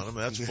piece on them.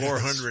 That's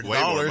 $400.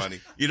 Way more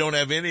money. You don't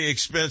have any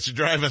expense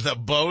driving the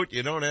boat.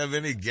 You don't have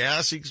any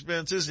gas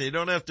expenses. And you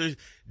don't have to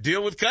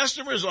deal with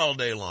customers all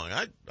day long.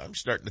 I'm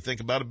starting to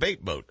think about a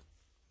bait boat.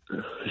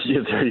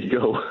 Yeah, there you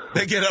go.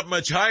 They get up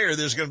much higher.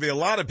 There's going to be a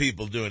lot of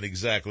people doing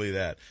exactly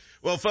that.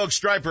 Well, folks,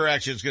 striper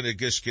action is going to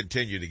just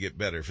continue to get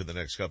better for the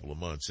next couple of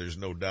months. There's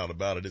no doubt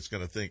about it. It's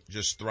going to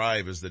just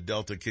thrive as the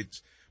Delta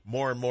gets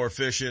more and more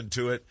fish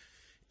into it.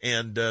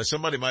 And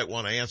somebody might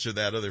want to answer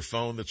that other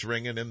phone that's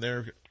ringing in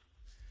there.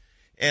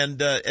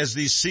 And as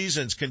these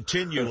seasons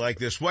continue like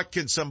this, what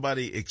can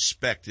somebody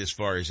expect as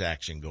far as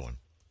action going?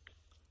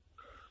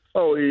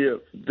 Oh, yeah.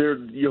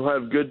 You'll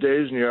have good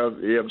days and you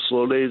have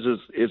slow days.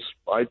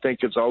 I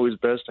think it's always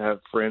best to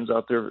have friends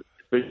out there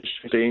fish,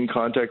 stay in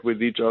contact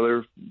with each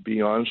other,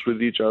 be honest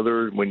with each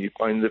other. When you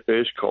find the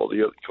fish, call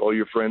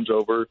your friends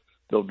over.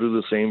 They'll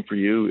do the same for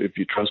you if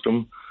you trust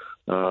them.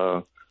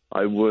 I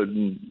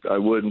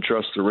wouldn't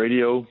trust the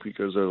radio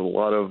because there's a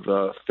lot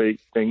of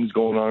fake things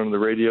going on in the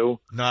radio.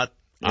 Not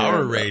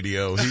our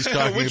radio. He's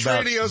talking Which about.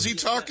 Which radio is he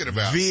talking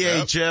about?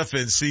 VHF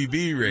and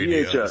CB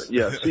radios. VHF,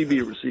 yeah,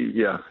 CB,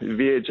 yeah,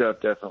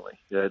 VHF definitely.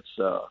 Yeah,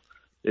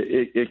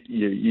 it's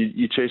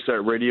you chase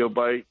that radio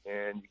bite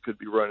and you could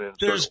be running in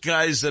There's circles.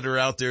 guys that are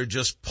out there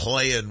just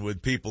playing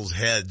with people's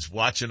heads,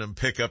 watching them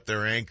pick up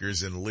their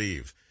anchors and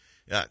leave.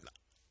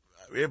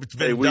 It's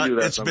been we done. do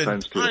that It's been.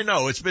 sometimes too. I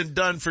know it's been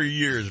done for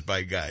years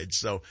by guides.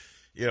 So,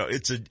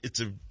 it's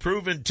a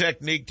proven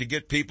technique to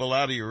get people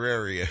out of your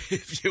area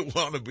if you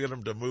want to get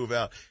them to move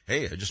out.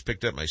 Hey, I just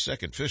picked up my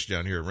second fish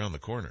down here around the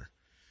corner,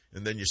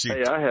 and then you see.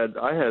 Hey, I had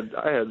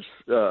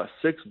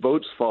 6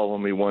 boats follow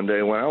me one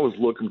day. When I was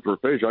looking for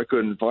fish, I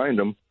couldn't find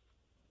them,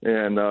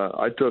 and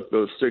I took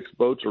those 6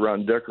 boats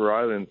around Decker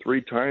Island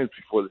 3 times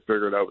before they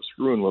figured I was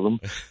screwing with them.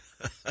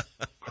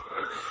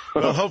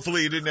 Well,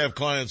 hopefully you didn't have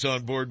clients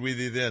on board with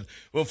you then.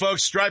 Well,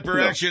 folks, striper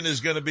action is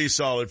going to be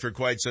solid for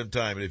quite some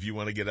time. And if you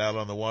want to get out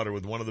on the water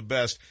with one of the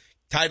best,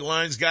 Tight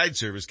Lines Guide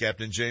Service,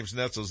 Captain James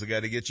Netzel's the guy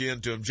to get you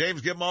into them.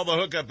 James, give them all the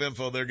hookup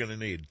info they're going to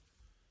need.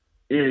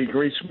 Yeah, you can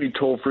reach me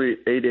toll-free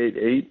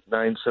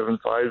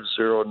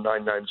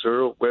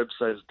 888-975-0990.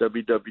 Website is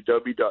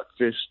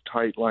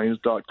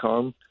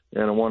www.fishtightlines.com.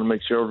 And I want to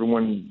make sure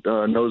everyone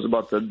knows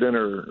about the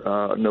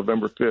dinner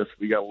November 5th.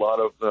 We got a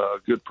lot of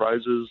good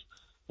prizes.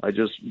 I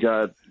just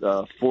got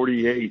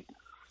 48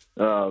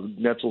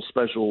 Netzel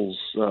Specials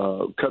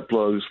cut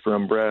plugs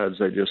from Brad's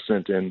I just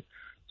sent in.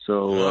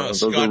 So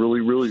those are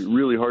really, really,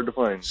 really hard to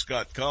find.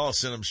 Scott Call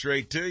sent them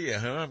straight to you,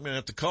 huh? I'm going to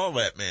have to call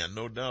that man,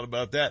 no doubt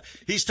about that.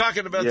 He's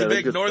talking about the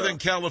big Northern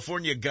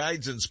California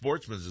Guides and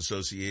Sportsmen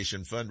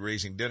Association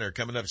fundraising dinner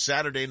coming up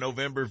Saturday,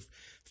 November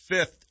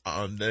 5th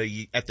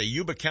at the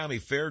Yuba County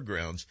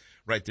Fairgrounds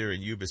right there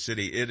in Yuba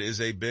City. It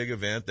is a big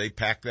event. They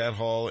pack that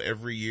hall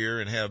every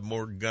year and have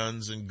more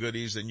guns and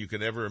goodies than you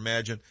could ever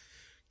imagine.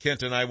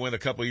 Kent and I went a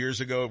couple of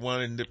years ago at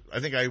one, and I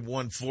think I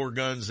won 4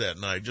 guns that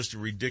night. Just a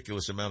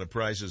ridiculous amount of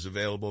prizes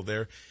available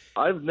there.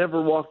 I've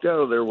never walked out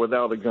of there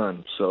without a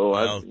gun. So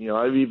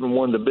I've even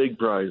won the big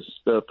prize,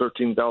 the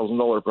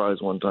 $13,000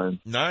 prize one time.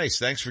 Nice.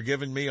 Thanks for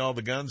giving me all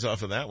the guns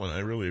off of that one. I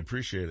really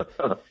appreciate it.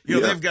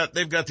 They've got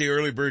the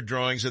early bird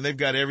drawings and they've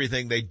got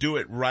everything. They do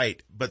it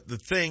right. But the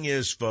thing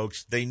is,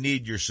 folks, they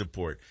need your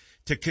support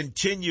to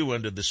continue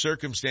under the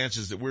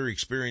circumstances that we're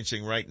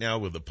experiencing right now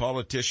with the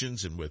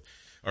politicians and with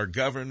our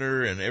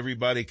governor and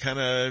everybody kind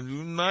of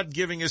not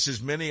giving us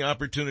as many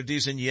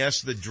opportunities. And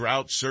yes, the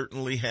drought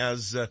certainly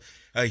has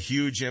a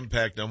huge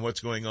impact on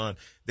what's going on.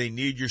 They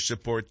need your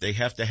support. They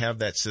have to have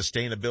that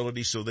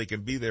sustainability so they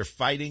can be there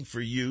fighting for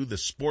you, the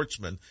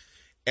sportsman,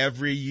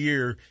 every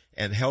year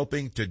and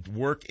helping to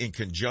work in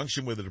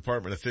conjunction with the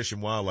Department of Fish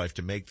and Wildlife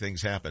to make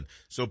things happen.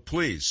 So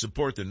please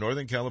support the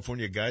Northern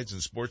California Guides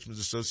and Sportsmen's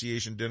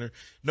Association dinner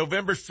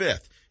November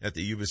 5th at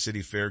the Yuba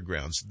City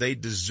Fairgrounds. They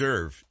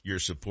deserve your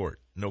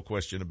support. No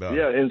question about it.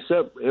 Yeah, and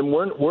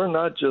we're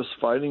not just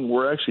fighting,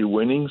 we're actually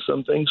winning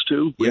some things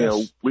too. Yes. You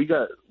know, we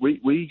got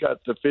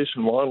the Fish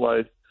and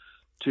Wildlife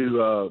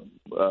to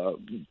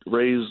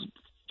raise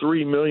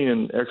 3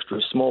 million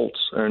extra smolts,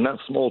 or not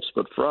smolts,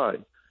 but fry,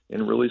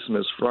 and release them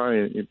as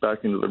fry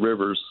back into the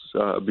rivers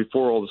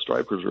before all the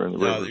stripers are in the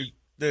rivers.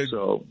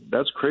 So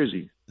that's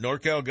crazy.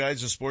 NorCal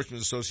Guides and Sportsmen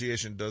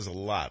Association does a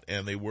lot,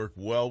 and they work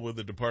well with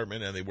the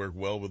department, and they work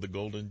well with the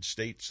Golden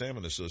State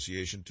Salmon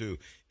Association too.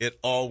 It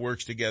all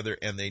works together,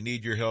 and they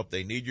need your help.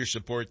 They need your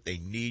support. They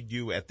need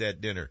you at that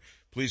dinner.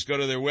 Please go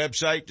to their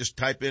website. Just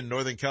type in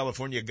Northern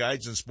California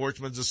Guides and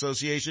Sportsmen's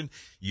Association.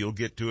 You'll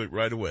get to it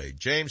right away.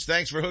 James,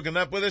 thanks for hooking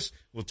up with us.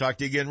 We'll talk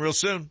to you again real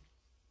soon.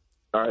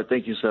 All right.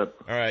 Thank you, Seth.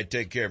 All right.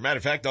 Take care. Matter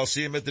of fact, I'll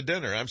see him at the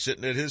dinner. I'm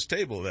sitting at his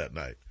table that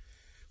night.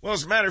 Well,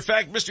 as a matter of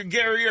fact, Mr.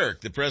 Gary Irk,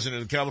 the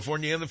president of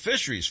California and the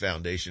Fisheries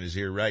Foundation, is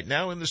here right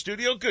now in the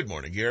studio. Good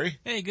morning, Gary.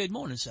 Hey, good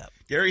morning, Seth.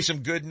 Gary, some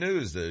good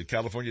news. The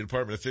California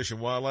Department of Fish and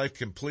Wildlife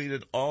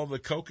completed all the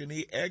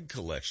kokanee egg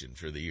collection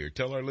for the year.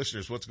 Tell our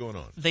listeners what's going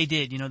on. They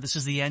did. You know, this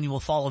is the annual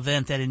fall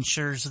event that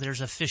ensures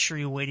there's a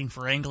fishery waiting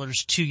for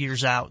anglers 2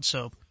 years out.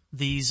 So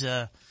these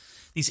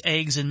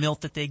eggs and milk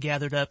that they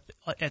gathered up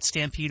at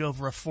Stampede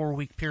over a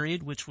 4-week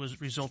period, which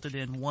resulted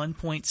in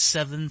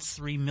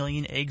 1.73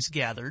 million eggs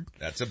gathered.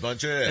 That's a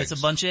bunch of eggs. That's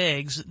a bunch of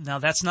eggs. Now,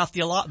 that's not the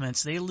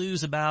allotments. They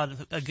lose about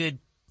a good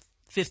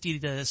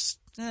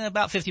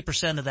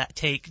 50% of that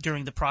take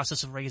during the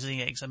process of raising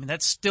eggs. I mean,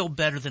 that's still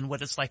better than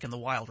what it's like in the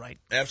wild, right?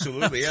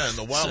 Absolutely, yeah. In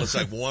the wild, it's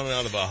like 1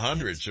 out of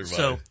 100 survive.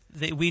 So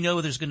we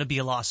know there's going to be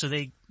a loss. So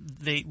we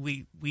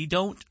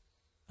don't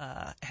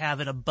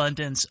have an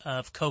abundance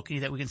of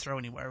kokanee that we can throw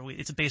anywhere.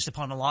 It's based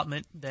upon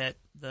allotment that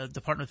the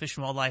Department of Fish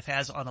and Wildlife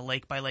has on a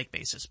lake-by-lake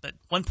basis. But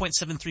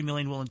 1.73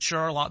 million will ensure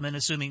our allotment,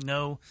 assuming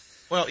no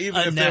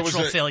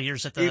natural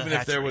failures at the hatchery.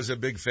 If there was a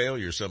big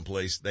failure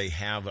someplace, they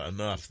have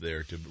enough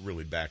there to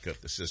really back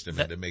up the system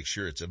and to make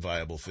sure it's a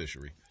viable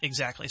fishery.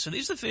 Exactly. So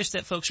these are the fish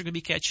that folks are going to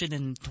be catching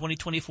in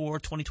 2024,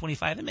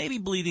 2025, and maybe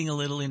bleeding a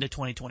little into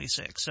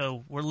 2026.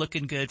 So we're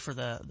looking good for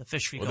the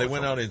fishery. Well, they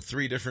went out in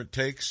 3 different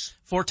takes?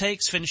 4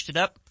 takes, finished it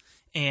up,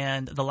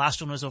 and the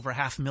last one was over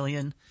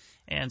 500,000.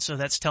 And so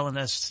that's telling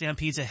us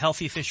Stampede's a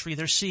healthy fishery.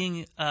 They're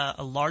seeing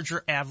a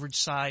larger average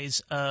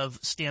size of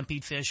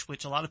Stampede fish,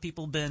 which a lot of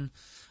people have been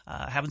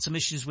having some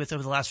issues with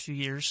over the last few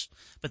years.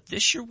 But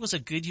this year was a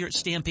good year at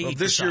Stampede. Well,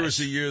 this year was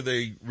the year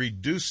they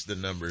reduced the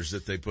numbers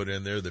that they put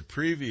in there. The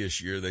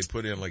previous year they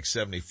put in like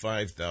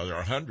 75,000 or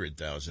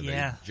 100,000.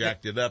 Yeah. They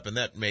jacked it up, and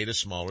that made a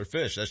smaller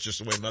fish. That's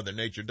just the way Mother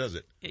Nature does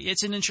it.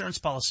 It's an insurance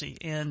policy.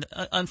 And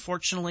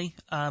unfortunately,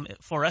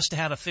 for us to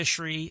have a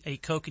fishery, a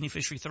kokanee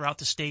fishery throughout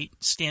the state,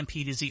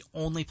 Stampede is the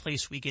only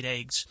place we get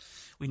eggs.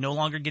 We no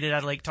longer get it out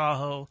of Lake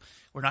Tahoe.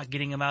 We're not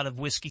getting them out of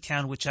Whiskey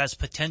Town, which has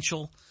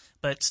potential,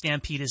 but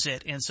Stampede is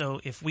it. And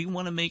so if we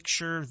want to make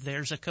sure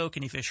there's a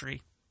kokanee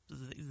fishery,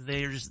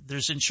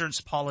 there's insurance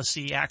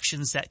policy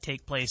actions that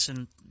take place,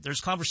 and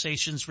there's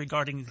conversations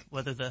regarding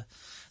whether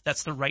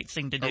that's the right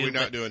thing to do. Are we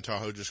not doing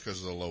Tahoe just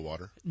because of the low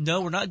water?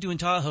 No, we're not doing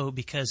Tahoe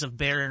because of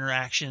bear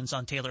interactions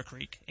on Taylor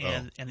Creek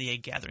and the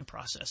egg gathering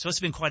process. So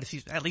it's been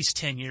at least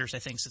 10 years, I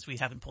think, since we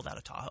haven't pulled out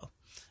of Tahoe.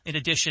 In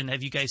addition,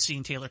 have you guys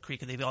seen Taylor Creek?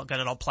 They've all got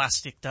it all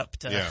plasticed up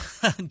to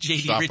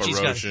JD Stop Ritchie's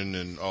erosion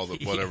and all the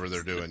whatever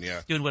they're doing.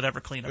 Yeah, doing whatever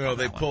cleanup. Well,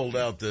 they pulled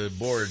out the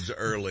boards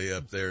early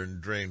up there and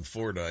drained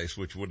Fordyce,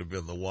 which would have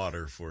been the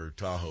water for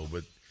Tahoe.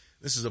 But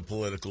this is a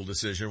political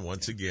decision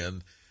once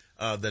again.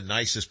 The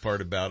nicest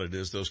part about it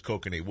is those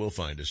kokanee will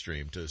find a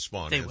stream to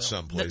spawn in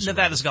someplace.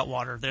 Nevada's got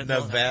water.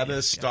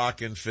 Nevada's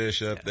stocking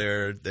fish up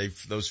there.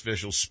 Those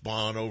fish will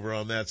spawn over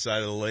on that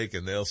side of the lake,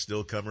 and they'll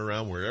still come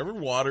around wherever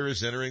water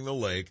is entering the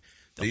lake.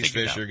 These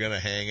fish are going to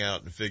hang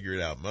out and figure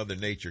it out. Mother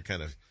Nature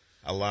kind of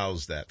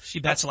allows that. She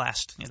bets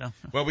last,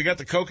 Well, we got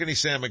the kokanee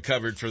salmon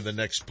covered for the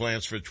next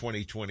plans for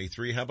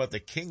 2023. How about the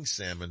king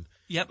salmon?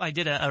 Yep, I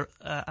did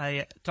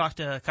I talked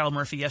to Kyle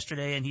Murphy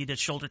yesterday, and he did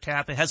shoulder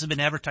tap. It hasn't been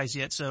advertised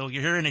yet, so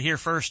you're hearing it here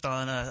first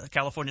on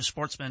California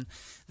Sportsmen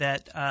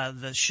that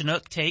the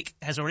Chinook take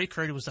has already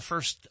occurred. It was the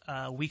first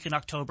week in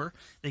October.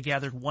 They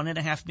gathered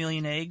 1.5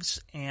 million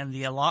eggs, and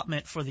the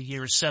allotment for the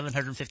year is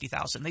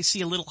 750,000. They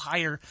see a little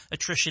higher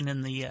attrition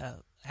in the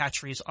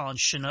hatcheries on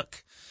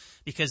Chinook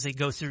because they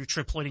go through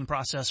triploiding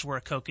process, where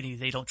a kokanee,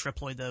 they don't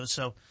triploid those.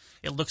 So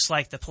it looks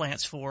like the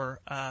plants for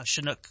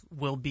Chinook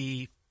will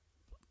be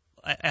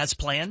as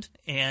planned,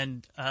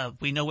 and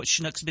we know what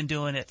Chinook's been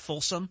doing at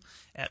Folsom,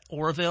 at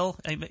Oroville.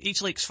 I mean,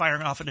 each lake's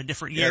firing off in a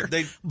different year,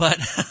 but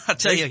I'll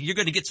tell you, you're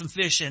going to get some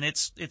fish, and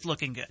it's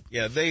looking good.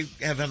 Yeah, they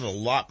have an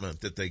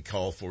allotment that they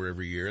call for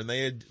every year, and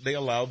they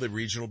allow the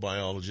regional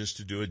biologists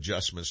to do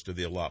adjustments to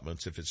the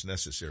allotments if it's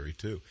necessary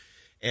too.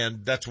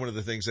 And that's one of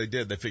the things they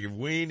did. They figured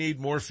we need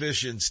more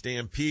fish in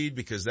Stampede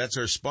because that's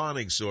our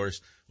spawning source.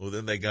 Well,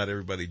 then they got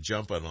everybody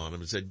jumping on them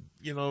and said,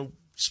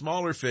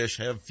 smaller fish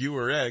have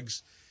fewer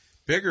eggs.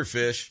 Bigger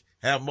fish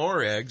have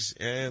more eggs,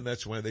 and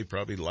that's why they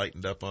probably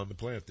lightened up on the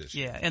plant this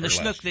year. Yeah, and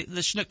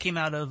the Chinook came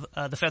out of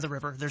the Feather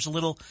River. There's a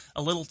little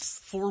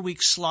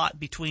 4-week slot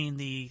between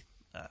the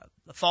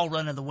fall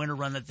run and the winter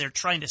run that they're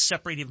trying to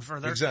separate even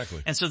further.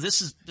 Exactly. And so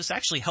this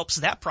actually helps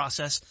that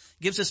process,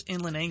 gives us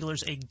inland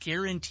anglers a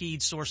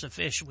guaranteed source of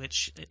fish,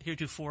 which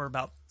heretofore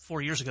about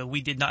 4 years ago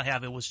we did not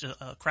have. It was just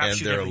a crapshoot.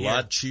 And they're every a year.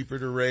 lot cheaper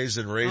to raise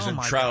than raising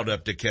trout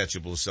up to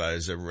catchable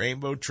size. A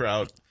rainbow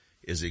trout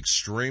is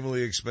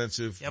extremely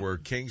expensive, where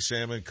king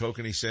salmon,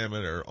 kokanee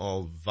salmon are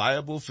all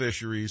viable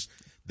fisheries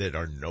that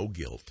are no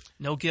gilt.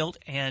 No gilt,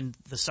 and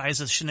the size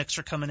of the Chinooks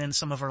are coming in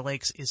some of our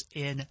lakes is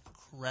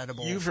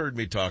incredible. You've heard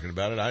me talking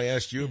about it. I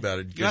asked you about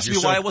it. You asked me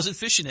why I wasn't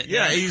fishing it.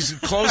 Yeah, he's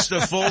close to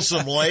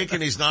Folsom Lake,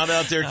 and he's not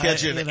out there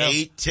catching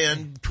 8,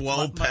 10,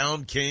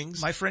 12-pound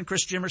kings. My friend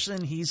Chris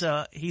Jimerson, he's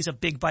a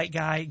big bite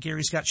guy.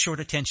 Gary's got short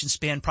attention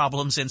span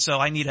problems, and so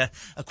I need a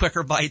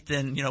quicker bite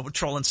than,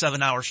 trolling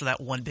 7 hours for that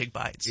one big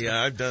bite. So.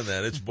 Yeah, I've done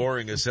that. It's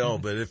boring as hell,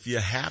 but if you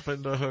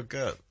happen to hook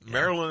up.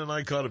 Marilyn and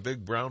I caught a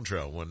big brown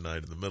trout one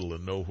night in the middle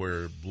of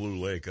nowhere, Blue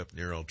Lake up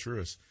near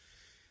Alturas.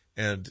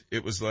 And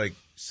it was like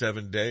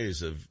 7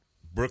 days of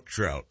brook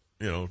trout,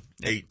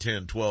 8,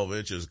 10, 12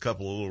 inches, a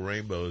couple of little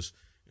rainbows,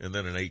 and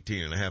then an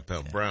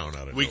 18.5-pound brown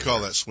out of We nowhere. call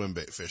that swim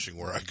bait fishing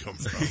where I come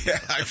from. Yeah,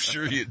 I'm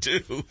sure you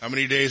do. How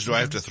many days do I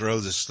have to throw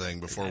this thing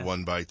before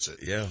one bites it?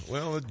 Yeah,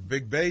 well, it's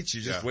big baits.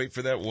 You just wait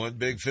for that one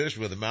big fish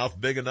with a mouth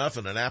big enough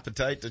and an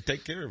appetite to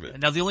take care of it.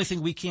 Now, the only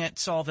thing we can't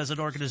solve as an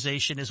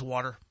organization is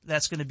water.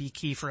 That's going to be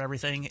key for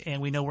everything,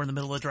 and we know we're in the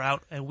middle of a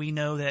drought, and we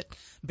know that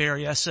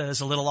Berryessa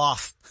is a little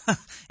off,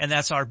 and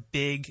that's our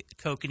big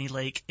kokanee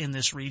lake in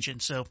this region,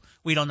 so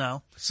we don't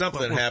know.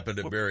 Something happened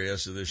at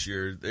Berryessa this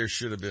year. There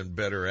should have been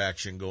better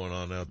action going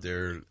on out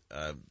there.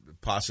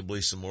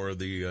 Possibly some more of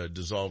the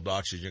dissolved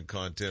oxygen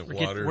content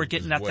water. We're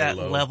getting at that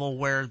level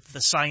where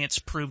the science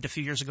proved a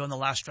few years ago in the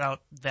last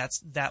drought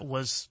that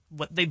was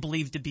what they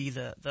believed to be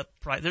the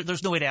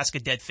there's no way to ask a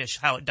dead fish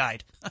how it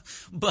died,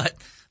 but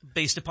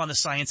based upon the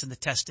science and the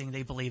testing,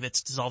 they believe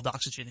it's dissolved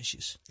oxygen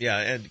issues. Yeah,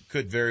 and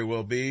could very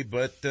well be,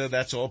 but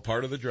that's all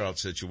part of the drought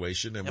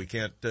situation, and we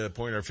can't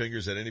point our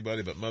fingers at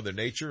anybody but Mother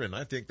Nature, and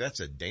I think that's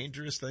a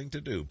dangerous thing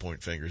to do,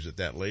 point fingers at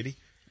that lady.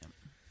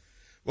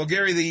 Well,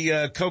 Gary, the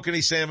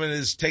kokanee salmon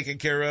is taken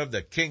care of.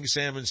 The king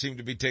salmon seem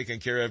to be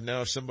taken care of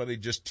now. If somebody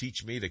just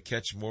teach me to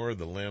catch more of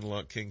the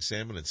landlocked king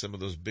salmon and some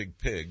of those big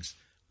pigs,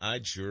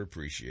 I'd sure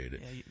appreciate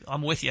it. Yeah,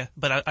 I'm with you,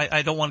 but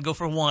I don't want to go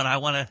for one. I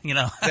want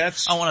to,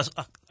 I want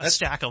a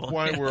stack of them.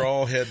 That's why we're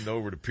all heading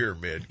over to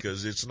Pyramid,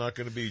 because it's not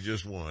going to be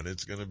just one.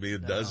 It's going to be a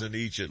dozen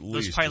each at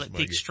least. Those Pilot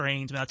Peak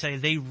strains, I'll tell you,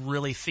 they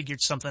really figured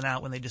something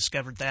out when they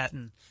discovered that,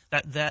 and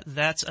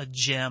that's a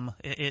gem.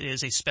 It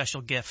is a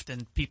special gift,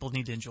 and people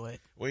need to enjoy it.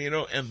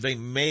 Well, and they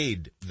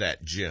made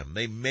that gem.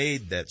 They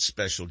made that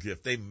special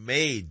gift. They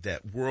made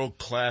that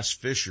world-class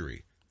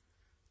fishery.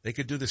 They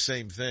could do the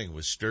same thing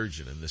with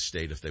sturgeon in this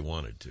state if they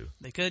wanted to.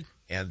 They could.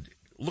 And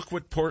look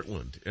what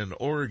Portland and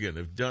Oregon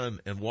have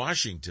done, and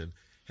Washington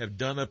have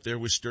done up there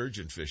with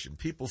sturgeon fishing.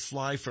 People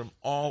fly from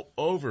all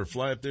over,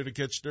 fly up there to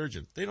catch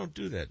sturgeon. They don't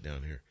do that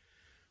down here.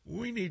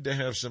 We need to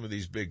have some of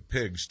these big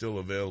pigs still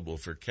available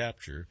for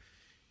capture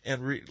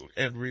and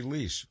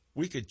release.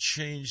 We could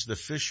change the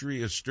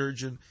fishery of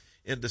sturgeon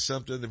into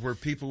something where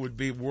people would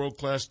be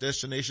world-class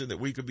destination that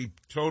we could be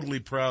totally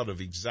proud of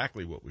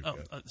exactly what we've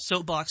got.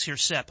 Soapbox here,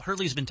 Sepp.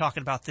 Hurley's been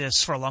talking about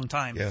this for a long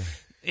time. Yeah.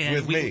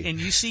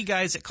 And you see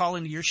guys that call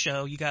into your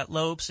show, you got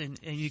Lopes and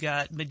you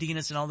got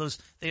Medinas and all those,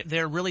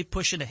 they're really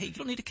pushing to, hey, you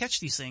don't need to catch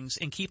these things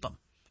and keep them.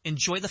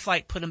 Enjoy the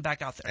fight, put them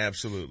back out there.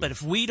 Absolutely. But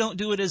if we don't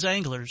do it as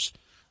anglers,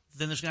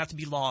 then there's going to have to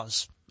be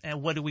laws.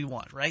 And what do we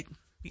want, right?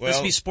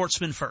 Let's be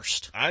sportsmen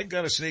first. I've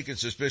got a sneaking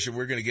suspicion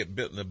we're going to get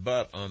bit in the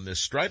butt on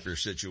this striper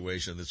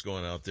situation that's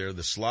going out there,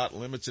 the slot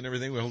limits and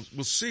everything.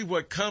 We'll see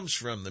what comes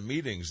from the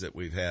meetings that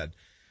we've had.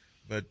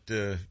 But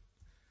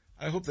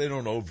I hope they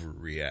don't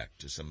overreact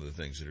to some of the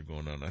things that are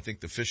going on. I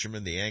think the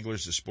fishermen, the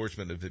anglers, the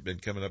sportsmen have been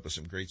coming up with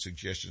some great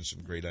suggestions,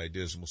 some great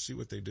ideas, and we'll see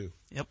what they do.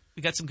 Yep.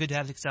 We got some good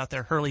advocates out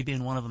there, Hurley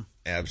being one of them.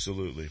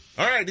 Absolutely.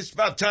 All right, it's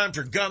about time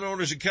for gun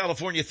owners in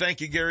California.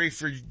 Thank you, Gary,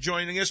 for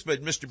joining us.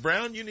 But, Mr.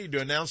 Brown, you need to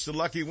announce the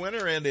lucky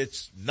winner, and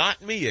it's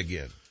not me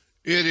again.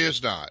 It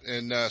is not.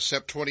 And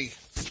Sep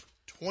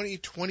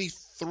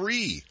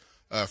 2023,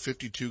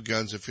 52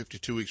 guns in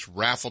 52 weeks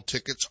raffle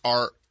tickets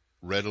are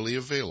readily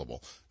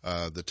available.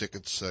 The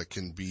tickets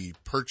can be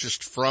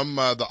purchased from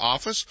the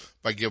office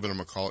by giving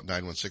them a call at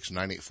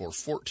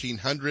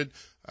 916-984-1400,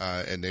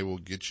 and they will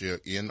get you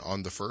in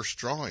on the first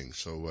drawing.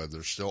 So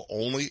there's still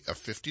only a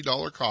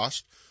 $50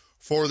 cost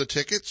for the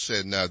tickets,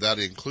 and that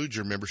includes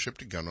your membership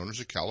to Gun Owners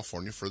of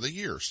California for the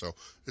year. So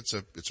it's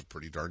a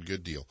pretty darn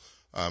good deal.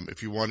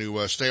 If you want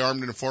to stay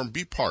armed and informed,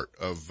 be part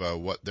of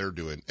what they're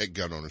doing at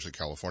Gun Owners of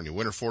California.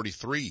 Winner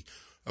 43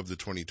 of the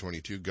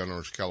 2022 Gun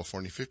Owners of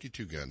California,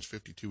 52 guns,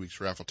 52 weeks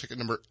raffle ticket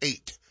number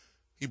 8.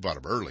 He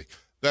bought them early.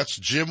 That's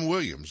Jim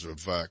Williams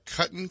of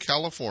Cutton,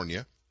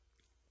 California.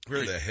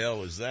 Where the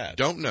hell is that?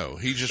 Don't know.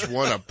 He just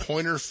won a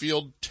Pointer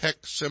Field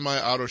Tech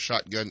semi-auto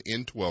shotgun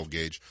in 12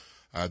 gauge.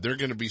 They're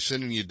going to be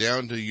sending you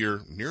down to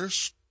your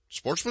nearest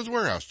Sportsman's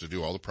Warehouse to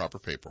do all the proper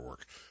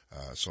paperwork.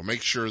 So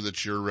make sure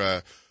that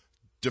you're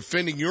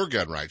defending your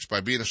gun rights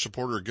by being a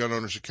supporter of Gun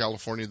Owners of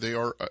California. They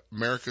are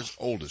America's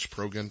oldest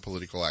pro-gun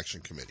political action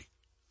committee.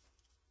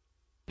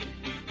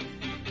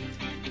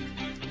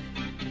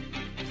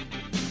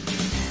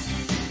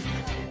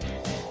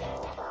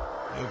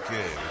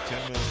 Okay,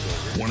 10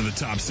 minutes over. One of the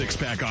top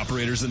six-pack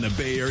operators in the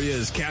Bay Area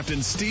is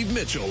Captain Steve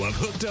Mitchell of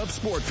Hooked Up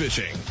Sport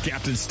Fishing.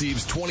 Captain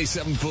Steve's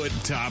 27-foot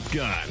Top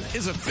Gun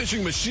is a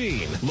fishing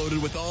machine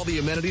loaded with all the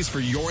amenities for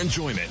your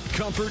enjoyment,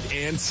 comfort,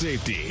 and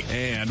safety.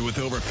 And with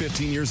over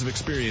 15 years of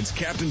experience,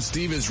 Captain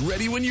Steve is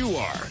ready when you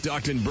are.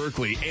 Docked in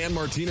Berkeley and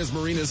Martinez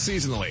Marinas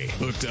seasonally.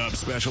 Hooked Up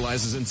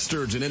specializes in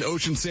sturgeon and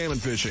ocean salmon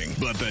fishing,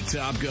 but the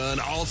Top Gun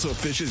also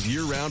fishes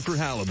year-round for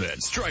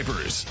halibut,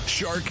 stripers,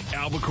 shark,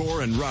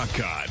 albacore, and rock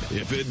cod.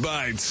 If it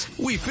bites,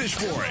 we fish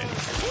for it.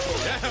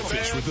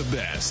 Fish with the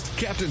best.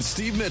 Captain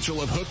Steve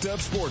Mitchell of Hooked Up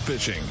Sport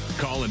Fishing.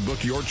 Call and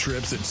book your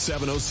trips at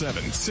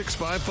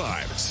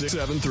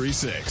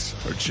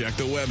 707-655-6736 or check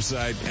the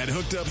website at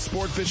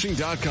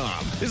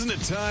hookedupsportfishing.com. Isn't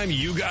it time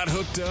you got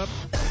hooked up?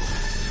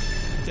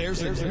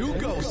 There's a new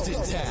ghost in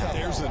town.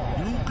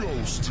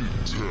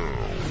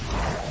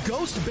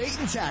 Ghost Bait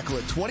and Tackle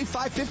at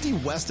 2550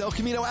 West El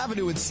Camino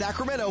Avenue in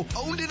Sacramento,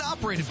 owned and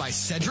operated by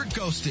Cedric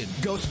Ghostin.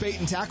 Ghost Bait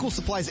and Tackle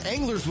supplies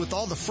anglers with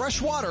all the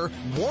fresh water,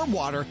 warm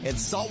water, and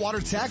saltwater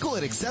tackle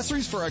and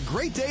accessories for a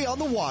great day on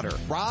the water.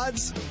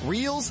 Rods,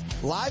 reels,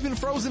 live and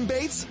frozen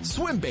baits,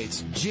 swim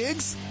baits,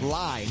 jigs,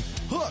 line,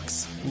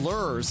 hooks,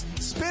 lures,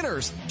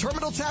 spinners,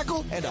 terminal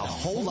tackle, and a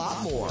whole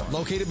lot more.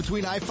 Located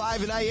between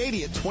I-5 and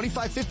I-80 at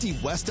 2550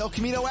 West El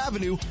Camino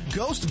Avenue,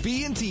 Ghost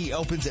B&T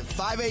opens at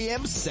 5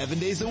 a.m. 7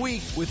 days a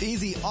week with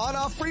easy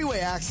on-off freeway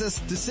access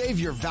to save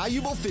your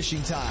valuable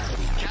fishing time.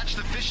 Catch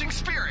the fishing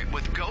spirit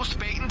with Ghost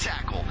Bait and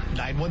Tackle.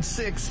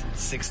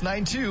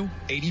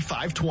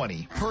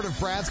 916-692-8520. Heard of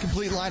Brad's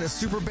complete line of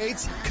super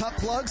baits, cut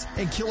plugs,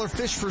 and killer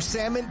fish for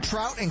salmon,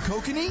 trout, and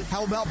kokanee?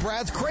 How about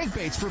Brad's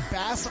crankbaits for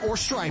bass or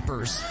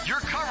stripers? You're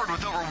covered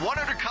with over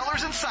 100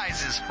 colors and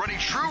sizes, running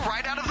true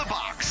right out of the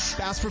box.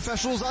 Bass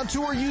professionals on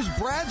tour use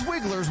Brad's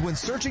Wigglers when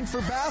searching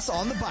for bass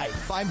on the bite.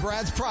 Find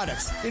Brad's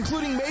products,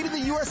 including made in the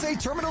USA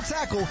terminal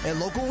tackle at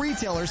local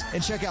retailers,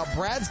 and check out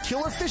Brad's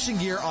Killer Fishing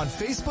Gear on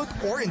Facebook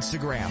or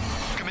Instagram.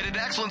 Committed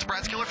to excellence,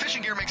 Brad's Killer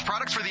Fishing Gear makes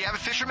products for the avid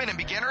fisherman and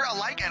beginner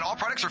alike, and all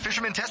products are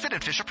fisherman tested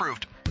and fish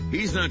approved.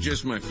 He's not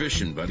just my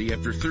fishing buddy.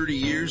 After 30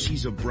 years,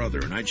 he's a brother,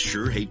 and I'd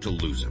sure hate to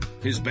lose him.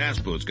 His bass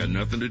boat's got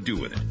nothing to do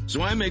with it.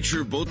 So I make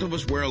sure both of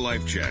us wear a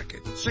life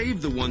jacket.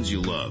 Save the ones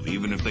you love,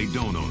 even if they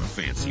don't own a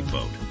fancy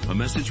boat. A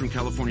message from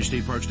California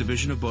State Parks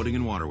Division of Boating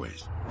and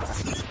Waterways.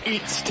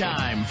 It's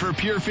time for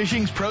Pure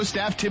Fishing's Pro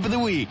Staff Tip of the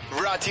Week.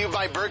 Brought to you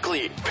by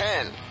Berkeley,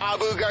 Penn,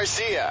 Abu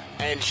Garcia,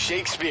 and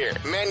Shakespeare,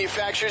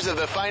 manufacturers of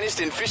the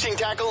finest in fishing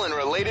tackle and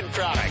related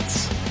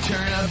products.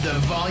 Turn up the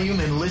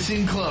volume and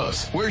listen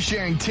close. We're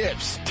sharing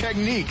tips,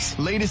 techniques,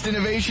 latest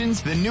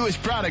innovations, the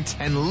newest products,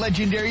 and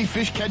legendary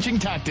fish catching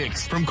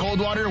tactics from cold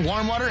water,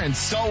 warm water, and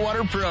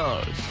saltwater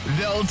pros.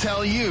 They'll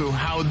tell you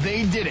how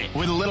they did it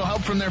with a little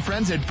help from their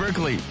friends at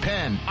Berkeley,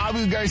 Penn,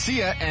 Abu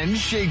Garcia, and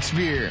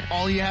Shakespeare.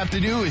 All you have to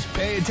do is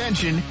pay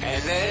attention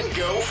and then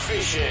go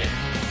fishing.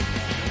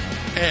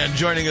 And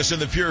joining us in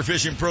the Pure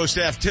Fishing Pro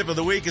Staff Tip of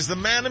the Week is the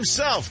man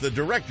himself, the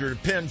director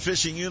of Penn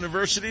Fishing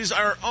University's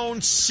our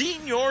own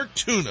Senior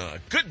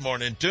Tuna. Good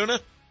morning, Tuna.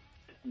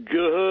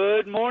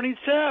 Good morning,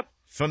 Sep.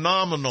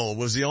 Phenomenal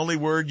was the only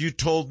word you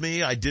told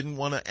me. I didn't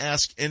want to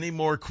ask any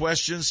more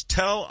questions.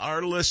 Tell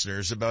our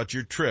listeners about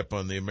your trip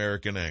on the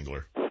American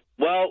Angler.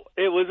 Well,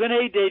 it was an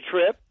 8-day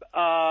trip,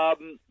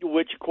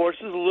 which, of course,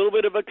 is a little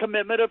bit of a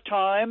commitment of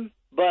time,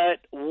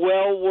 but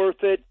well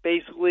worth it.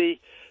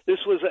 Basically, this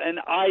was an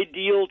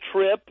ideal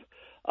trip,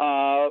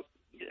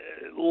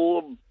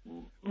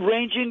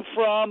 ranging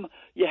from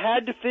you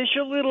had to fish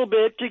a little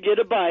bit to get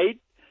a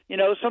bite. You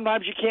know,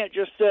 sometimes you can't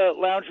just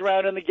lounge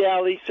around in the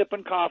galley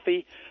sipping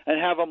coffee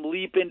and have them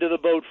leap into the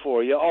boat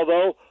for you,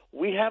 although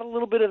we had a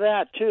little bit of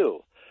that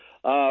too.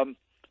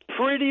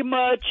 Pretty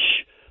much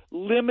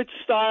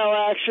limit-style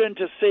action,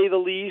 to say the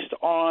least,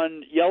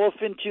 on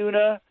yellowfin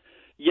tuna,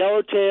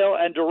 yellowtail,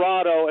 and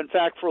dorado. In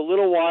fact, for a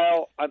little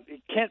while,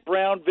 Kent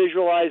Brown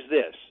visualized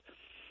this.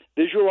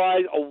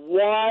 Visualize a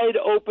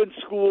wide-open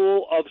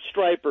school of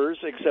stripers,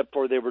 except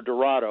for they were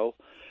dorado,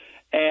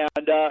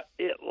 and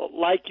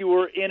like you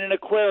were in an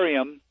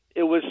aquarium.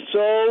 It was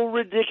so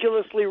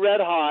ridiculously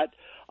red-hot,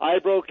 I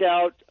broke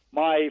out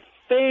my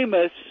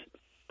famous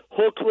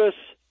hookless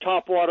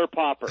topwater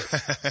popper.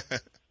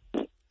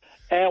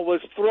 And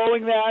was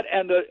throwing that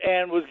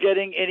and was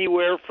getting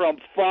anywhere from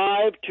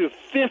 5 to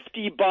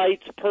 50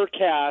 bites per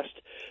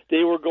cast.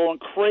 They were going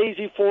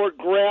crazy for it,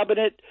 grabbing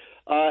it.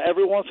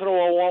 Every once in a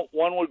while,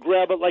 one would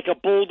grab it like a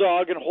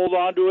bulldog and hold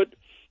on to it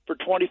for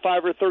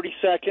 25 or 30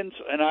 seconds.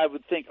 And I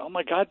would think, oh,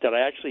 my God, did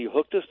I actually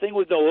hook this thing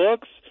with no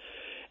hooks?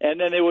 And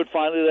then they would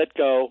finally let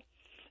go.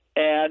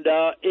 And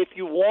if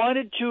you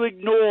wanted to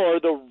ignore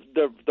the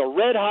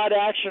red-hot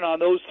action on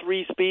those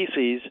three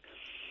species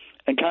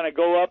and kind of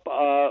go up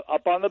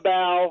on the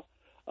bow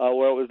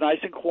where it was nice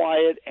and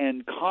quiet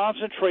and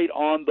concentrate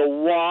on the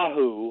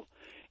wahoo,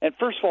 and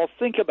first of all,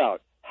 think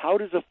about, how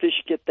does a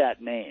fish get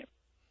that name?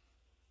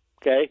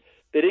 Okay?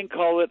 They didn't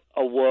call it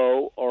a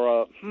whoa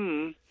or a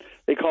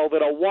They called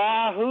it a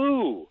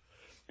wahoo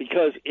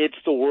because it's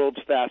the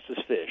world's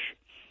fastest fish.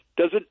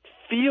 Doesn't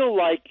feel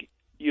like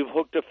you've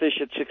hooked a fish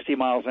at 60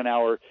 miles an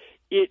hour.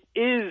 It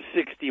is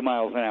 60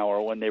 miles an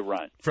hour when they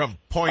run. From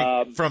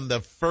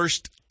the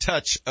first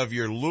touch of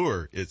your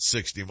lure, it's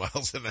 60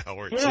 miles an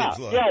hour. It seems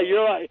like. Yeah,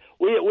 you're right.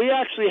 We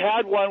actually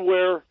had one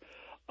where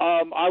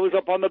I was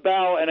up on the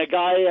bow and a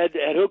guy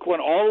had hooked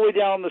one all the way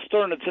down the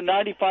stern. It's a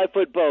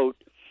 95-foot boat.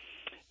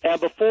 And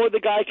before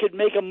the guy could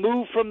make a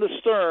move from the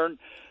stern,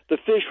 the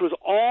fish was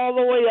all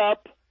the way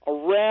up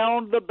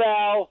around the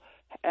bow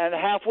and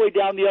halfway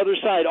down the other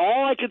side.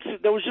 All I could see,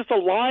 there was just a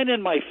line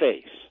in my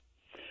face.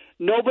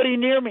 Nobody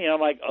near me. And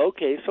I'm like,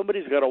 okay,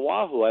 somebody's got a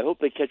wahoo. I hope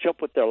they catch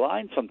up with their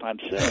line sometime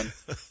soon.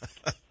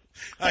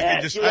 I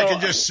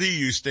can just see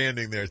you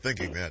standing there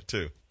thinking that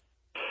too.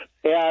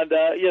 And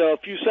a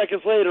few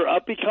seconds later,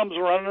 up he comes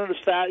running as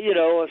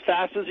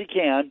fast as he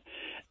can.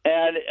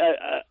 And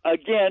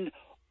again,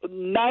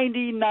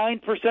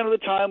 99% of the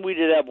time we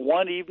did have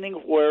one evening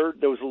where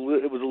it was a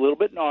little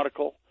bit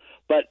nautical,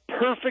 but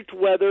perfect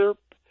weather,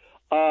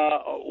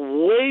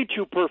 way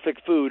too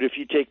perfect food if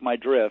you take my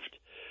drift.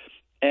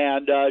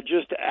 And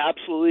just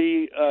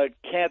absolutely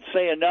can't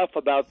say enough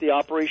about the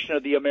operation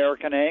of the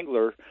American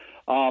Angler.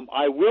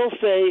 I will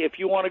say, if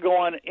you want to go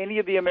on any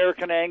of the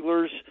American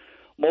Anglers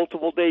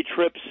multiple-day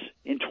trips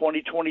in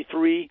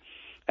 2023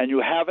 and you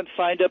haven't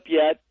signed up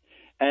yet,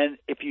 and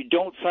if you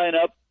don't sign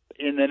up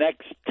in the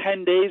next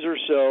 10 days or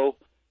so,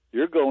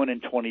 you're going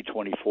in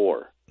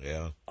 2024.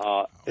 Yeah.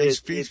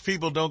 These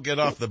people don't get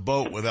off the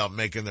boat without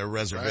making their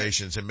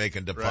reservations and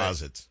making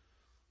deposits.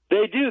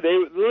 They do. They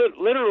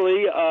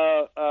literally,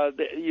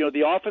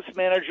 the office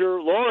manager,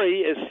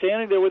 Lori, is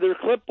standing there with her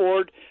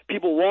clipboard.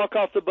 People walk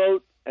off the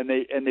boat and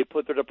they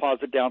put their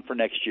deposit down for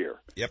next year.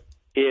 Yep.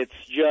 It's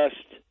just,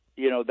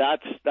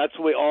 that's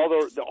the way all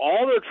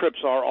their trips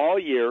are all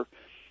year,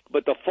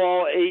 but the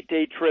fall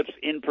 8-day trips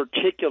in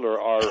particular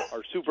are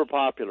super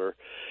popular.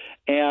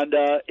 And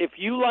if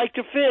you like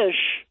to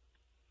fish,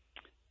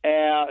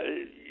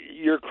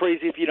 you're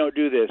crazy if you don't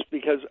do this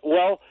because,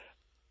 well,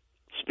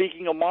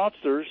 speaking of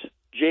monsters,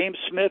 James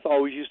Smith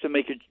always used to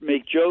make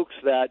jokes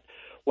that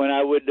when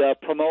I would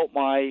promote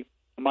my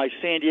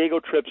San Diego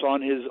trips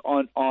on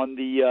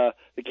the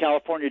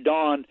California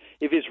Dawn,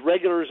 if his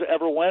regulars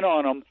ever went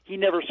on them, he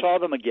never saw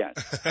them again.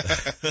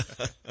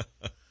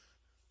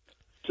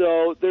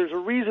 So there's a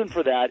reason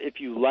for that. If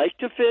you like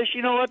to fish,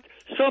 you know what?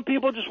 Some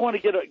people just want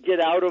to get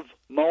out of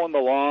mowing the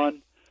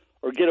lawn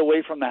or get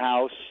away from the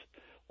house,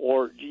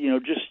 or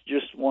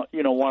just want a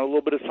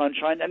little bit of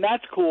sunshine, and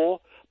that's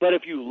cool. But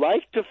if you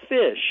like to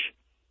fish,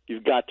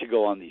 you've got to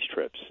go on these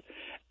trips.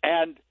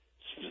 And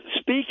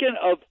speaking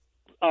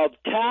of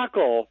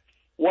tackle,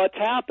 what's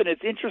happened,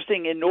 it's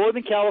interesting, in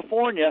Northern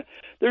California,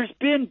 there's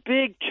been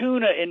big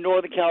tuna in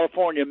Northern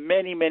California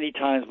many, many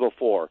times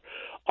before.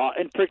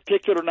 In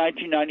particular,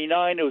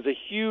 1999, it was a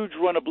huge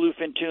run of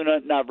bluefin tuna,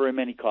 not very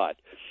many caught.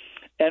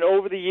 And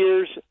over the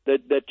years,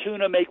 the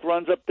tuna make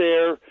runs up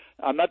there.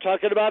 I'm not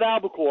talking about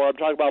albacore. I'm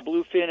talking about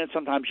bluefin and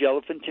sometimes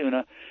yellowfin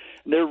tuna.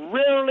 They're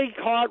rarely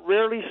caught,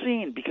 rarely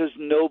seen because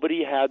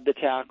nobody had the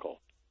tackle.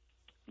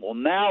 Well,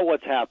 now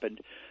what's happened,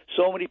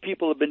 so many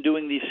people have been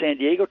doing these San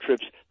Diego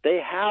trips, they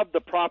have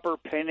the proper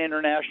Penn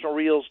International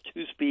reels,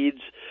 2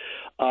 speeds,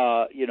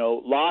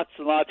 lots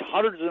and lots,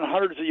 hundreds and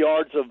hundreds of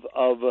yards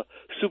of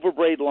super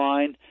braid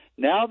line.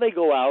 Now they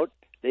go out,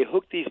 they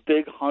hook these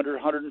big 100,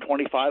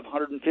 125,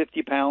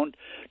 150-pound,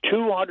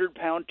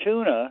 200-pound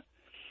tuna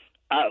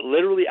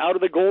literally out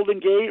of the Golden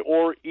Gate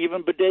or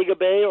even Bodega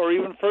Bay or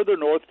even further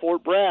north,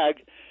 Fort Bragg.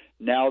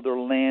 Now they're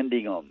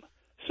landing them.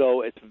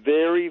 So it's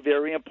very,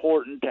 very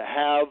important to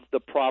have the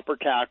proper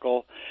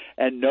tackle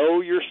and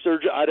know your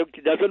sturgeon.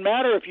 It doesn't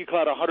matter if you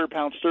caught a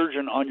 100-pound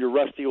sturgeon on your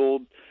rusty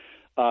old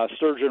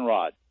sturgeon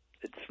rod.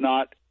 It's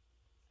not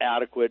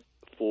adequate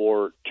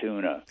for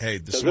tuna. Hey,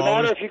 doesn't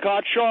matter if you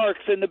caught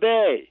sharks in the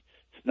bay.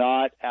 It's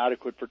not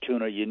adequate for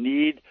tuna. You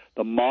need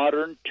the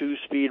modern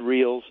 2-speed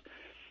reels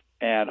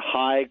and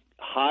high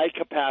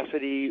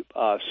capacity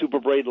super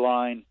braid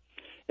line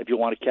if you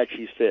want to catch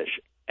these fish.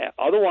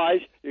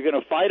 Otherwise, you're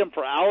going to fight them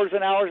for hours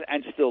and hours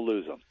and still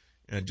lose them.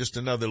 And just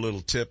another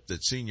little tip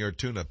that Senior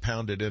Tuna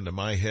pounded into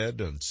my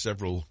head on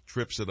several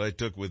trips that I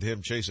took with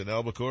him chasing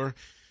albacore.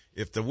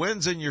 If the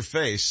wind's in your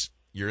face,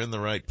 you're in the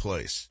right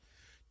place.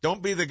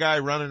 Don't be the guy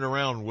running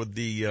around with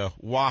the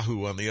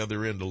wahoo on the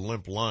other end of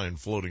limp line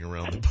floating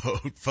around the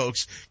boat,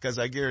 folks, because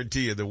I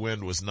guarantee you the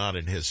wind was not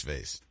in his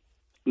face.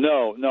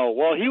 No.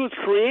 Well, he was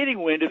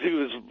creating wind as he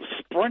was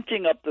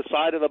sprinting up the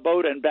side of the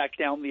boat and back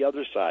down the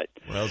other side.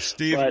 Well,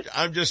 Steve,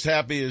 I'm just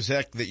happy as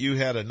heck that you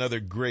had another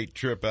great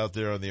trip out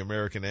there on the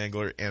American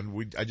Angler,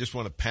 and I just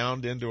want to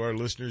pound into our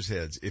listeners'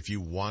 heads, if you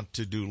want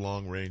to do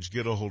long range,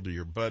 get a hold of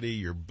your buddy,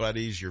 your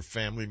buddies, your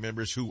family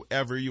members,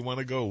 whoever you want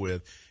to go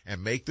with,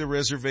 and make the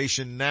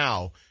reservation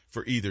now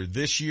for either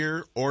this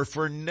year or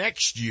for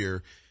next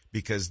year,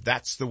 because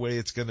that's the way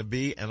it's going to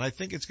be. And I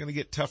think it's going to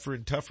get tougher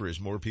and tougher as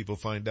more people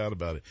find out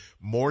about it.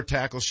 More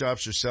tackle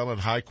shops are selling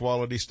high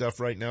quality stuff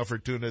right now for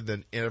tuna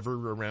than ever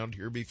around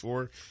here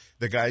before.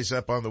 The guys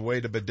up on the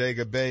way to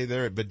Bodega Bay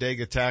there at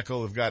Bodega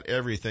Tackle have got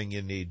everything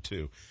you need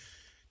to.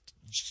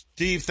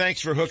 Steve,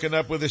 thanks for hooking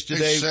up with us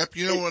today. Hey, Sepp,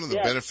 you know one of the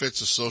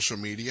benefits of social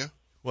media?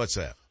 What's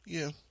that?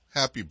 Yeah.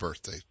 Happy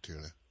birthday,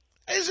 Tuna.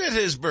 Is it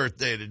his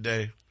birthday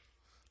today?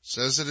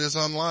 Says it is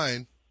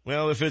online.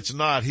 Well, if it's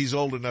not, he's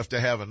old enough to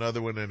have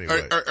another one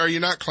anyway. Are you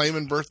not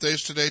claiming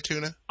birthdays today,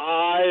 Tuna?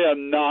 I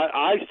am not.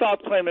 I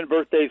stopped claiming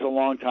birthdays a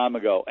long time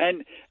ago.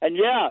 And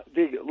yeah,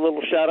 the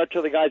little shout out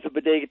to the guys at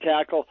Bodega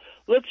Tackle.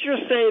 Let's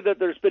just say that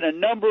there's been a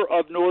number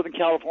of Northern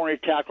California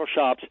tackle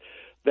shops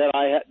that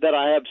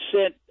I have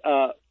sent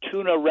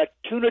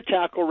tuna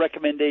tackle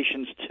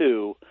recommendations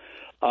to,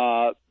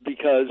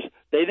 because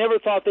they never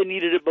thought they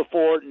needed it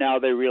before. Now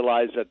they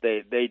realize that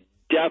they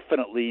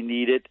definitely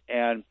need it,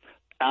 and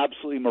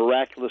absolutely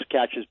miraculous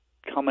catches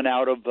coming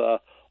out of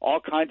all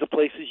kinds of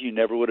places you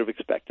never would have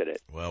expected it.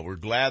 Well, we're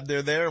glad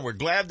they're there, and we're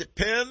glad that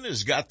Penn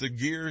has got the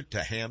gear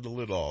to handle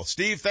it all.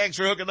 Steve, thanks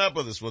for hooking up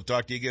with us. We'll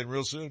talk to you again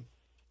real soon.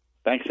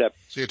 Thanks, Sep.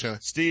 See you, Tuna.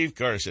 Steve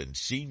Carson,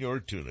 Senior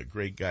Tuna,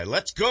 great guy.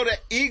 Let's go to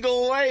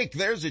Eagle Lake.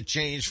 There's a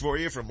change for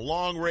you from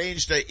Long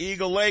Range to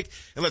Eagle Lake.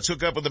 And let's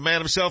hook up with the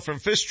man himself from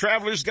Fish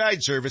Travelers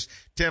Guide Service,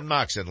 Tim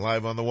Noxon,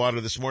 live on the water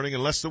this morning,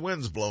 unless the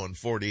wind's blowing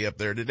 40 up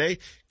there today.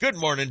 Good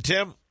morning,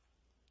 Tim.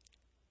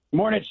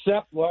 Morning,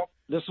 Sep. Well,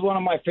 this is one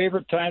of my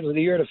favorite times of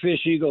the year to fish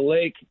Eagle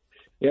Lake.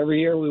 Every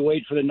year we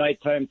wait for the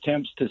nighttime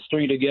temps to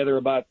string together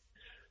about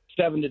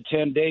 7 to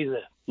 10 days of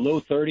low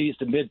 30s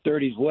to mid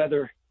 30s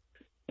weather.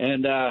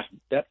 And at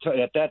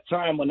that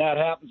time, when that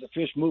happens, the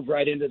fish move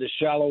right into the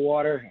shallow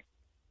water.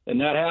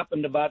 And that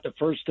happened about the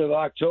 1st of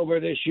October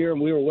this year,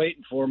 and we were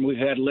waiting for them. We've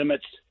had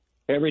limits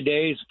every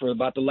day for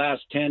about the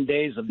last 10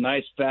 days of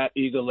nice, fat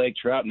Eagle Lake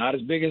trout. Not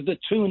as big as the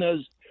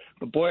tunas,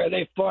 but, boy, are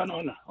they fun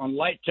on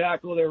light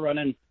tackle. They're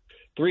running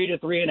 3 to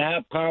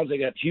 3.5 pounds. They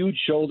got huge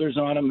shoulders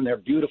on them, and they're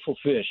beautiful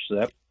fish.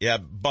 Yeah,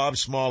 Bob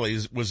Smalley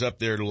was up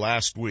there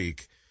last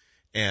week,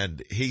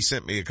 and he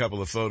sent me a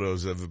couple of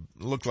photos of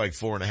looked like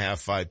 4.5,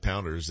 5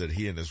 pounders that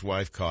he and his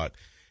wife caught.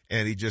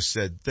 And he just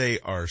said they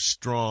are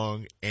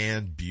strong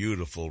and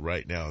beautiful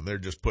right now, and they're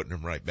just putting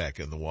them right back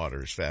in the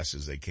water as fast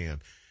as they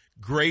can.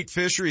 Great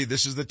fishery.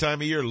 This is the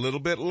time of year, a little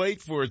bit late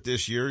for it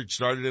this year. It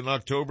started in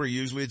October.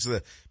 Usually it's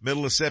the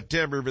middle of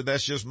September, but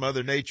that's just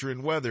Mother Nature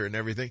and weather and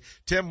everything.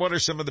 Tim, what are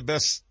some of the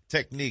best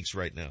techniques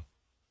right now?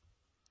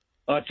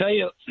 I'll tell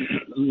you,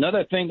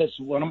 another thing that's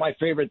one of my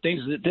favorite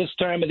things is at this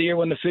time of the year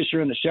when the fish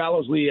are in the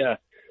shallows, we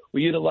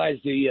utilize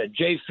the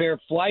J-Fair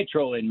fly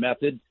trolling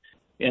method,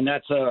 and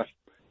that's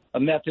a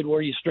method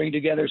where you string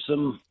together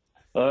some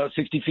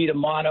 60 feet of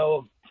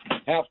mono,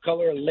 half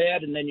color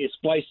lead, and then you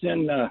splice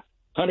in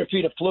 100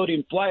 feet of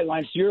floating fly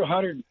line, so you're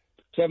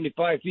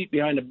 175 feet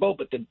behind the boat.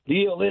 But the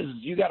deal is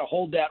you got to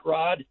hold that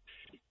rod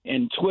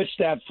and twitch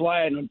that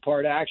fly and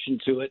impart action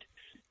to it.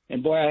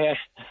 And boy,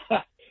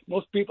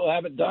 most people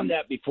haven't done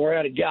that before. I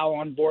had a gal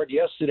on board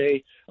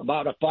yesterday,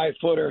 about a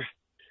 5-footer,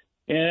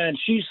 and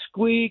she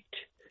squeaked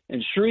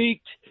and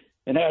shrieked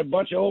and had a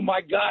bunch of oh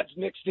my gods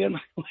mixed in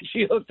when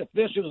she hooked the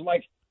fish. It was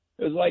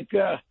like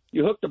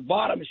you hooked the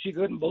bottom, and she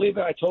couldn't believe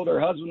it. I told her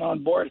husband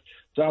on board,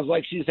 sounds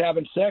like she's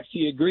having sex.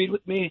 He agreed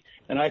with me,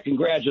 and I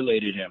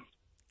congratulated him.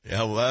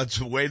 Yeah, well,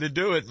 that's a way to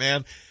do it,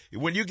 man.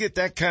 When you get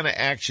that kind of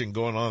action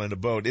going on in a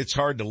boat, it's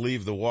hard to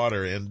leave the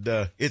water, and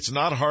it's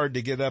not hard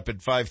to get up at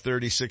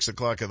 5:30, 6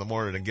 o'clock in the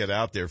morning and get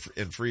out there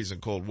in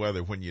freezing cold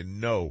weather when you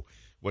know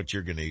what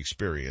you're going to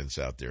experience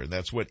out there. And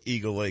that's what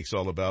Eagle Lake's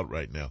all about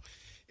right now.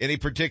 Any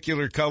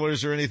particular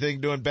colors or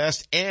anything doing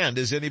best? And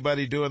is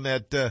anybody doing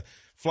that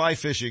fly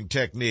fishing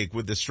technique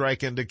with the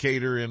strike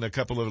indicator and a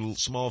couple of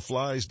small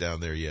flies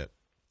down there yet?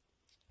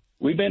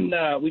 We've been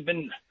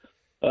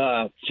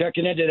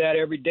checking into that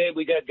every day.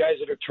 We got guys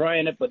that are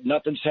trying it, but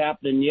nothing's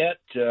happening yet.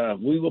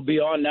 We will be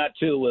on that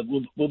too.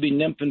 We'll be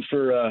nymphing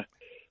for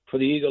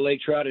the Eagle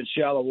Lake trout in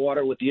shallow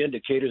water with the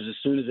indicators as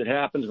soon as it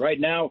happens. Right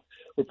now,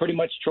 we're pretty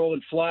much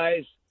trolling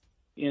flies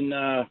in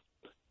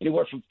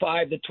anywhere from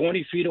 5 to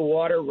 20 feet of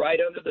water, right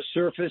under the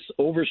surface,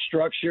 over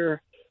structure,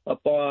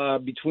 up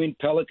between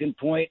Pelican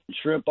Point and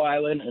Shrimp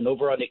Island, and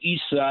over on the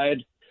east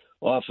side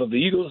off of the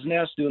Eagle's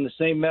Nest, doing the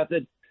same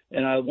method.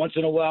 And once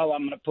in a while,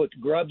 I'm going to put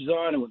grubs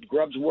on, and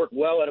grubs work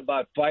well at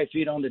about 5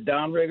 feet on the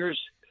downriggers.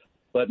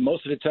 But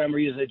most of the time, we're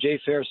using the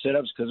J-Fair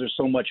setups because they're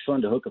so much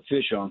fun to hook a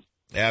fish on.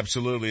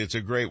 Absolutely. It's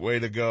a great way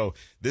to go.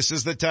 This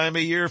is the time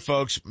of year,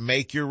 folks.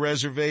 Make your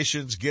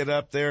reservations. Get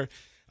up there.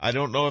 I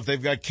don't know if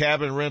they've got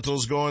cabin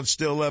rentals going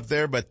still up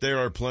there, but there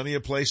are plenty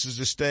of places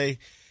to stay.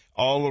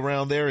 all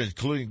around there,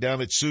 including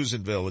down at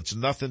Susanville. It's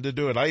nothing to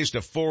do it. I used to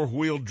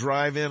 4-wheel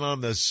drive in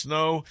on the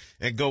snow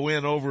and go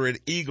in over at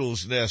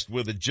Eagle's Nest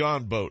with a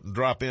John boat and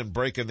drop in,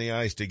 breaking the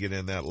ice to get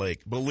in that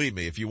lake. Believe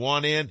me, if you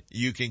want in,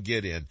 you can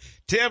get in.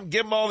 Tim,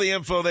 give them all the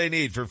info they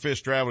need for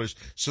fish travelers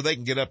so they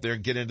can get up there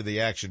and get into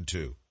the action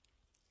too.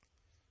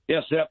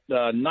 Yes,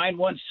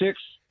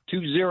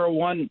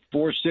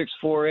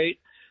 916-201-4648.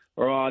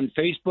 Or on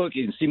Facebook,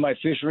 you can see my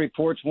fishing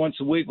reports once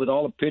a week with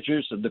all the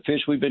pictures of the fish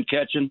we've been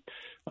catching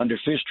under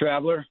Fish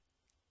Traveler.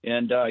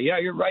 And, yeah,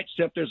 you're right,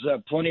 Steph. There's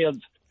plenty of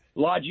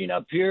lodging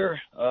up here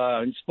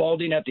in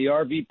Spalding at the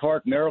RV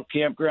Park. Merrill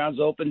Campground's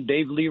open.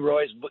 Dave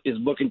Leroy is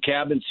booking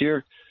cabins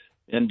here.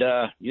 And,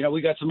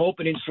 we got some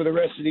openings for the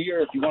rest of the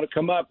year. If you want to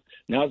come up,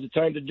 now's the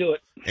time to do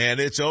it. And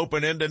it's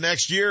open into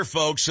next year,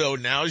 folks, so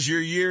now's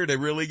your year to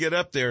really get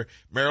up there.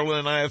 Marilyn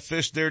and I have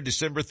fished there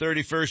December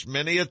 31st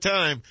many a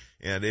time,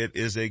 and it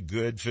is a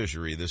good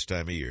fishery this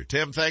time of year.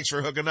 Tim, thanks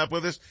for hooking up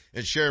with us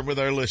and sharing with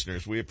our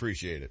listeners. We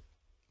appreciate it.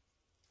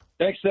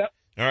 Thanks, Seth.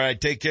 All right,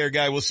 take care,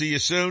 guy. We'll see you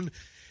soon.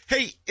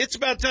 Hey, it's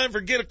about time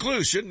for Get a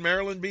Clue. Shouldn't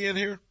Marilyn be in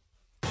here?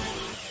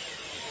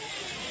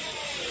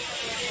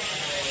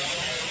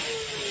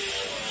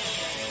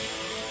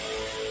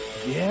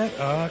 Get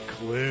a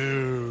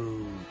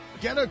Clue.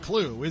 Get a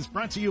Clue is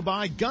brought to you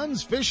by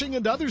Guns, Fishing,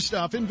 and Other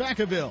Stuff in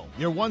Vacaville,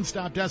 your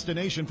one-stop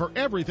destination for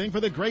everything for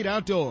the great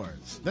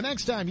outdoors. The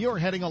next time you're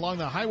heading along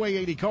the Highway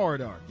 80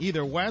 corridor,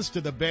 either west to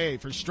the bay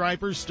for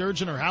stripers,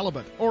 sturgeon, or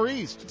halibut, or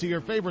east to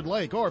your favorite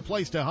lake or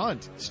place to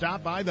hunt,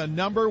 stop by the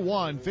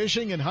 #1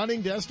 fishing and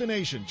hunting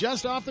destination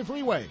just off the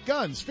freeway,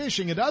 Guns,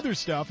 Fishing, and Other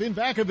Stuff in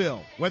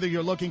Vacaville. Whether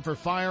you're looking for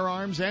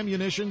firearms,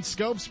 ammunition,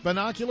 scopes,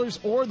 binoculars,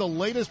 or the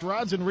latest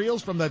rods and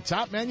reels from the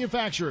top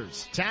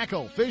manufacturers,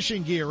 tackle,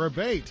 fishing gear, or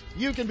bait,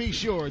 you can be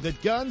sure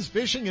that Guns,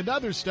 Fishing, and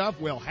Other Stuff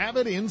will have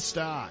it in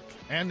stock.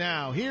 And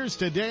now, here's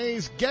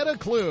today's Get a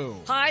Clue.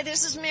 Hi,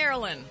 this is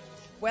Marilyn.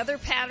 Weather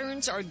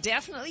patterns are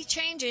definitely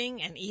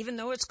changing, and even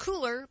though it's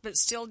cooler, but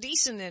still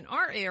decent in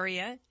our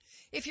area,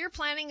 if you're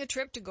planning a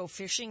trip to go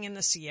fishing in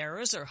the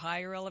Sierras or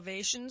higher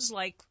elevations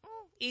like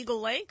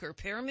Eagle Lake or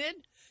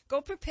Pyramid,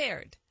 go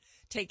prepared.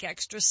 Take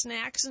extra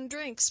snacks and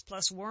drinks,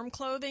 plus warm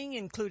clothing,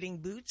 including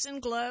boots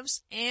and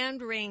gloves and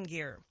rain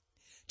gear.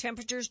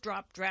 Temperatures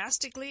drop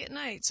drastically at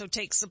night, so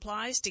take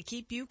supplies to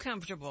keep you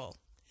comfortable.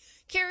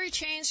 Carry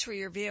chains for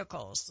your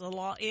vehicles. The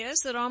law is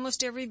that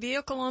almost every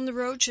vehicle on the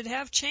road should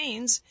have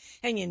chains,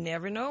 and you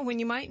never know when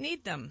you might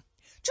need them.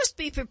 Just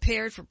be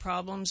prepared for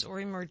problems or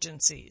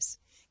emergencies.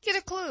 Get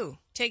a Clue.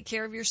 Take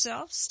care of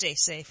yourself. Stay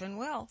safe and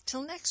well.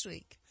 Till next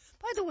week.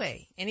 By the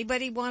way,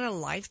 anybody want a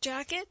life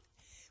jacket?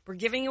 We're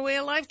giving away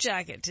a life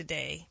jacket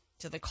today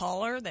to the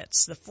caller.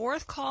 That's the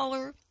 4th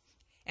caller.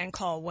 And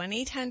call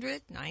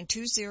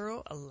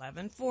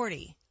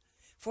 1-800-920-1140.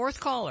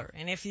 4th caller.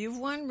 And if you've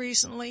won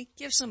recently,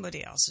 give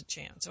somebody else a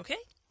chance, okay?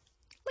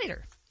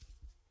 Later.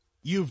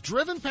 You've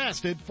driven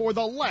past it for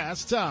the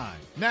last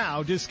time.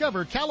 Now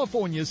discover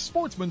California's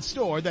Sportsman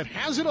store that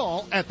has it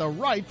all at the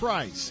right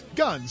price.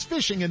 Guns,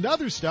 Fishing, and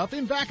Other Stuff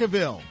in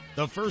Vacaville.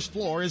 The first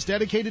floor is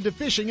dedicated to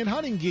fishing and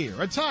hunting gear,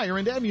 attire,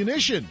 and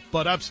ammunition.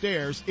 But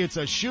upstairs, it's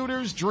a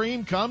shooter's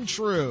dream come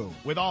true.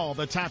 With all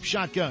the top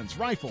shotguns,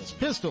 rifles,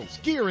 pistols,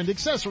 gear, and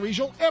accessories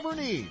you'll ever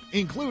need,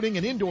 including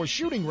an indoor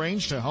shooting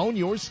range to hone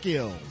your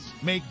skills.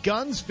 Make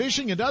Guns,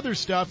 Fishing, and Other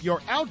Stuff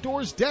your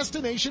outdoors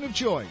destination of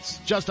choice.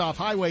 Just off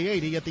Highway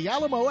 80 at the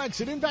Alamo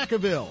exit in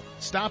Vacaville.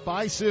 Stop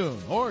by soon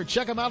or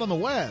check them out on the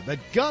web at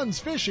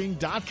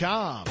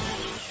gunsfishing.com.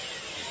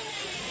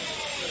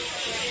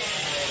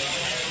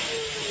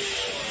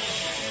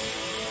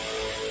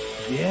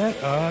 Get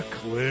a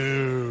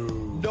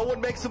Clue. No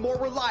one makes a more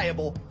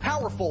reliable,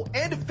 powerful,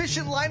 and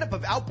efficient lineup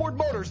of outboard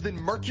motors than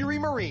Mercury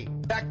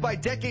Marine. Backed by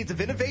decades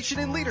of innovation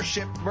and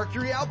leadership,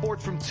 Mercury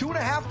outboards from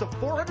 2.5 to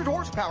 400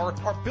 horsepower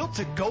are built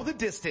to go the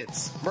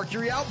distance.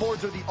 Mercury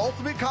outboards are the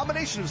ultimate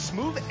combination of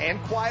smooth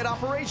and quiet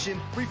operation,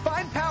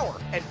 refined power,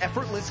 and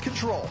effortless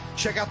control.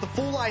 Check out the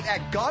full line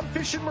at Gone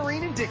Fishing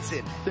Marine in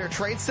Dixon. Their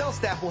trained sales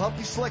staff will help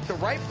you select the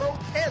right boat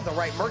and the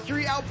right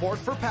Mercury outboard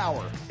for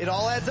power. It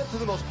all adds up to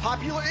the most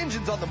popular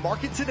engines on the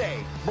market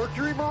today.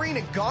 Mercury Marine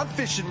and Gone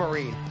Fishing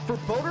Marine. For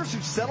boaters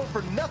who settle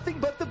for nothing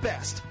but the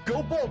best,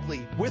 go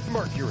boldly with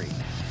Mercury.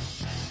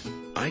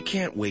 I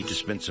can't wait to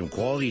spend some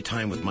quality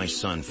time with my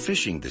son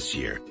fishing this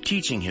year,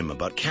 teaching him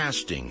about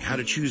casting, how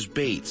to choose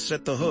bait,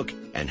 set the hook,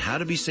 and how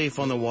to be safe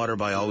on the water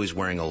by always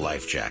wearing a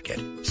life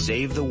jacket.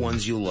 Save the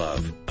ones you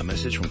love. A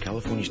message from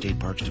California State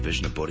Parks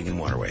Division of Boating and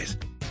Waterways.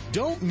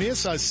 Don't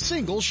miss a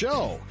single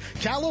show.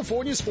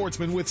 California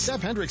Sportsmen with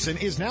Seth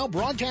Hendrickson is now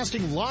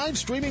broadcasting live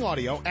streaming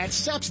audio at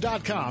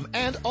seps.com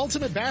and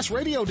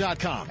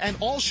ultimatebassradio.com, and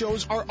all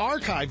shows are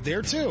archived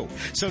there too.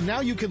 So now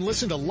you can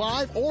listen to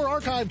live or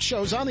archived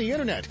shows on the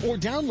internet or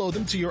download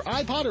them to your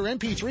iPod or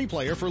MP3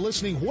 player for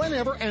listening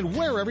whenever and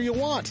wherever you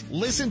want.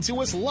 Listen to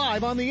us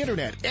live on the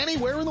internet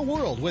anywhere in the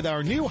world with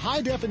our new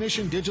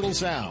high-definition digital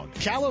sound.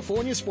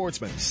 California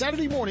Sportsmen,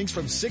 Saturday mornings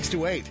from 6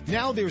 to 8.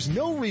 Now there's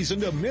no reason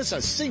to miss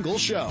a single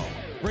show. ammo.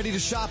 Ready to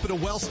shop at a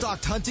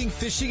well-stocked hunting,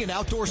 fishing, and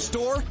outdoor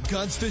store?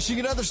 Guns, Fishing,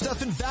 and Other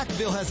Stuff in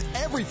Vacaville has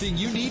everything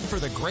you need for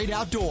the great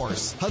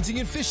outdoors. Hunting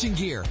and fishing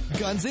gear,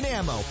 guns and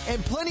ammo,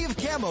 and plenty of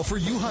camo for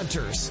you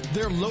hunters.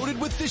 They're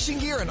loaded with fishing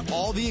gear and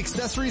all the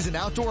accessories and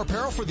outdoor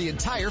apparel for the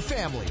entire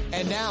family.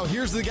 And now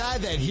here's the guy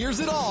that hears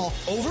it all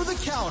over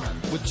the counter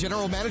with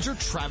General Manager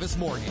Travis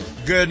Morgan.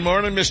 Good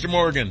morning, Mr.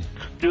 Morgan.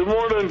 Good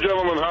morning,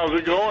 gentlemen. How's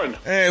it going?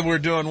 Hey, we're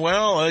doing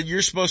well.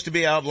 You're supposed to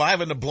be out live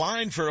in the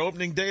blind for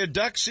opening day of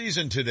duck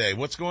season today.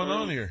 What's going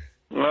on here?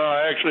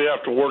 I actually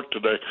have to work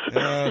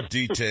today.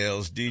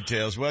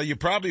 Details. Well, you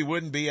probably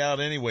wouldn't be out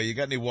anyway. You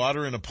got any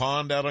water in a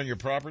pond out on your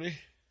property?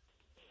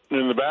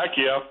 In the back,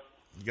 yeah.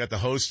 You got the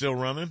hose still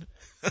running?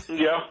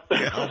 Yeah.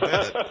 Yeah,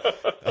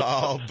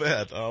 I'll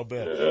bet.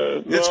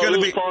 It's going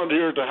to be pond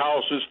here at the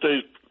house. It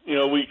stays,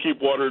 we keep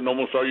watering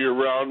almost all year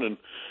round, and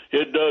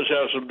it does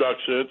have some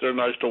ducks in it. They're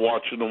nice to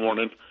watch in the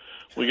morning.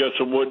 We got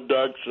some wood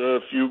ducks,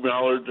 a few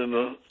mallards, and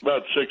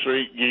about 6 or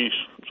 8 geese.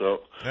 So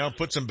now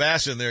put some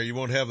bass in there. You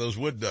won't have those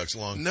wood ducks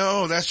long.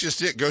 No, that's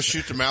just it. Go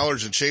shoot the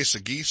mallards and chase the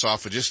geese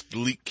off, and just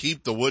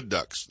keep the wood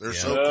ducks. They're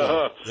so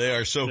cool. They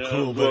are so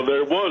cool. Well,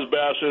 there was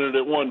bass in it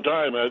at one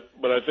time,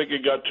 but I think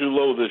it got too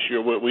low this year.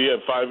 We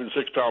had 5 and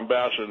 6 pound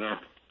bass in there.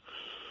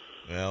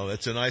 Well,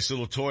 that's a nice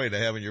little toy to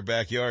have in your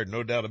backyard,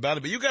 no doubt about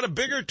it. But you got a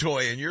bigger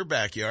toy in your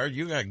backyard.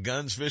 You got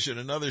guns, fishing,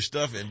 and other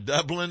stuff in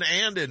Dublin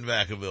and in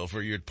Vacaville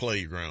for your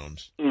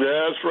playgrounds.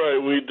 That's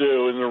right, we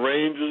do. And the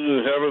ranges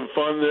and having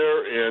fun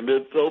there, and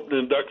it's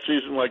opening duck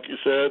season, like you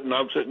said. And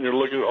I'm sitting here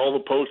looking at all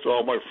the posts of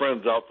all my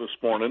friends out this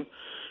morning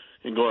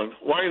and going,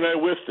 why ain't I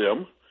with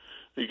them?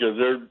 Because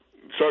they're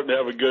starting to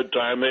have a good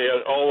time.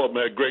 All of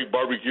them had great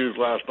barbecues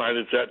last night.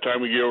 It's that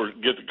time of year where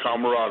get the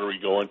camaraderie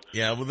going.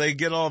 Yeah, well, they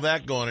get all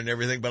that going and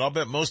everything, but I'll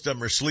bet most of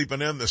them are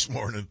sleeping in this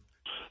morning.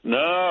 No,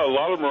 a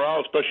lot of them are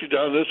out, especially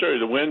down in this area.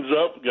 The wind's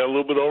up, got a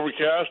little bit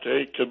overcast.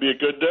 Hey, could be a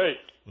good day.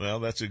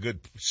 Well, that's a good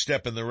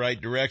step in the right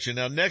direction.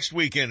 Now, next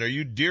weekend, are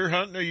you deer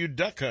hunting or are you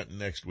duck hunting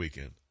next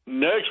weekend?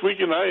 Next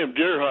weekend, I am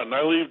deer hunting.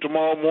 I leave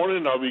tomorrow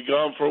morning. I'll be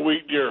gone for a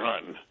week deer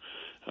hunting.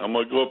 I'm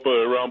going to go up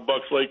around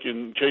Bucks Lake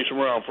and chase them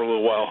around for a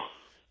little while.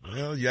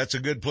 Well, that's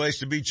a good place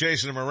to be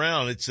chasing them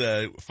around. It's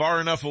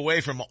far enough away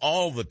from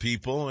all the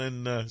people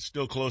and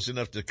still close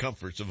enough to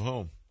comforts of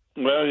home.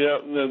 Well, yeah,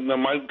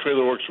 my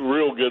trailer works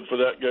real good for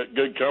that, got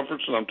good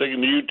comforts, and I'm taking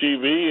the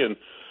UTV and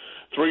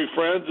 3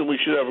 friends, and we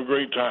should have a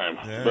great time.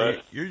 Yeah,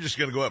 but you're just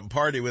going to go out and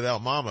party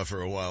without Mama for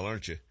a while,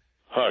 aren't you?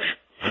 Hush.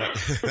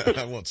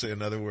 I won't say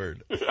another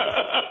word.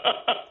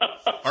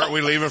 Aren't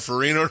we leaving for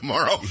Reno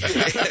tomorrow?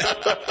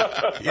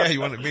 Yeah, you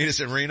want to meet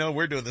us in Reno?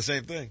 We're doing the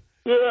same thing.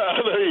 Yeah,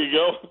 there you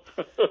go.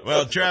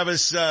 Well,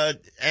 Travis,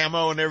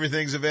 ammo and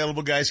everything's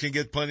available. Guys can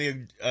get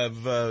plenty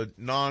of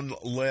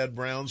non-lead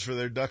rounds for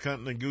their duck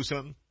hunting and goose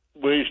hunting.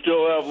 We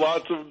still have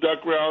lots of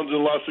duck rounds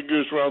and lots of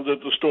goose rounds at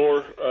the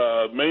store,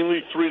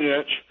 mainly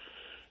 3-inch,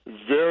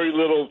 very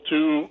little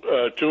 2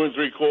 and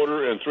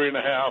 3/4 and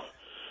 3.5,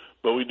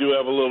 but we do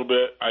have a little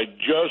bit. I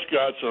just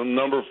got some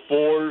number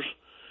 4s,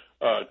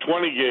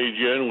 20 gauge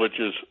in, which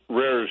is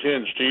rare as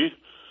hen's teeth.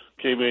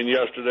 Came in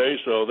yesterday,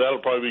 so that'll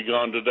probably be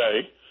gone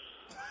today.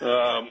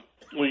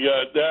 We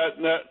got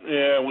that,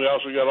 and we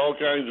also got all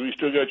kinds. We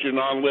still got your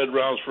non-lead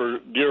rounds for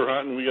deer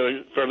hunting. We got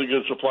a fairly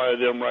good supply of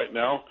them right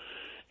now.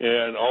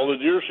 And all the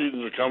deer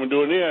seasons are coming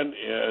to an end,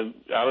 and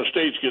out of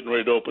state's getting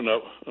ready to open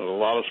up in a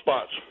lot of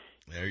spots.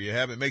 There you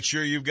have it. Make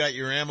sure you've got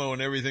your ammo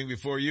and everything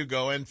before you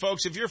go. And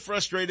folks, if you're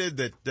frustrated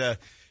that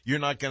you're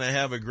not going to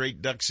have a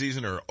great duck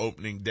season or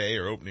opening day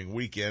or opening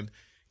weekend,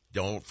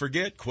 don't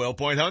forget Quail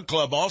Point Hunt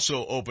Club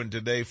also open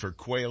today for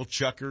quail,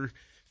 chucker,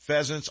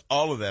 pheasants.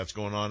 All of that's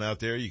going on out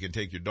there. You can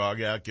take your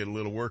dog out, get a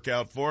little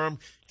workout for them,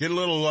 get a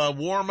little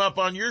warm up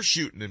on your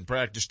shooting and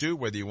practice too,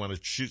 whether you want to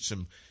shoot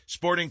some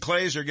sporting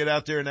clays or get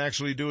out there and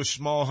actually do a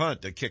small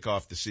hunt to kick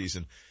off the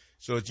season.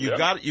 So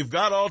you've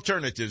got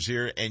alternatives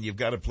here, and you've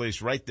got a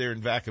place right there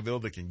in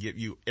Vacaville that can give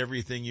you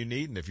everything you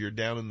need. And if you're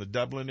down in the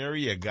Dublin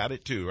area, you got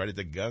it too, right at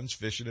the guns,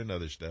 fishing, and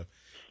other stuff.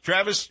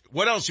 Travis,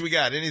 what else we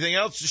got? Anything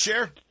else to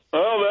share?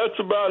 Well, that's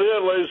about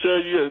it. Like I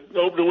said, you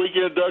open the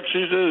weekend duck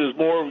season is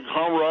more of a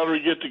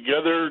camaraderie get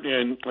together,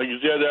 and like you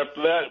said,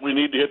 after that, we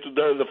need to hit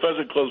the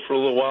pheasant clubs for a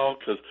little while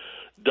because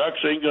ducks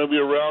ain't going to be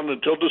around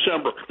until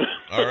December.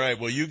 All right.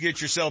 Well, you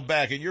get yourself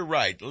back, and you're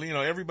right. You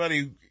know,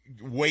 everybody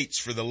waits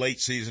for the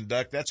late season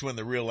duck. That's when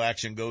the real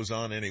action goes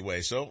on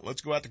anyway. So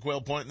let's go out to Quail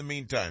Point in the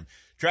meantime.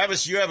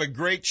 Travis, you have a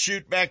great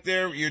shoot back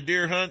there, your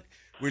deer hunt.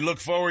 We look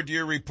forward to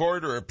your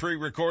report or a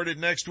pre-recorded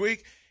next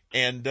week.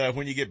 And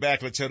when you get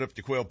back, let's head up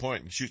to Quail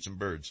Point and shoot some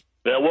birds.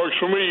 That works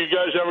for me. You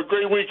guys have a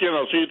great weekend.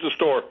 I'll see you at the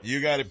store. You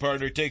got it,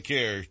 partner. Take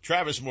care.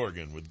 Travis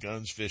Morgan with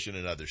Guns, Fishing,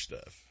 and Other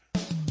Stuff.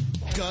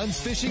 Guns,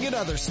 Fishing, and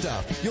Other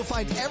Stuff. You'll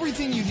find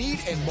everything you need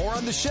and more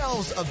on the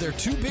shelves of their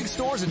 2 big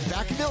stores in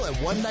Vacaville at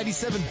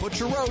 197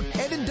 Butcher Road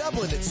and in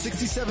Dublin at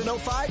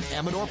 6705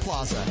 Amador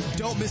Plaza.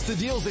 Don't miss the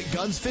deals at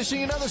Guns,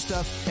 Fishing, and Other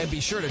Stuff, and be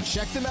sure to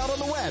check them out on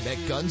the web at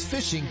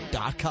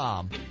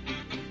gunsfishing.com.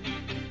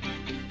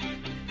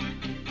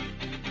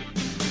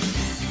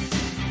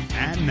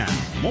 And And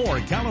now, more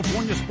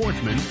California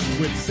Sportsmen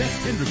with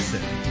Seth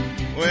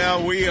Hendrickson.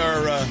 Well, we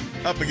are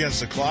up against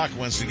the clock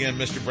once again,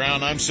 Mr.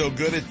 Brown. I'm so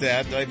good at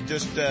that. I've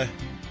just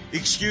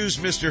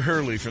excused Mr.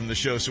 Hurley from the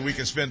show so we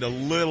can spend a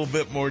little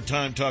bit more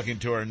time talking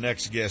to our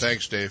next guest.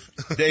 Thanks, Dave.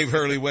 Dave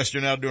Hurley,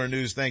 Western Outdoor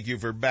News, thank you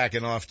for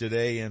backing off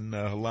today and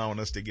allowing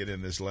us to get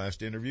in this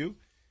last interview.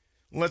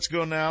 Let's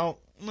go now.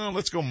 No,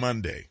 let's go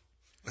Monday.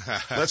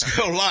 Let's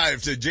go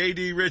live to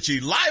J.D.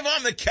 Ritchie, live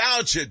on the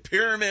couch at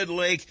Pyramid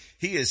Lake.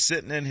 He is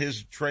sitting in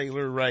his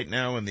trailer right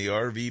now in the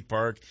RV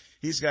park.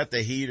 He's got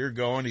the heater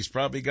going. He's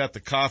probably got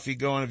the coffee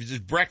going. Is his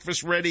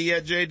breakfast ready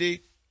yet,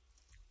 J.D.?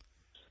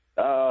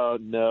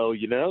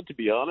 No, to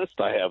be honest,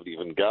 I haven't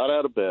even got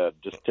out of bed.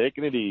 Just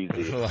taking it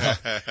easy.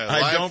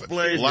 I don't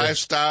blame you.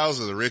 Lifestyles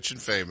of the rich and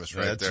famous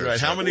right That's there.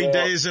 That's right. How many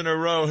days in a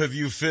row have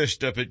you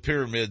fished up at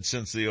Pyramid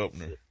since the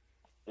opener?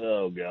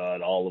 Oh,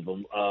 God, all of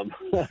them.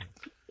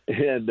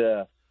 And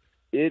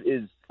it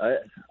is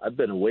I've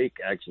been awake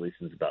actually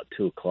since about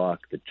 2:00.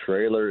 The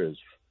trailer it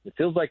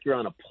feels like you're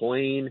on a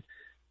plane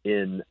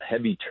in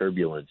heavy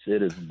turbulence.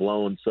 It is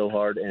blowing so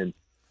hard, and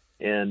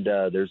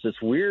there's this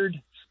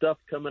weird stuff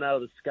coming out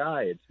of the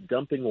sky. It's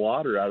dumping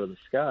water out of the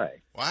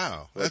sky.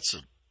 Wow,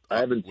 I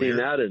haven't weird.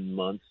 seen that in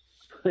months.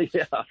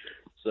 Yeah.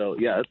 So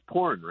yeah, it's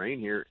pouring rain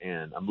here,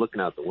 and I'm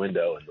looking out the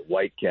window, and the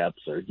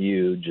whitecaps are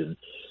huge, and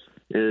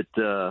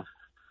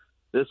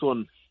this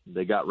one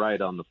they got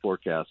right on the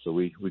forecast, so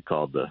we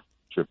called the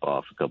trip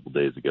off a couple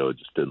days ago. It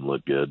just didn't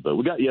look good, but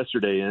we got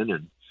yesterday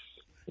in,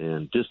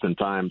 and just in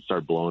time it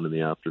started blowing in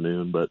the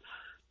afternoon. But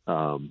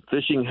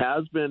fishing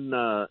has been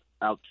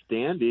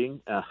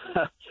outstanding.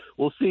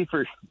 We'll see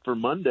for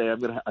Monday.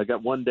 I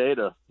got one day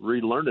to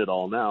relearn it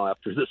all now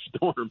after this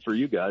storm for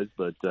you guys.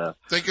 But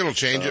think it'll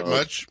change it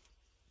much?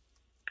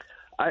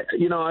 I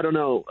don't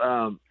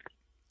know.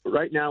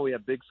 Right now we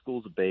have big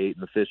schools of bait,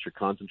 and the fish are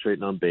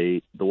concentrating on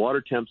bait. The water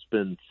temp's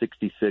been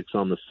 66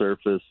 on the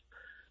surface,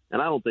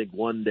 and I don't think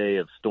one day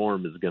of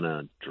storm is going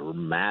to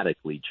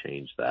dramatically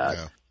change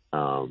that.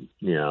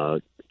 Yeah.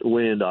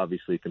 Wind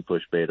obviously can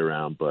push bait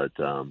around, but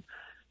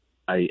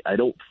I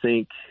don't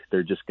think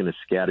they're just going to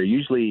scatter.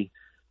 Usually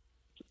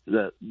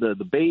the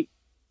bait,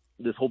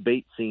 this whole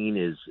bait scene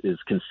is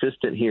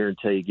consistent here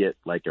until you get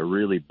like a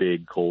really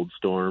big cold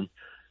storm,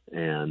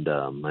 and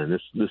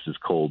this is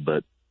cold,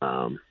 but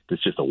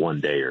it's just a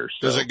one day or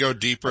so. Does it go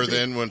deeper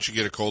then? Once you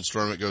get a cold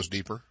storm, it goes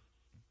deeper,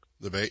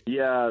 the bait?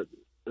 Yeah,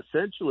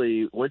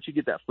 essentially, once you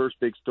get that first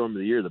big storm of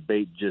the year, the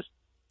bait just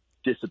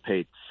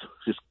dissipates,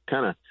 just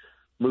kind of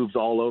moves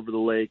all over the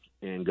lake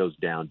and goes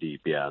down deep.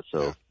 Yeah,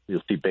 so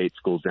you'll see bait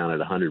schools down at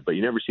 100, but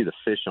you never see the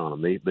fish on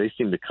them. They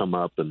seem to come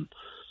up and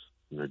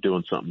they're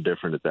doing something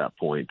different at that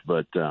point.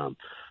 But and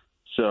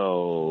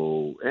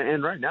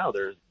right now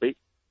there's bait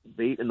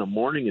in the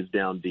morning is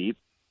down deep,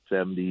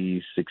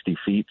 70, 60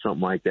 feet,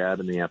 something like that.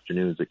 In the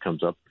afternoons, it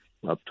comes up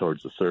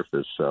towards the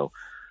surface. So,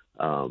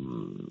 I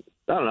don't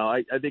know.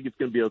 I think it's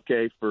going to be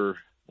okay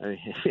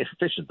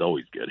fishing's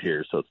always good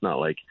here. So it's not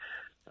like,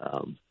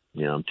 I'm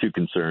too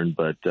concerned,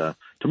 but,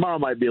 tomorrow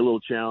might be a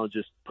little challenge,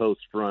 just post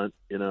front,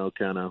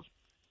 kind of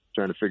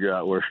trying to figure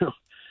out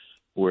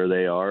where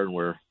they are and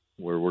where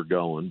we're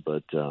going.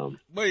 But,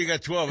 well, you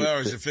got 12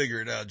 hours to figure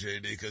it out,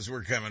 JD, because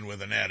we're coming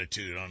with an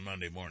attitude on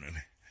Monday morning.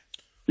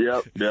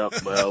 Yep.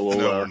 Well, no,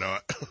 we're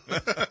not.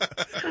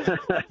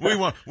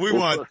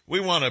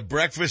 we want a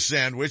breakfast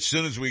sandwich as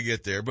soon as we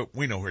get there, but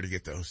we know where to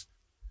get those.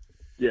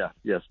 Yeah.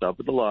 Stop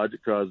at the lodge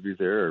at Crosby's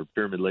there, or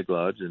Pyramid Lake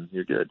Lodge, and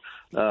you're good.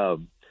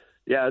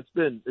 Yeah, it's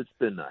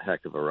been a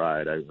heck of a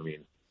ride. I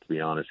mean, to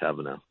be honest,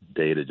 having a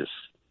day to just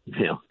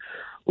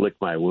lick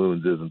my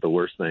wounds isn't the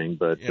worst thing.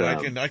 But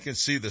I can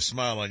see the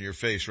smile on your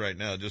face right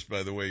now just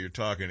by the way you're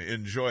talking.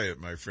 Enjoy it,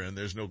 my friend.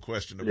 There's no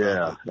question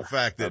about the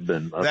fact that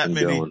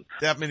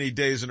that many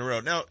days in a row.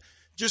 Now,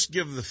 just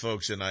give the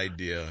folks an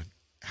idea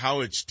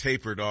how it's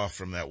tapered off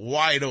from that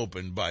wide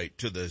open bite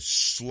to the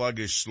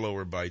sluggish,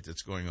 slower bite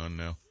that's going on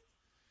now,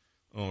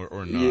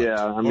 or not.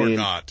 Yeah, I mean,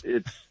 not.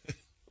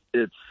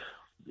 It's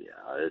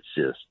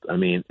just. I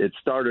mean, it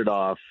started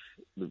off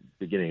the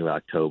beginning of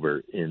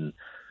October in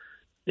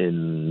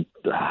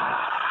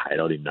I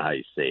don't even know how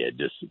you say it,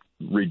 just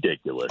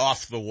ridiculous.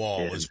 Off the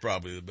wall is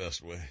probably the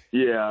best way.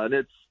 Yeah, and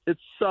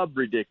it's sub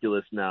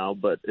ridiculous now,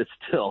 but it's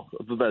still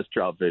the best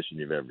trout fishing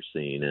you've ever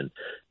seen.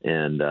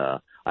 And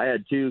I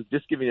had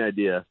just give you an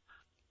idea.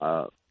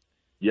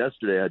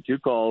 Yesterday I had 2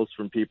 calls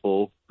from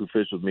people who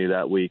fished with me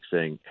that week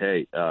saying,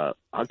 "Hey, how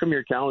come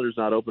your calendar's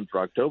not open for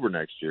October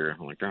next year?"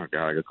 I'm like, "Oh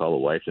God, I gotta call the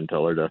wife and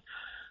tell her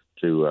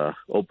to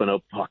open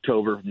up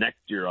October next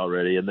year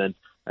already." And then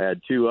I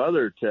had 2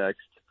 other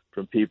texts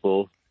from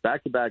people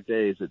back-to-back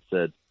days that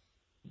said,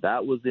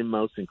 "That was the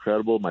most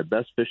incredible, my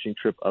best fishing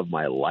trip of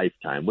my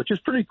lifetime," which is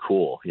pretty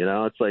cool.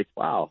 It's like,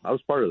 wow, I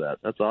was part of that.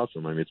 That's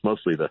awesome. I mean, it's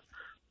mostly the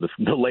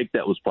lake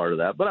that was part of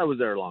that, but I was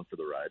there along for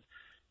the ride.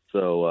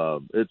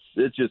 So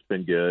it's just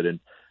been good.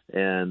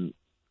 And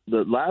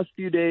the last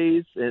few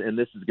days, and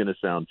this is going to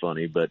sound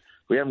funny, but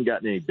we haven't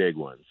gotten any big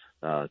ones.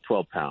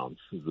 12 pounds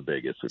is the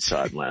biggest we've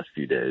caught in the last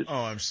few days.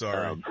 Oh, I'm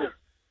sorry.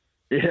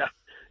 Yeah,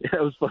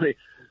 it was funny.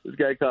 this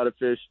guy caught a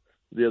fish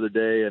the other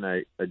day, and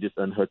I just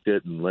unhooked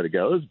it and let it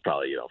go. It was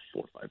probably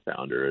 4 or 5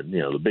 pounder, and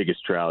the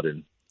biggest trout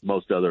in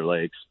most other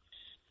lakes.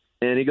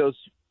 And he goes,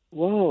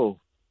 "Whoa,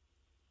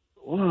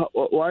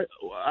 why?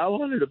 I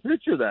wanted a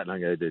picture of that." And I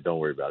go, "Don't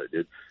worry about it,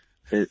 dude."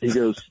 And he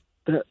goes,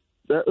 "That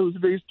was the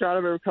biggest trout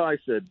I've ever caught." I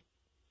said,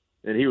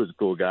 and he was a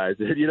cool guy. I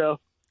said, to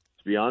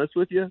be honest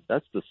with you,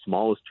 that's the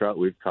smallest trout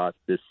we've caught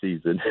this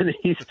season. And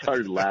he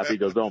started laughing. He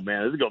goes, "Oh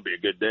man, this is gonna be a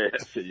good day." I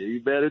said, "You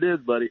bet it is,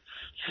 buddy."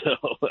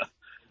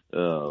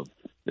 So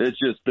it's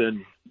just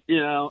been,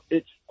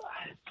 it's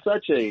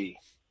such a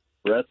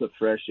breath of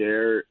fresh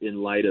air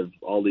in light of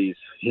all these,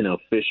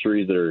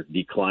 fisheries that are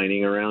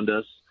declining around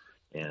us.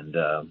 And,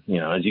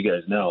 as you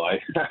guys know, I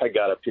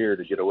got up here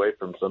to get away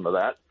from some of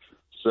that.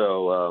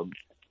 So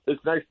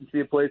it's nice to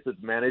see a place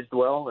that's managed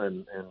well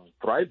and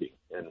thriving.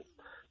 And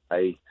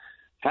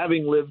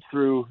having lived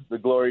through the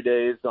glory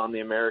days on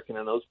the American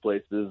and those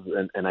places,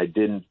 and I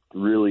didn't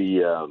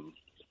really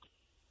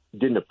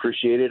didn't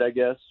appreciate it, I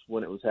guess,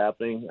 when it was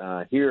happening.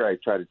 Here I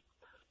try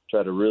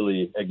to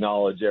really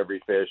acknowledge every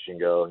fish and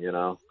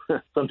go,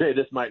 someday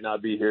this might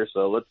not be here,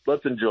 so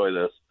let's enjoy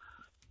this.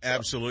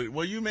 Absolutely.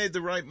 Well, you made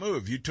the right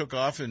move. You took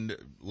off and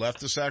left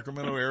the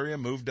Sacramento area,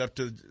 moved up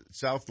to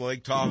South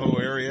Lake Tahoe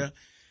area.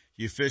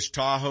 You fish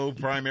Tahoe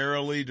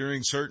primarily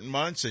during certain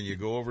months, and you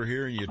go over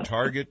here and you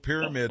target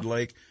Pyramid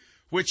Lake,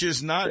 which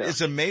is it's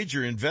a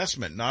major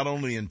investment, not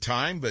only in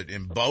time, but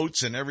in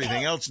boats and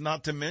everything else,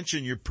 not to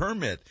mention your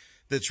permit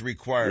that's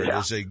required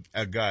as a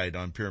guide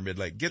on Pyramid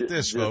Lake. Get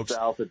this, just folks.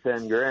 South of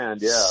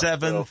 $10,000,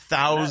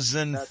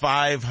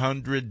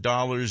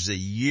 $7,500 a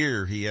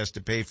year he has to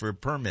pay for a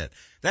permit.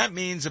 That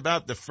means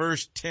about the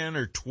first 10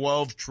 or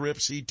 12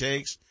 trips he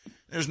takes,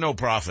 there's no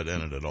profit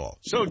in it at all.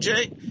 So,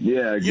 Jay,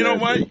 exactly. You know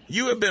what?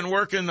 You have been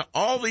working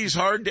all these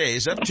hard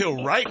days up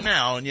till right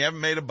now, and you haven't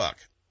made a buck.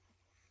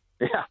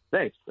 Yeah,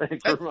 thanks.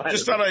 Thanks for reminding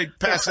Just thought I'd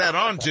pass that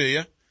on to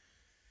you.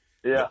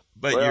 Yeah.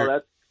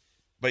 But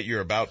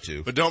you're about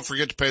to. But don't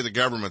forget to pay the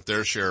government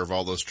their share of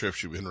all those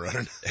trips you've been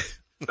running.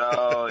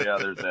 Oh, yeah,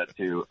 there's that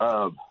too.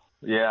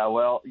 Yeah,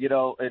 well,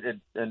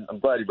 and I'm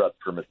glad you brought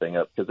the permit thing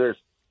up, because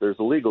there's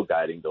illegal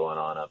guiding going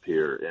on up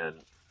here, and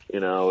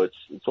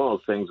it's one of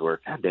those things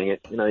where, God dang it,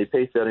 you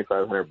pay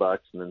 $7,500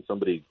 and then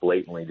somebody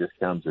blatantly just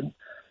comes and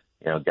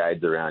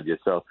guides around you.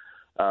 So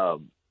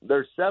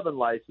there's 7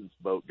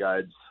 licensed boat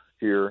guides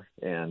here,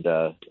 and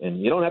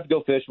you don't have to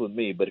go fishing with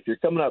me, but if you're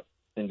coming up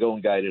and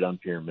going guided on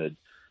Pyramid,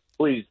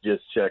 please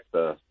just check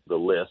the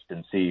list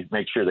and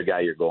make sure the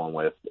guy you're going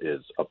with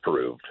is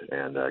approved.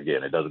 And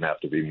again, it doesn't have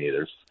to be me.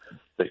 There's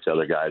 6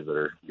 other guys that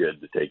are good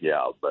to take you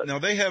out. But now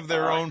they have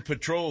their own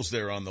patrols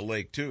there on the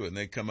lake too, and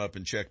they come up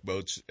and check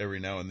boats every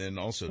now and then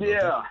also.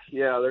 Yeah.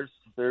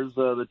 There's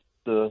the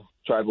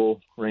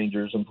tribal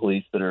rangers and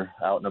police that are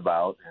out and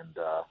about, and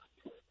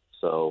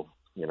so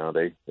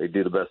they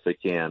do the best they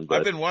can. But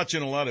I've been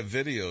watching a lot of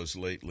videos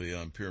lately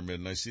on Pyramid,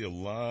 and I see a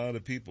lot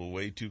of people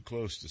way too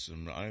close to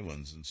some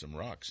islands and some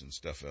rocks and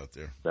stuff out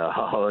there.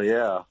 Oh,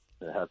 yeah.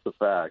 That's a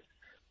fact.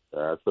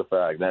 That's a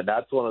fact.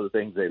 That's one of the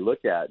things they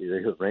look at.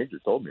 The ranger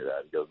told me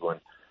that. He goes, when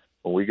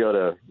we go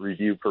to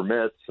review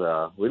permits,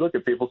 we look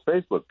at people's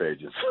Facebook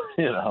pages,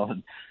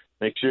 and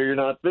make sure you're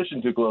not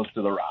fishing too close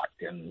to the rock.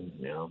 And,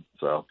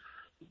 so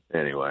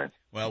anyway.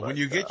 Well, when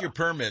you get your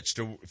permits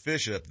to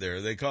fish up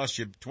there, they cost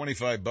you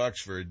 $25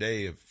 for a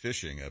day of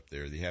fishing up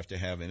there. You have to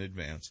have in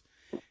advance.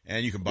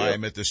 And you can buy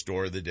them at the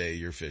store the day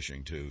you're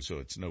fishing too. So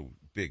it's no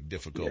big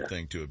difficult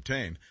thing to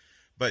obtain.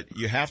 But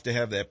you have to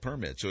have that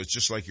permit. So it's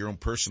just like your own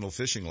personal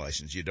fishing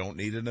license. You don't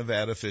need a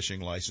Nevada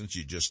fishing license.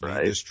 You just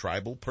need this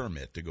tribal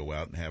permit to go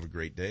out and have a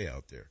great day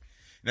out there.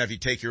 Now, if you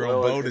take your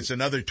own boat, it's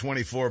another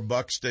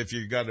 $24 if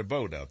you got a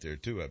boat out there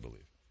too, I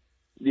believe.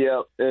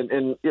 Yeah,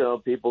 and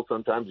people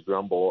sometimes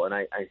grumble, and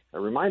I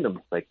remind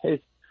them, like,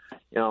 hey,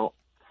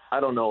 I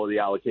don't know the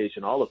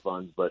allocation, all the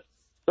funds, but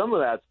some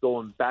of that's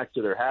going back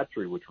to their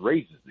hatchery, which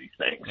raises these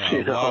things.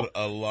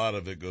 A lot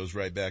of it goes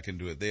right back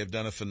into it. They have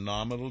done a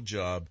phenomenal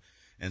job,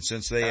 and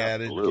since they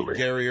added,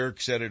 Gary Irk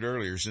said it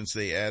earlier, since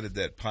they added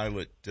that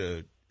pilot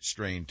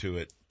strain to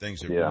it,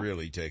 things have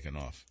really taken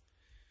off.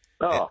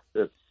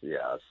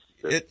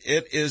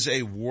 It is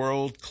a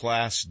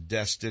world-class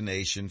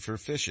destination for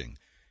fishing.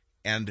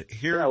 And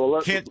here,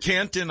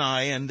 Kent and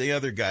I and the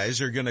other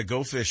guys are going to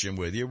go fishing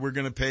with you. We're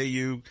going to pay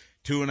you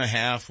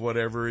 $2.50,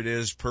 whatever it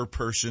is per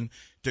person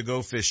to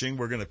go fishing.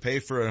 We're going to pay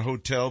for a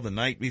hotel the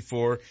night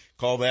before,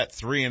 call that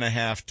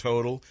 $3.50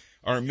 total.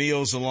 Our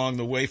meals along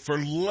the way for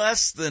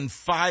less than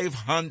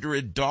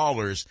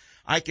 $500.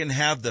 I can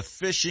have the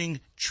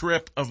fishing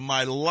trip of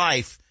my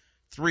life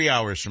 3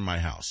 hours from my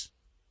house.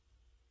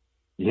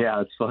 Yeah,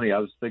 it's funny. I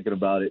was thinking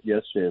about it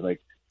yesterday,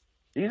 like,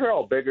 these are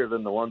all bigger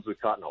than the ones we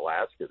caught in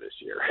Alaska this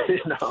year.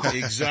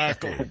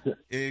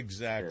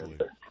 Exactly.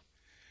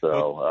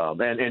 So,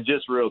 and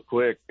just real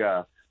quick,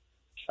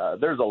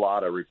 there's a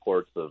lot of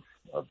reports of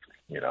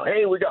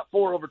hey, we got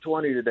 4 over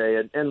 20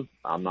 today, and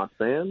I'm not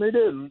saying they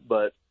didn't,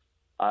 but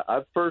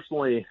I've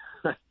personally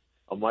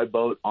on my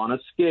boat on a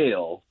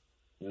scale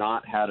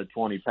not had a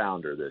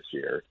 20-pounder this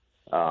year.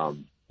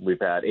 We've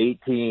had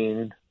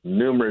 18,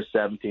 numerous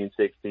 17,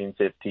 16,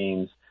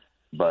 15s,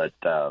 but,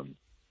 so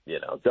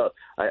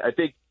I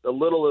think a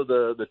little of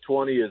the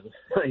 20 is,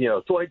 20 is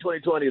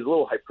a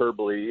little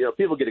hyperbole.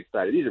 People get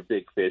excited. These are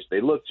big fish.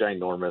 They look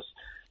ginormous.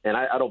 And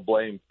I don't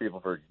blame people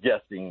for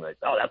guessing like,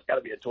 oh, that's got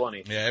to be a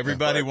 20. Yeah,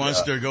 everybody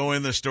wants to go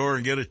in the store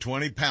and get a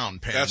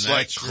 20-pound pan. That's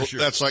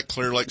like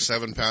Clear Lake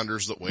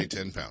 7-pounders that weigh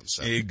 10 pounds.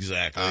 So.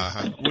 Exactly.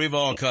 We've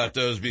all caught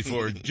those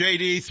before.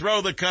 JD,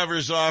 throw the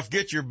covers off,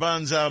 get your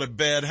buns out of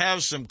bed,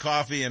 have some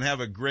coffee, and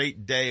have a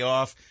great day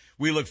off.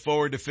 We look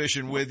forward to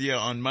fishing with you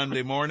on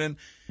Monday morning.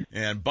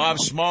 And Bob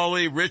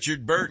Smalley,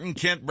 Richard Burton,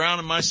 Kent Brown,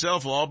 and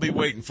myself will all be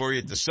waiting for you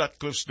at the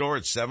Sutcliffe store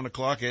at 7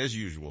 o'clock as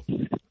usual.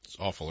 It's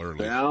awful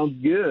early.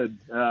 Sounds good.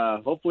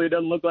 Hopefully it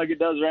doesn't look like it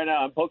does right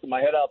now. I'm poking my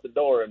head out the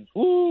door, and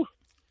whoo,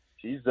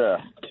 she's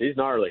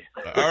gnarly.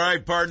 All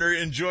right, partner.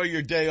 Enjoy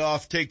your day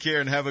off. Take care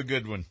and have a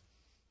good one.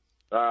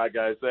 All right,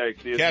 guys.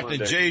 Thanks. See you Captain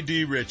Monday.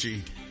 J.D.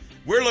 Ritchie.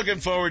 We're looking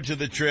forward to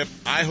the trip.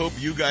 I hope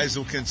you guys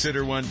will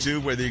consider one too,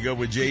 whether you go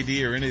with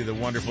J.D. or any of the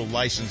wonderful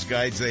licensed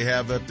guides they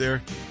have up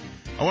there.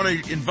 I want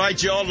to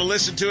invite you all to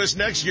listen to us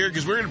next year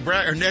because we're going to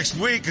brag, or next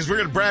week because we're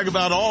going to brag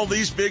about all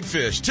these big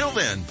fish. Till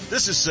then,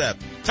 this is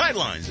Seth. Tight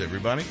lines,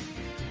 everybody.